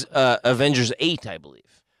 Kang was Avengers 8, I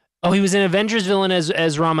believe. Oh, he was an Avengers villain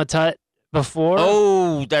as Rama Tut before.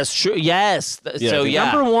 Oh, that's true. Yes. So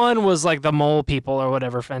Number 1 was like the mole people or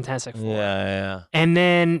whatever, Fantastic Four. Yeah. And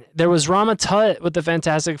then there was Rama Tut with the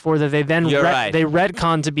Fantastic Four that they then they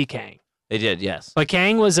retconned to be Kang. They did, yes. But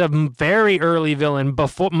Kang was a very early villain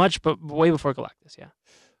way before Galactus. Yeah.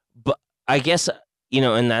 But I guess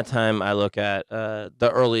in that time I look at the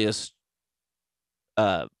earliest,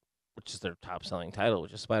 which is their top selling title,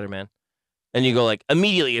 which is Spider-Man, and you go like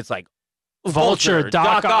immediately it's like Vulture,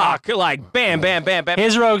 Doc Ock, like bam, bam, bam, bam.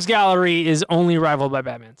 His rogues gallery is only rivaled by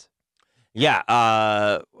Batman's. Yeah,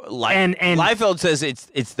 and Liefeld says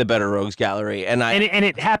it's the better rogues gallery, and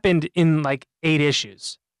it happened in like 8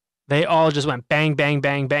 issues. They all just went bang, bang,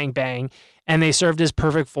 bang, bang, bang, and they served as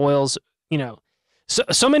perfect foils.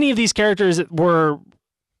 So many of these characters were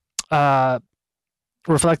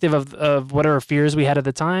reflective of whatever fears we had at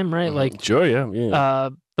the time, right? Like sure, yeah.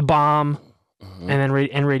 The bomb, and then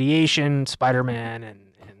radiation, Spider-Man, and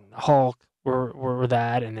Hulk were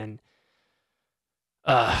that, and then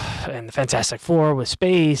and the Fantastic Four with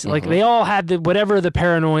space. Like they all had whatever the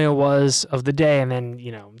paranoia was of the day, and then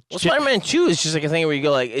Spider-Man 2 is just like a thing where you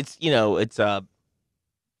go like it's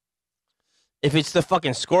if it's the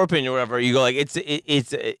fucking Scorpion or whatever, you go like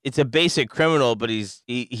it's a basic criminal, but he's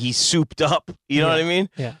souped up. You know what I mean?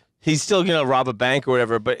 Yeah. He's still gonna rob a bank or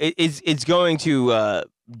whatever, but it's going to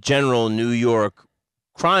general New York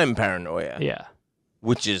crime paranoia. Yeah.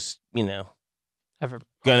 Which is Ever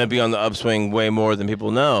gonna be on the upswing way more than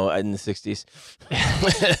people know in the 60s.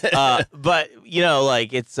 But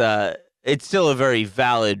like it's still a very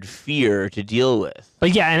valid fear to deal with.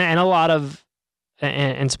 But yeah, and a lot of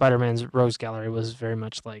and Spider-Man's rogues gallery was very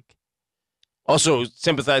much like also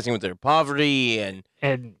sympathizing with their poverty and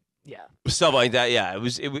yeah, stuff like that. Yeah,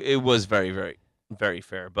 it was very, very, very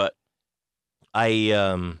fair. But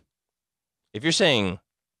if you're saying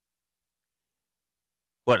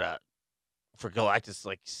for Galactus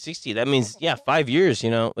like 60, that means 5 years.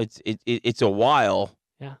 It's a while.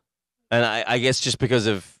 Yeah, and I guess just because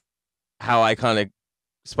of how iconic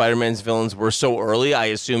Spider-Man's villains were so early, I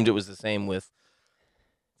assumed it was the same with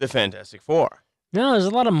the Fantastic Four. No, there's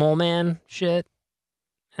a lot of Mole Man shit,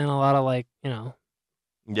 and a lot of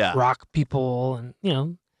rock people, and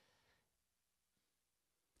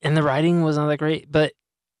and the writing was not that great, but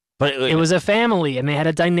it was a family, and they had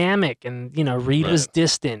a dynamic, and Reed was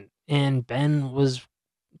distant, and Ben was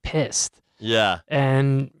pissed. Yeah,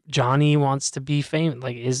 and Johnny wants to be famous,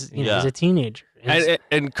 he's a teenager.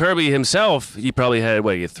 And Kirby himself, he probably had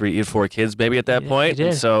 3 or 4 kids maybe at that point.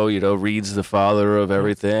 And so Reed's the father of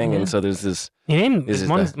everything, and so there's this. He named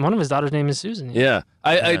one of his daughter's name is Susan. Yeah,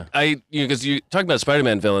 I because you talking about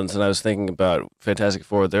Spider-Man villains, and I was thinking about Fantastic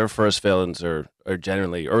Four. Their first villains are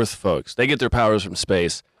generally Earth folks. They get their powers from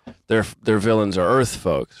space. Their villains are Earth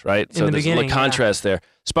folks, right? So there's a contrast there.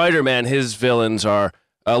 Spider-Man, his villains are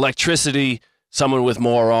electricity. Someone with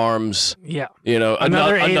more arms. Yeah.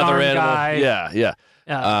 Another animal. Guy. Yeah.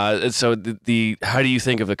 And so the how do you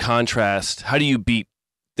think of the contrast? How do you beat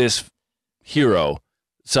this hero,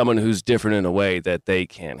 someone who's different in a way that they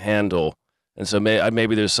can't handle? And so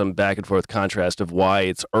maybe there's some back and forth contrast of why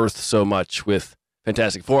it's Earth so much with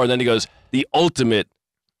Fantastic Four. And then he goes, the ultimate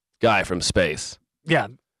guy from space. Yeah.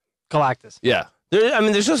 Galactus. Yeah.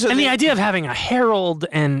 There's also the idea of having a herald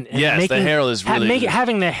and yes, the herald is really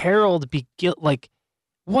having the herald be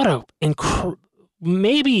what a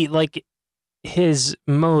maybe his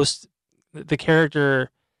the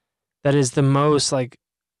character that is the most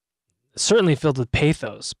certainly filled with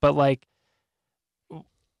pathos, but one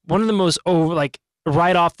of the most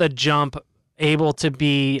right off the jump able to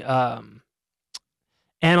be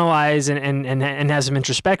analyzed and has some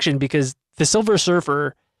introspection, because the Silver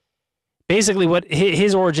Surfer. Basically, what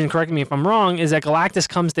his origin, correct me if I'm wrong, is that Galactus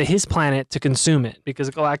comes to his planet to consume it, because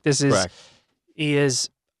Galactus is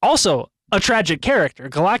also a tragic character.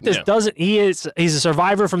 Galactus doesn't. He's a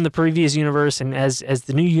survivor from the previous universe, and as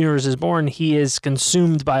the new universe is born, he is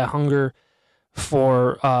consumed by a hunger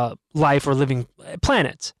for life or living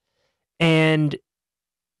planets. And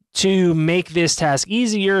to make this task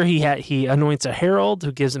easier, he anoints a herald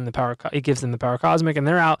who gives him the power. He gives them the power cosmic, and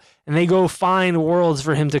they're out and they go find worlds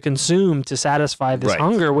for him to consume to satisfy this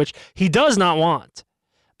hunger, which he does not want.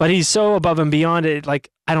 But he's so above and beyond it. I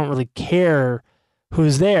don't really care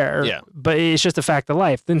who's there. Yeah. But it's just a fact of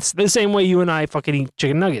life. It's the same way you and I fucking eat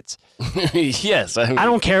chicken nuggets. Yes. I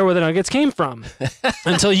don't care where the nuggets came from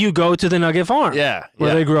until you go to the nugget farm. Yeah.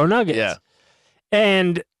 Where they grow nuggets. Yeah.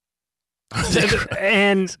 And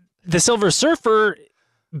And the Silver Surfer,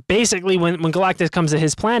 basically, when Galactus comes to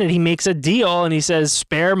his planet, he makes a deal and he says,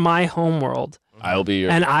 "Spare my homeworld, I'll be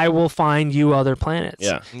your and I will find you other planets."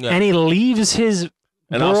 Yeah. And he leaves his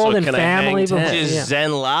And world also, and can I family hang ten? behind. Is Yeah.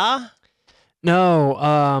 Zen-La?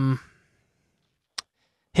 No,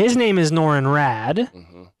 his name is Norrin Rad.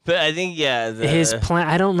 But I think, His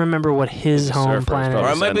I don't remember what his The home Surfer's planet probably or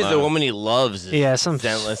it is. might be Zen-La. the woman he loves. Is Yeah, some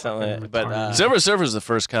Zen-La, something like that. But retarded. Silver Surfer is the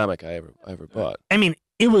first comic I ever bought. I mean,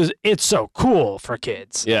 it's so cool for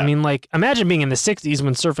kids. Yeah. I mean, like, imagine being in the 60s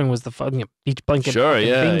when surfing was the fucking beach blanket Sure, fucking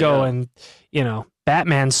yeah, bingo yeah. and,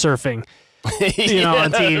 Batman surfing,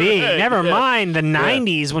 on TV. Never mind the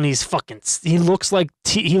 90s when he's fucking, he looks like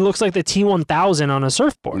the T1000 on a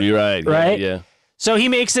surfboard. You're right. Right? Yeah. So he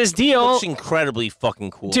makes this deal. looks incredibly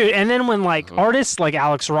fucking cool. Dude, and then when artists like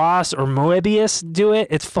Alex Ross or Moebius do it,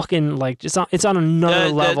 it's fucking like it's on another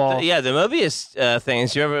level. The Mobius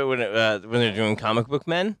things. You remember when they're doing comic book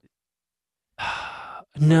men?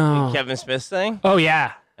 No. Kevin Smith's thing? Oh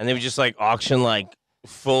yeah. And they would just like auction like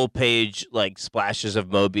full page like splashes of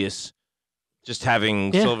Mobius just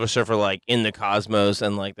having Yeah. Silver Surfer like in the cosmos,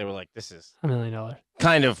 and like they were like, this is $1 million.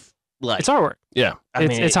 kind of like It's artwork. Yeah.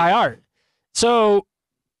 It's high art. So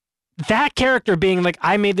that character being like,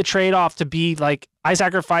 I made the trade off to be like, I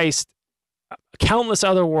sacrificed countless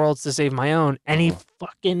other worlds to save my own, and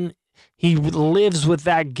he lives with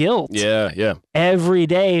that guilt Yeah. every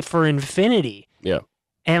day for infinity. Yeah.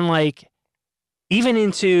 And like even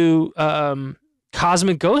into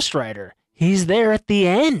Cosmic Ghost Rider, he's there at the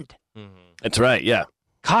end. That's right. Yeah.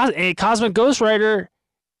 Cosmic Ghost Rider,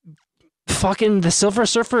 fucking the Silver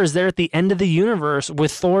Surfer is there at the end of the universe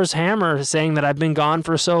with Thor's hammer saying that I've been gone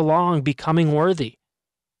for so long, becoming worthy.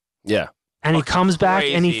 Yeah. And he comes back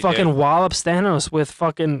and he crazy, fucking dude. wallops Thanos with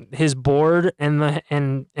fucking his board and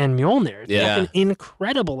Mjolnir. It's Yeah. fucking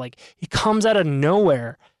incredible. Like he comes out of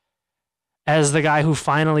nowhere as the guy who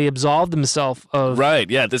finally absolved himself of Right.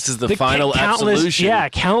 Yeah. This is the final countless, absolution. yeah,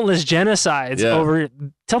 countless genocides Yeah. over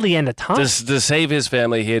till the end of time. To save his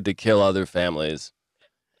family, he had to kill other families.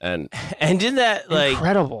 And And didn't that like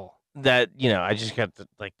Incredible. that I just got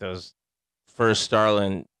those first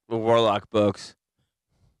Starlin Warlock books,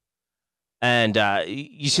 and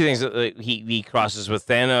you see things like he crosses with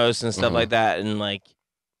Thanos and stuff Mhm. like that, and like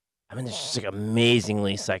there's just like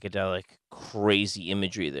amazingly psychedelic, crazy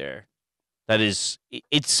imagery there. That is,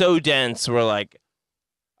 it's so dense. Where like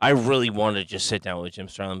I really want to just sit down with Jim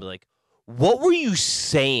Starlin and be like, what were you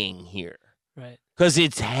saying here? Right. Because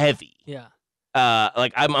it's heavy. Yeah.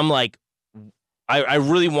 Like I'm like, I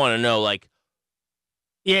really want to know, like,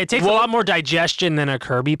 Yeah, it takes a lot more digestion than a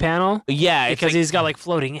Kirby panel. yeah, it's Because like he's got like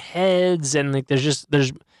floating heads and like there's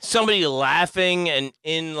somebody laughing, and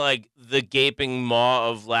in like the gaping maw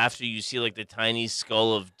of laughter, you see like the tiny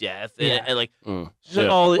skull of death, and, Yeah. and like just, yeah.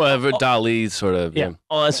 like, all Dali sort of. Yeah.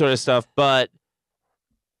 all that sort of stuff. But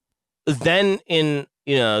then in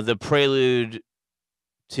the prelude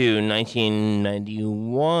to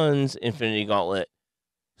 1991's Infinity Gauntlet,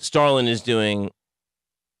 Starlin is doing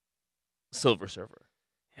Silver Surfer.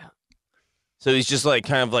 Yeah. So he's just like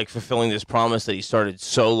kind of like fulfilling this promise that he started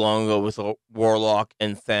so long ago with Warlock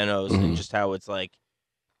and Thanos, Mhm. and just how it's like,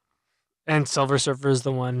 and Silver Surfer is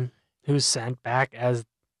the one who's sent back as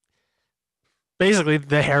basically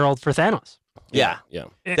the herald for Thanos. yeah, Yeah.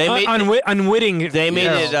 They made- unwitting. they made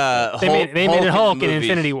herald. it. They made it Hulk in movies.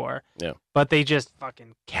 Infinity War. Yeah. But they just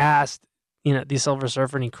fucking cast the Silver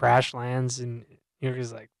Surfer, and he crash lands, and you're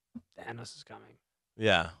just like, Thanos is coming.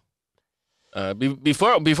 Yeah.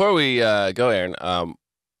 Before we go, Aaron,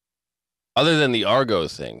 other than the Argo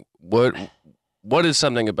thing, what is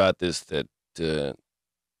something about this that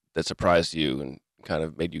surprised you and kind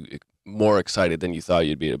of made you more excited than you thought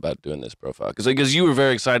you'd be about doing this profile? Because you were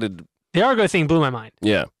very excited. The Argo thing blew my mind.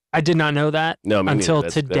 Yeah. I did not know that No, me until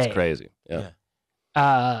neither. today. That's crazy. Yeah.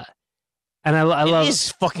 And I love It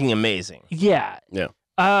is fucking amazing. Yeah. Yeah.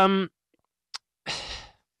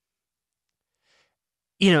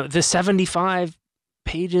 The 75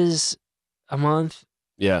 pages a month,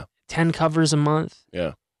 Yeah. 10 covers a month.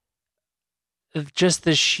 Yeah. Of just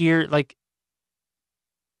the sheer like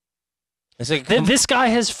It's like this guy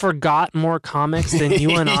has forgot more comics than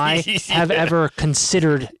you and I have Yeah. ever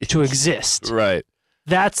considered to exist. Right.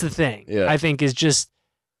 That's the thing. Yeah. I think is just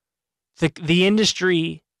the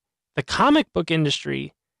industry, the comic book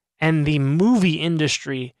industry and the movie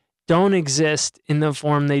industry don't exist in the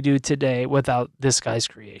form they do today without this guy's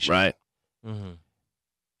creation. Right. Mhm.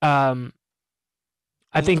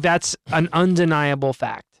 I think that's an undeniable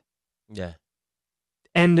fact. Yeah.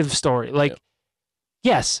 End of story. Like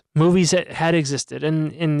yes, movies had existed,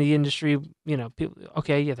 and in the industry, you know, people.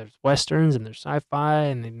 Okay, yeah, there's westerns and there's sci-fi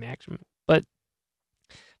and the action, but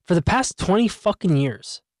for the past 20 fucking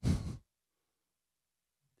years,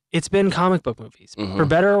 it's been comic book movies, for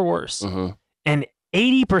better or worse, and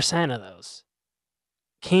 80% of those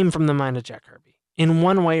came from the mind of Jack Kirby in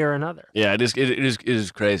one way or another. Yeah, it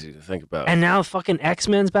is crazy to think about. And now fucking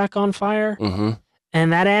X-Men's back on fire,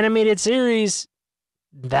 and that animated series.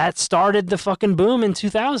 That started the fucking boom in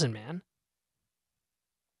 2000, man.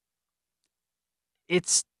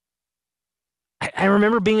 I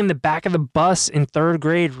remember being in the back of the bus in 3rd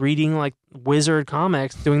grade reading like Wizard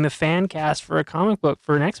comics, doing the fan cast for a comic book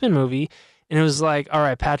for an X-Men movie. And it was like, all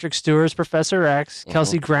right, Patrick Stewart's Professor X,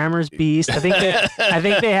 Kelsey Grammer's Beast. I think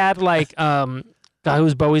they had like guy who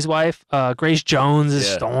was Bowie's wife, Grace Jones'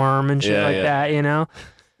 Storm and shit that, you know?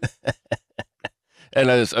 And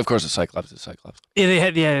of course, the Cyclops is Cyclops. Yeah, they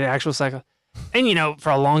had the actual Cyclops. And, you know, for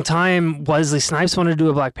a long time, Wesley Snipes wanted to do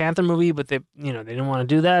a Black Panther movie, but they didn't want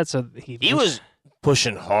to do that. So he was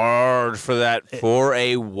pushing hard for that for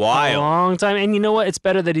a while. A long time. And you know what? It's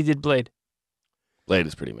better that he did Blade. Blade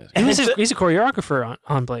is pretty amazing. And he's a choreographer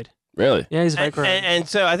on Blade. Really? Yeah, he's a choreographer. And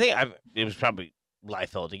so I think it was probably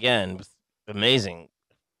Liefeld again with amazing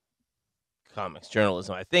comics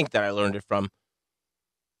journalism. I think that I learned it from.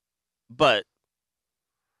 But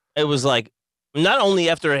it was like, not only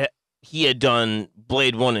after he had done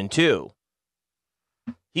Blade 1 and 2,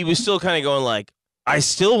 he was still kind of going like, I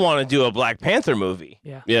still want to do a Black Panther movie.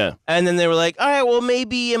 Yeah. And then they were like, all right, well,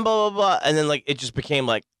 maybe, and blah, blah, blah. And then like it just became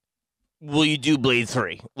like, will you do Blade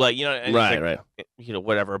 3? Like, you know, and right. You know,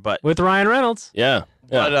 whatever. But with Ryan Reynolds. Yeah.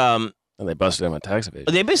 But and they busted him on tax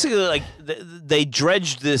evasion. They basically like they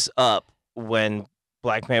dredged this up when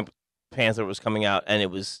Black Panther was coming out, and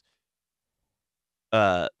it was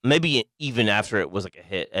maybe even after it was like a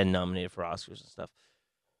hit and nominated for Oscars and stuff.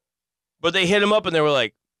 But they hit him up and they were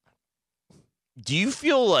like, do you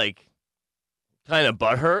feel like kind of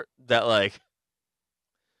butthurt that like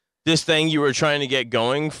this thing you were trying to get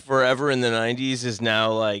going forever in the 90s is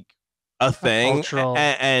now like a thing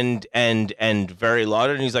and very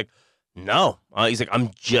lauded? And he's like, no. He's like,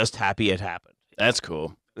 I'm just happy it happened. That's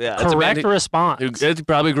cool. Yeah, correct response. He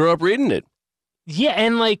probably grew up reading it. Yeah,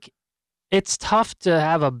 and like, it's tough to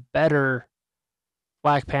have a better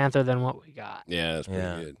Black Panther than what we got. Yeah, that's pretty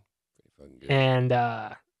good. Pretty fucking good. And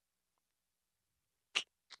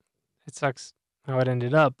it sucks how it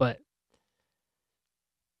ended up, but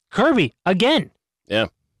Kirby again. Yeah.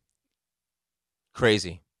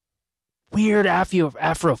 Crazy. Weird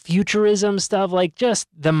Afrofuturism stuff, like just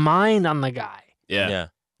the mind on the guy. Yeah.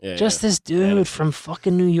 Just this dude from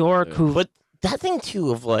fucking New York who. But that thing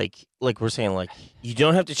too of like we're saying, like, you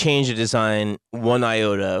don't have to change the design one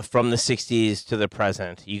iota from the 60s to the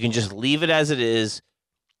present. You can just leave it as it is.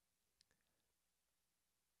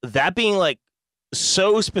 That being like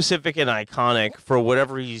so specific and iconic for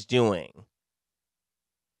whatever he's doing.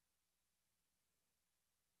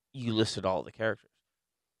 You listed all the characters.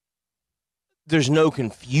 There's no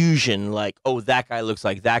confusion like, oh, that guy looks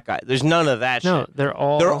like that guy. There's none of that shit. No, they're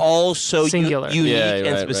all so singular. Unique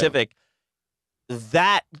and specific.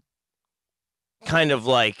 That kind of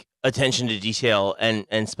like attention to detail and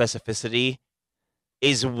specificity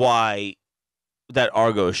is why that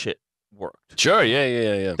Argo shit worked. Sure,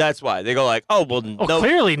 yeah. That's why they go like, oh well,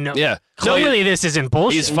 clearly no. Yeah, clearly this isn't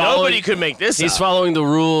bullshit. Nobody could make this. He's following the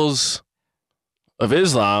rules of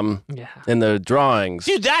Islam in the drawings.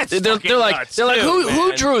 Dude, they're like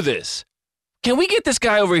who drew this? Can we get this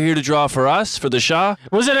guy over here to draw for us, for the Shah?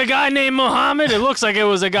 Was it a guy named Muhammad? It looks like it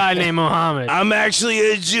was a guy named Muhammad. I'm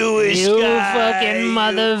actually a Jewish you guy. Fucking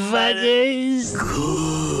motherfuckers.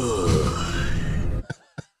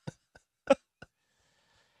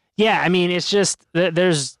 Yeah, I mean, it's just,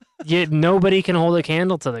 nobody can hold a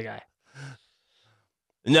candle to the guy.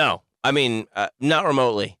 No, I mean, not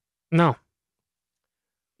remotely. No.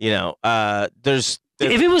 You know, there's...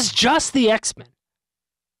 If it was just the X-Men,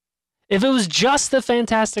 if it was just the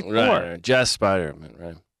Fantastic Four. Right, just Spider-Man,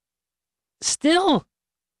 right. Still.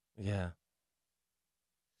 Yeah.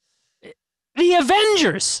 The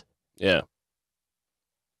Avengers. Yeah.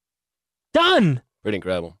 Done. Pretty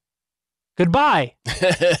incredible. Goodbye.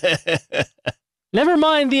 Never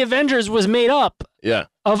mind, the Avengers was made up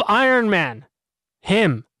of Iron Man,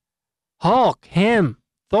 him, Hulk, him,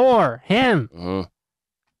 Thor, him. Mm-hmm.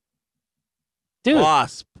 Dude.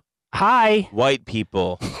 Wasp. Hi. White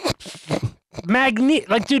people. Like,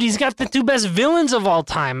 dude, he's got the two best villains of all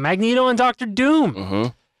time, Magneto and Doctor Doom. Mm-hmm.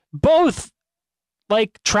 Both,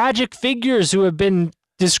 like, tragic figures who have been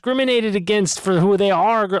discriminated against for who they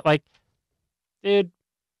are. Like, dude,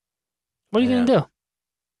 what are you going to do?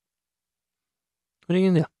 What are you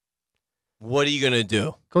gonna do? What are you gonna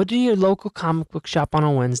do? Go to your local comic book shop on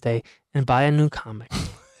a Wednesday and buy a new comic.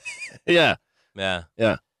 Yeah.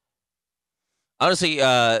 Honestly,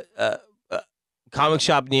 comic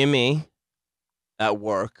shop near me at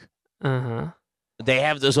work. They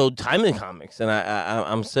have those old timely comics, and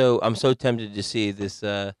I'm so tempted to see this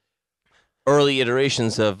early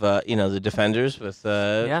iterations of the Defenders with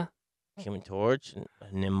Human Torch and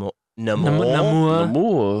Namor.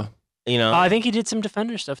 You know, I think he did some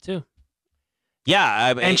Defender stuff too.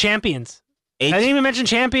 Yeah, and Champions. I didn't even mention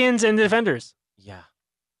Champions and Defenders. Yeah,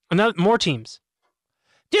 more teams.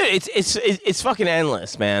 Dude, it's fucking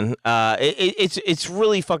endless, man. It's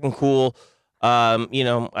really fucking cool.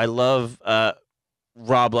 I love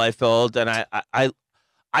Rob Liefeld, and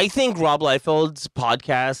I think Rob Liefeld's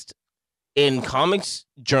podcast in comics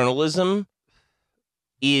journalism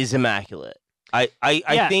is immaculate. I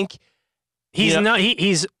think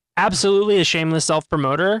he's absolutely a shameless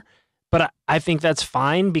self-promoter, but I think that's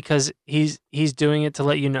fine because he's doing it to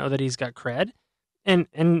let you know that he's got cred,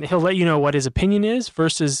 and he'll let you know what his opinion is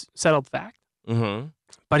versus settled fact. Mm-hmm.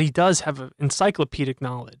 But he does have an encyclopedic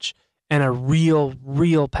knowledge and a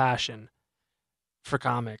real passion for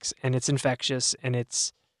comics, and it's infectious, and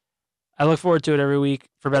I look forward to it every week,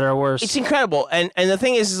 for better or worse. It's incredible, and the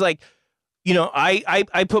thing is like,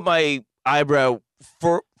 I put my eyebrow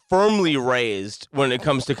firmly raised when it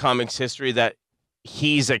comes to comics history that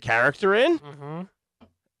he's a character in. Mm-hmm.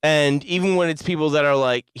 And even when it's people that are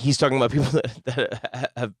like, he's talking about people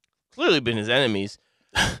that have clearly been his enemies,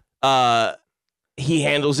 he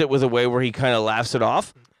handles it with a way where he kind of laughs it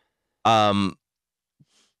off.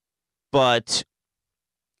 But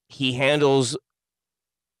he handles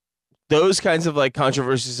those kinds of like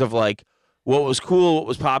controversies of like what was cool, what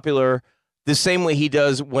was popular, the same way he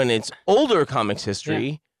does when it's older comics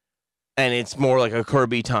history and it's more like a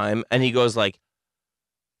Kirby time. And he goes like,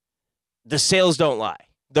 the sales don't lie.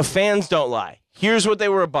 The fans don't lie. Here's what they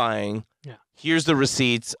were buying. Yeah. Here's the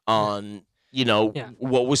receipts on,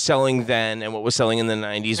 what was selling then and what was selling in the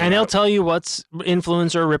 90s. And he'll tell you what's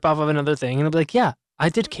influence or rip off of another thing. And he'll be like, yeah, I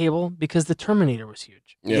did Cable because the Terminator was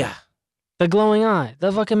huge. Yeah. The glowing eye.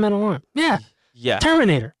 The fucking metal arm. Yeah. Yeah.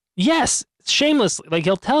 Terminator. Yes. Shamelessly. Like,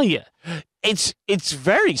 he'll tell you. It's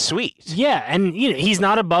very sweet. Yeah. And, he's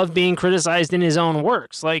not above being criticized in his own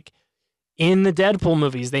works. Like, in the Deadpool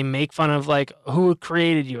movies, they make fun of, like, who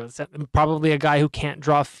created you. It's probably a guy who can't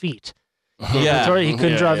draw feet. Yeah. He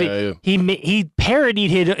couldn't draw feet. Yeah. He parodied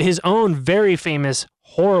his own very famous,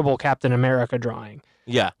 horrible Captain America drawing.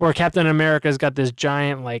 Yeah. Where Captain America's got this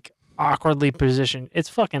giant, like, awkwardly positioned. It's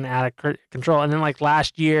fucking out of control. And then, like,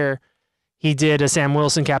 last year, he did a Sam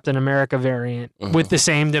Wilson Captain America variant with the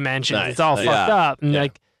same dimensions. Nice. It's all fucked up. And,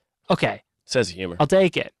 like, okay. Sense of humor. I'll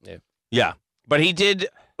take it. Yeah. But he did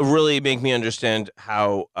really make me understand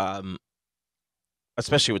how,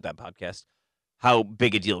 especially with that podcast, how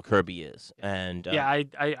big a deal Kirby is. And I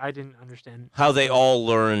didn't understand how they all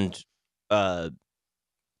learned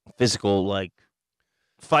physical, like,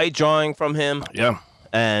 fight drawing from him. Yeah.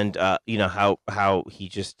 And, how he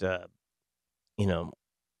just,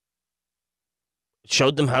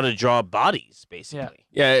 showed them how to draw bodies, basically.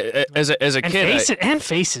 Yeah, as a kid.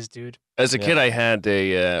 Faces, dude. As a kid, I had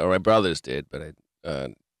or my brothers did, but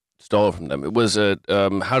I stole it from them. It was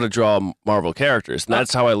how to draw Marvel characters, and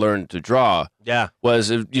that's how I learned to draw. Yeah.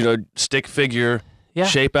 Was, stick figure,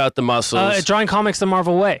 shape out the muscles. Drawing comics the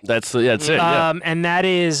Marvel way. That's it, yeah. And that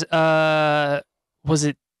is, was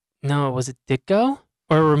it Ditko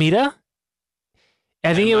or Ramita?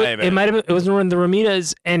 I think it might have been. It was one of the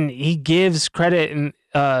Ramitas, and he gives credit, and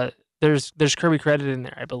there's Kirby credit in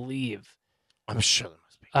there, I believe. I'm sure there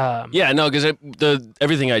must be. Yeah, no, because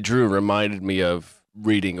everything I drew reminded me of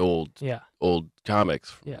reading old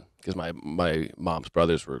comics. Yeah, because my mom's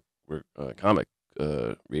brothers were comic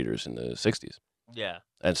readers in the 60s. Yeah,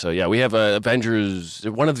 and so we have Avengers.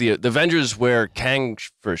 One of the Avengers where Kang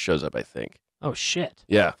first shows up, I think. Oh shit!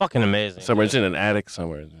 Yeah, fucking amazing. Somewhere it's in an attic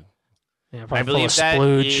somewhere. Yeah, I believe that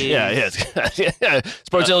splooge. Yeah.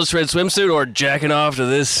 Sports Illustrated swimsuit or jacking off to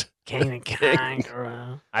this. King.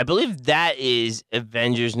 I believe that is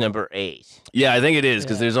Avengers number 8. Yeah, I think it is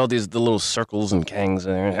because there's all the little circles and Kangs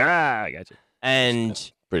in there. I got you. And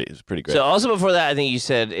it's pretty great. So also before that, I think you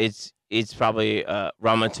said it's probably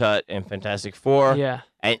Ramatut and Fantastic Four. Yeah.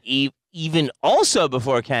 And even also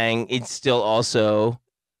before Kang, it's still also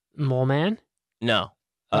Mole Man. No,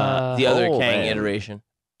 the other Mole Kang Man. iteration.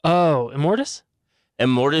 Oh, Immortus?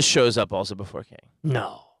 Immortus shows up also before Kang.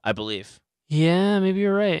 No. I believe. Yeah, maybe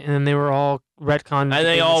you're right. And then they were all retconned. And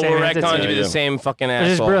they all were retconned to be the same fucking asshole.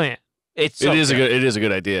 Which is brilliant. It is a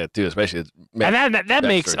good idea too, especially and that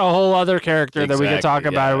makes a whole other character that we could talk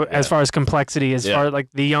about as far as complexity, as far as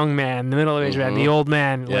like the young man, the middle-aged man, the old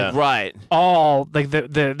man, like, right? All like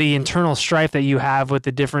the internal strife that you have with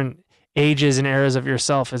the different ages and eras of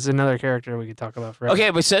yourself is another character we could talk about forever. Okay,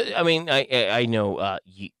 but so I mean, I know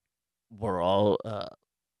we're all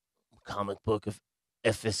comic book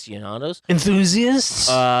aficionados, enthusiasts,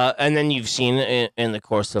 and then you've seen in the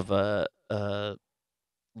course of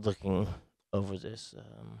looking over this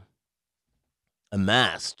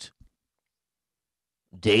amassed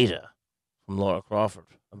data from Laura Crawford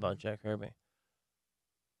about Jack Kirby.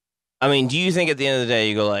 I mean, do you think at the end of the day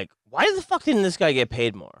you go like, why the fuck didn't this guy get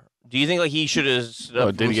paid more? Do you think like he should have stood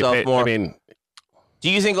up for himself more? I mean, do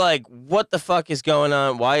you think like what the fuck is going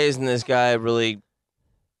on? Why isn't this guy really?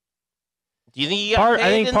 Do you think he got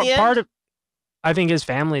paid in the end? I think his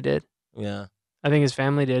family did. Yeah, I think his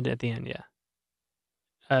family did at the end. Yeah.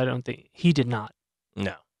 I don't think he did not.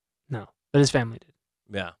 No, but his family did.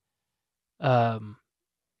 Yeah. And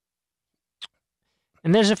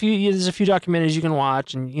there's a few documentaries you can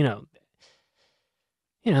watch, and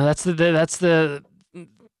that's the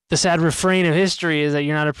sad refrain of history is that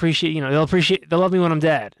you're not they'll love me when I'm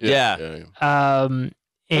dead. Yeah. And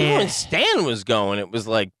when Stan was going, it was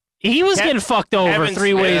like he was getting fucked over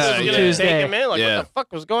 3 ways from Tuesday. Take him in, like, what the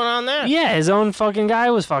fuck was going on there? Yeah, his own fucking guy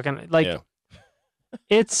was fucking like. Yeah.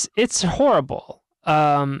 It's horrible,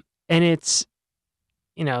 and it's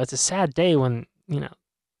it's a sad day when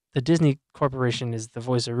the Disney Corporation is the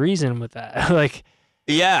voice of reason with that. Like,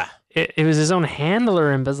 yeah, it was his own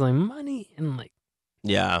handler embezzling money and like,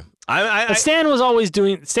 yeah. But Stan always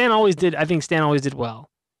did. I think Stan always did well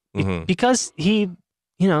because he,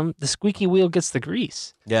 the squeaky wheel gets the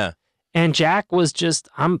grease. Yeah, and Jack was just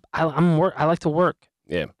I like to work.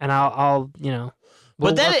 Yeah, and I'll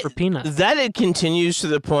but for peanuts. That it continues to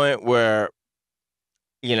the point where,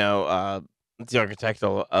 the architect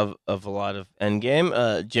of a lot of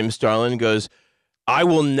Endgame, Jim Starlin goes, "I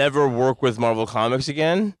will never work with Marvel Comics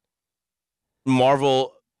again.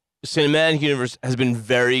 Marvel Cinematic Universe has been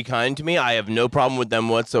very kind to me. I have no problem with them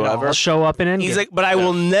whatsoever. I'll show up in Endgame." He's like, "But I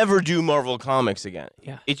will never do Marvel Comics again."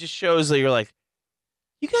 Yeah, it just shows that you're like,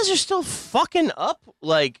 you guys are still fucking up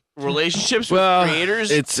like relationships with creators.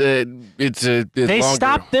 They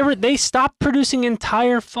stopped producing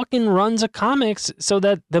entire fucking runs of comics so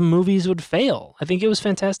that the movies would fail. I think it was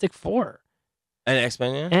Fantastic Four and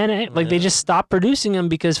X-Men, yeah. And they just stopped producing them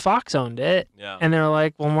because Fox owned it. Yeah, and they're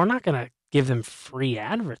like, well, we're not gonna give them free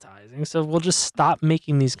advertising, so we'll just stop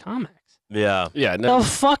making these comics. Yeah. No. The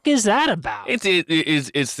fuck is that about?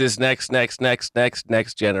 It's this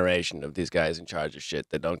next generation of these guys in charge of shit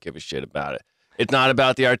that don't give a shit about it. It's not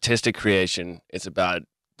about the artistic creation. It's about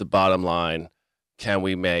the bottom line. Can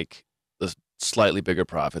we make a slightly bigger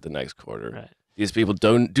profit the next quarter? Right. These people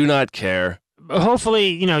do not care.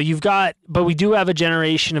 Hopefully, but we do have a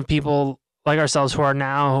generation of people like ourselves who are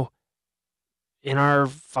now in our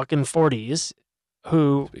fucking 40s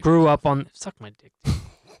who grew up on suck my dick.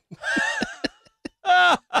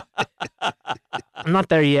 I'm not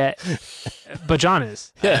there yet, but John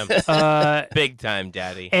is. Big time,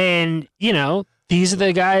 daddy. And these are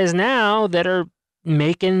the guys now that are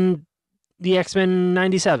making the X-Men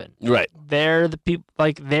 97. Right. They're the people,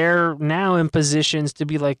 like, they're now in positions to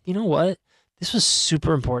be like, you know what? This was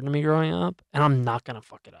super important to me growing up, and I'm not gonna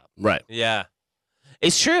fuck it up. Right. Yeah.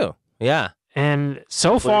 It's true. Yeah. And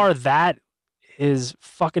so far, that is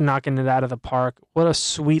fucking knocking it out of the park. What a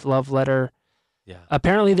sweet love letter. Yeah.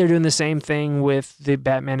 Apparently, they're doing the same thing with the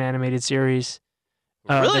Batman animated series.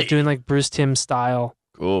 Really? They're doing like Bruce Timm style.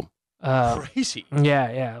 Cool. Crazy.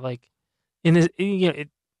 Yeah. Like in this,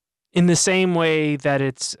 in the same way that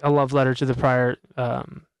it's a love letter to the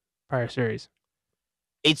prior series.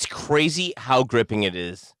 It's crazy how gripping it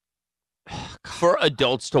is for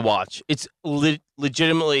adults to watch. It's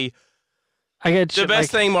legitimately the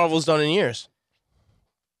best thing Marvel's done in years.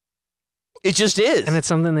 It just is. And it's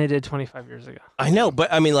something they did 25 years ago. I know,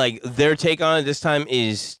 but I mean, like, their take on it this time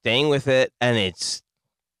is staying with it, and it's...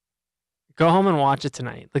 Go home and watch it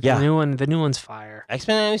tonight. Like, the new one's fire.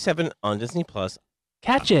 X-Men 97 on Disney+.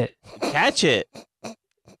 Catch it. Catch it.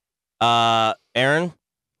 Aaron,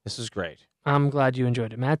 this is great. I'm glad you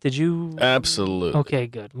enjoyed it. Matt, did you? Absolutely. Okay,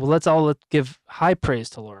 good. Well, let's give high praise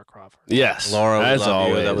to Laura Crawford. Yes. Laura, as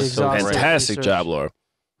always. That was so fantastic job, Laura.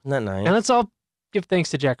 Isn't that nice? And let's all give thanks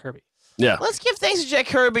to Jack Kirby. Yeah. Let's give thanks to Jack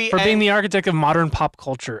Kirby. For being the architect of modern pop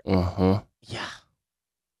culture. Uh-huh. Yeah.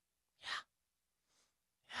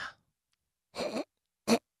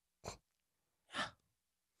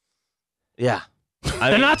 Yeah.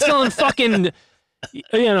 They're not selling fucking,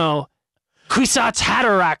 Kwisatz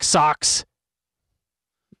Haderach socks.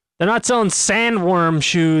 They're not selling sandworm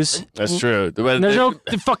shoes. That's true. There's no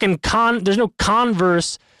fucking There's no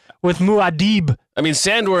Converse with Muad'Dib. I mean,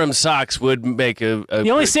 sandworm socks would make a the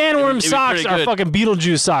only sandworm socks are fucking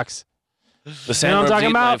Beetlejuice socks. The sandworms you know what I'm talking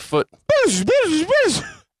about? My foot.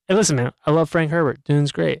 Hey, listen, man. I love Frank Herbert.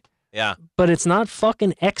 Dune's great. Yeah. But it's not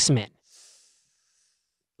fucking X-Men.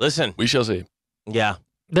 Listen. We shall see. Yeah.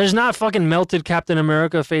 There's not fucking melted Captain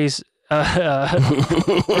America face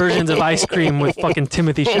versions of ice cream with fucking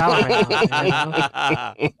Timothy Chalamet.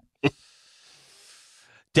 You know?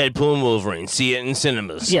 Deadpool and Wolverine. See it in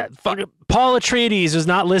cinemas. Yeah, fucking Paul Atreides was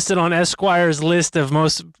not listed on Esquire's list of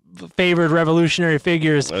most favored revolutionary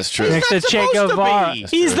figures. That's true. Next to Che Guevara.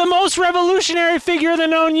 He's the most revolutionary figure in the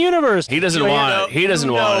known universe. He doesn't want it. He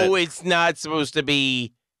doesn't want it. No, it's not supposed to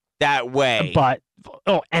be that way. But,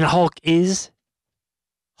 and Hulk is?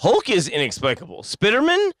 Hulk is inexplicable.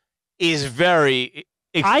 Spiderman is very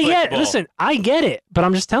explicable. I get it, but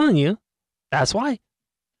I'm just telling you, that's why.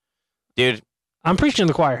 Dude. I'm preaching to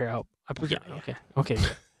the choir here. Okay.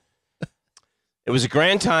 It was a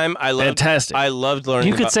grand time. Fantastic. I loved learning.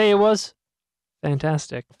 You could say it was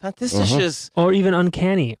fantastic. But this is just... Or even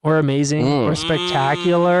uncanny, or amazing, or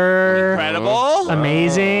spectacular. Incredible.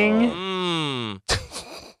 Amazing.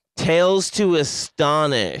 Tales to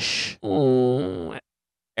astonish. Oh.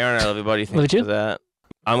 Aaron, I love you, buddy. Thank you for that.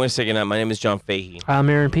 I'm going to say goodnight. My name is John Fahey. I'm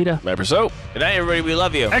Aaron Pita. Remember so. Good night, everybody. We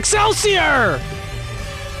love you. Excelsior!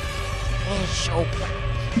 Oh, so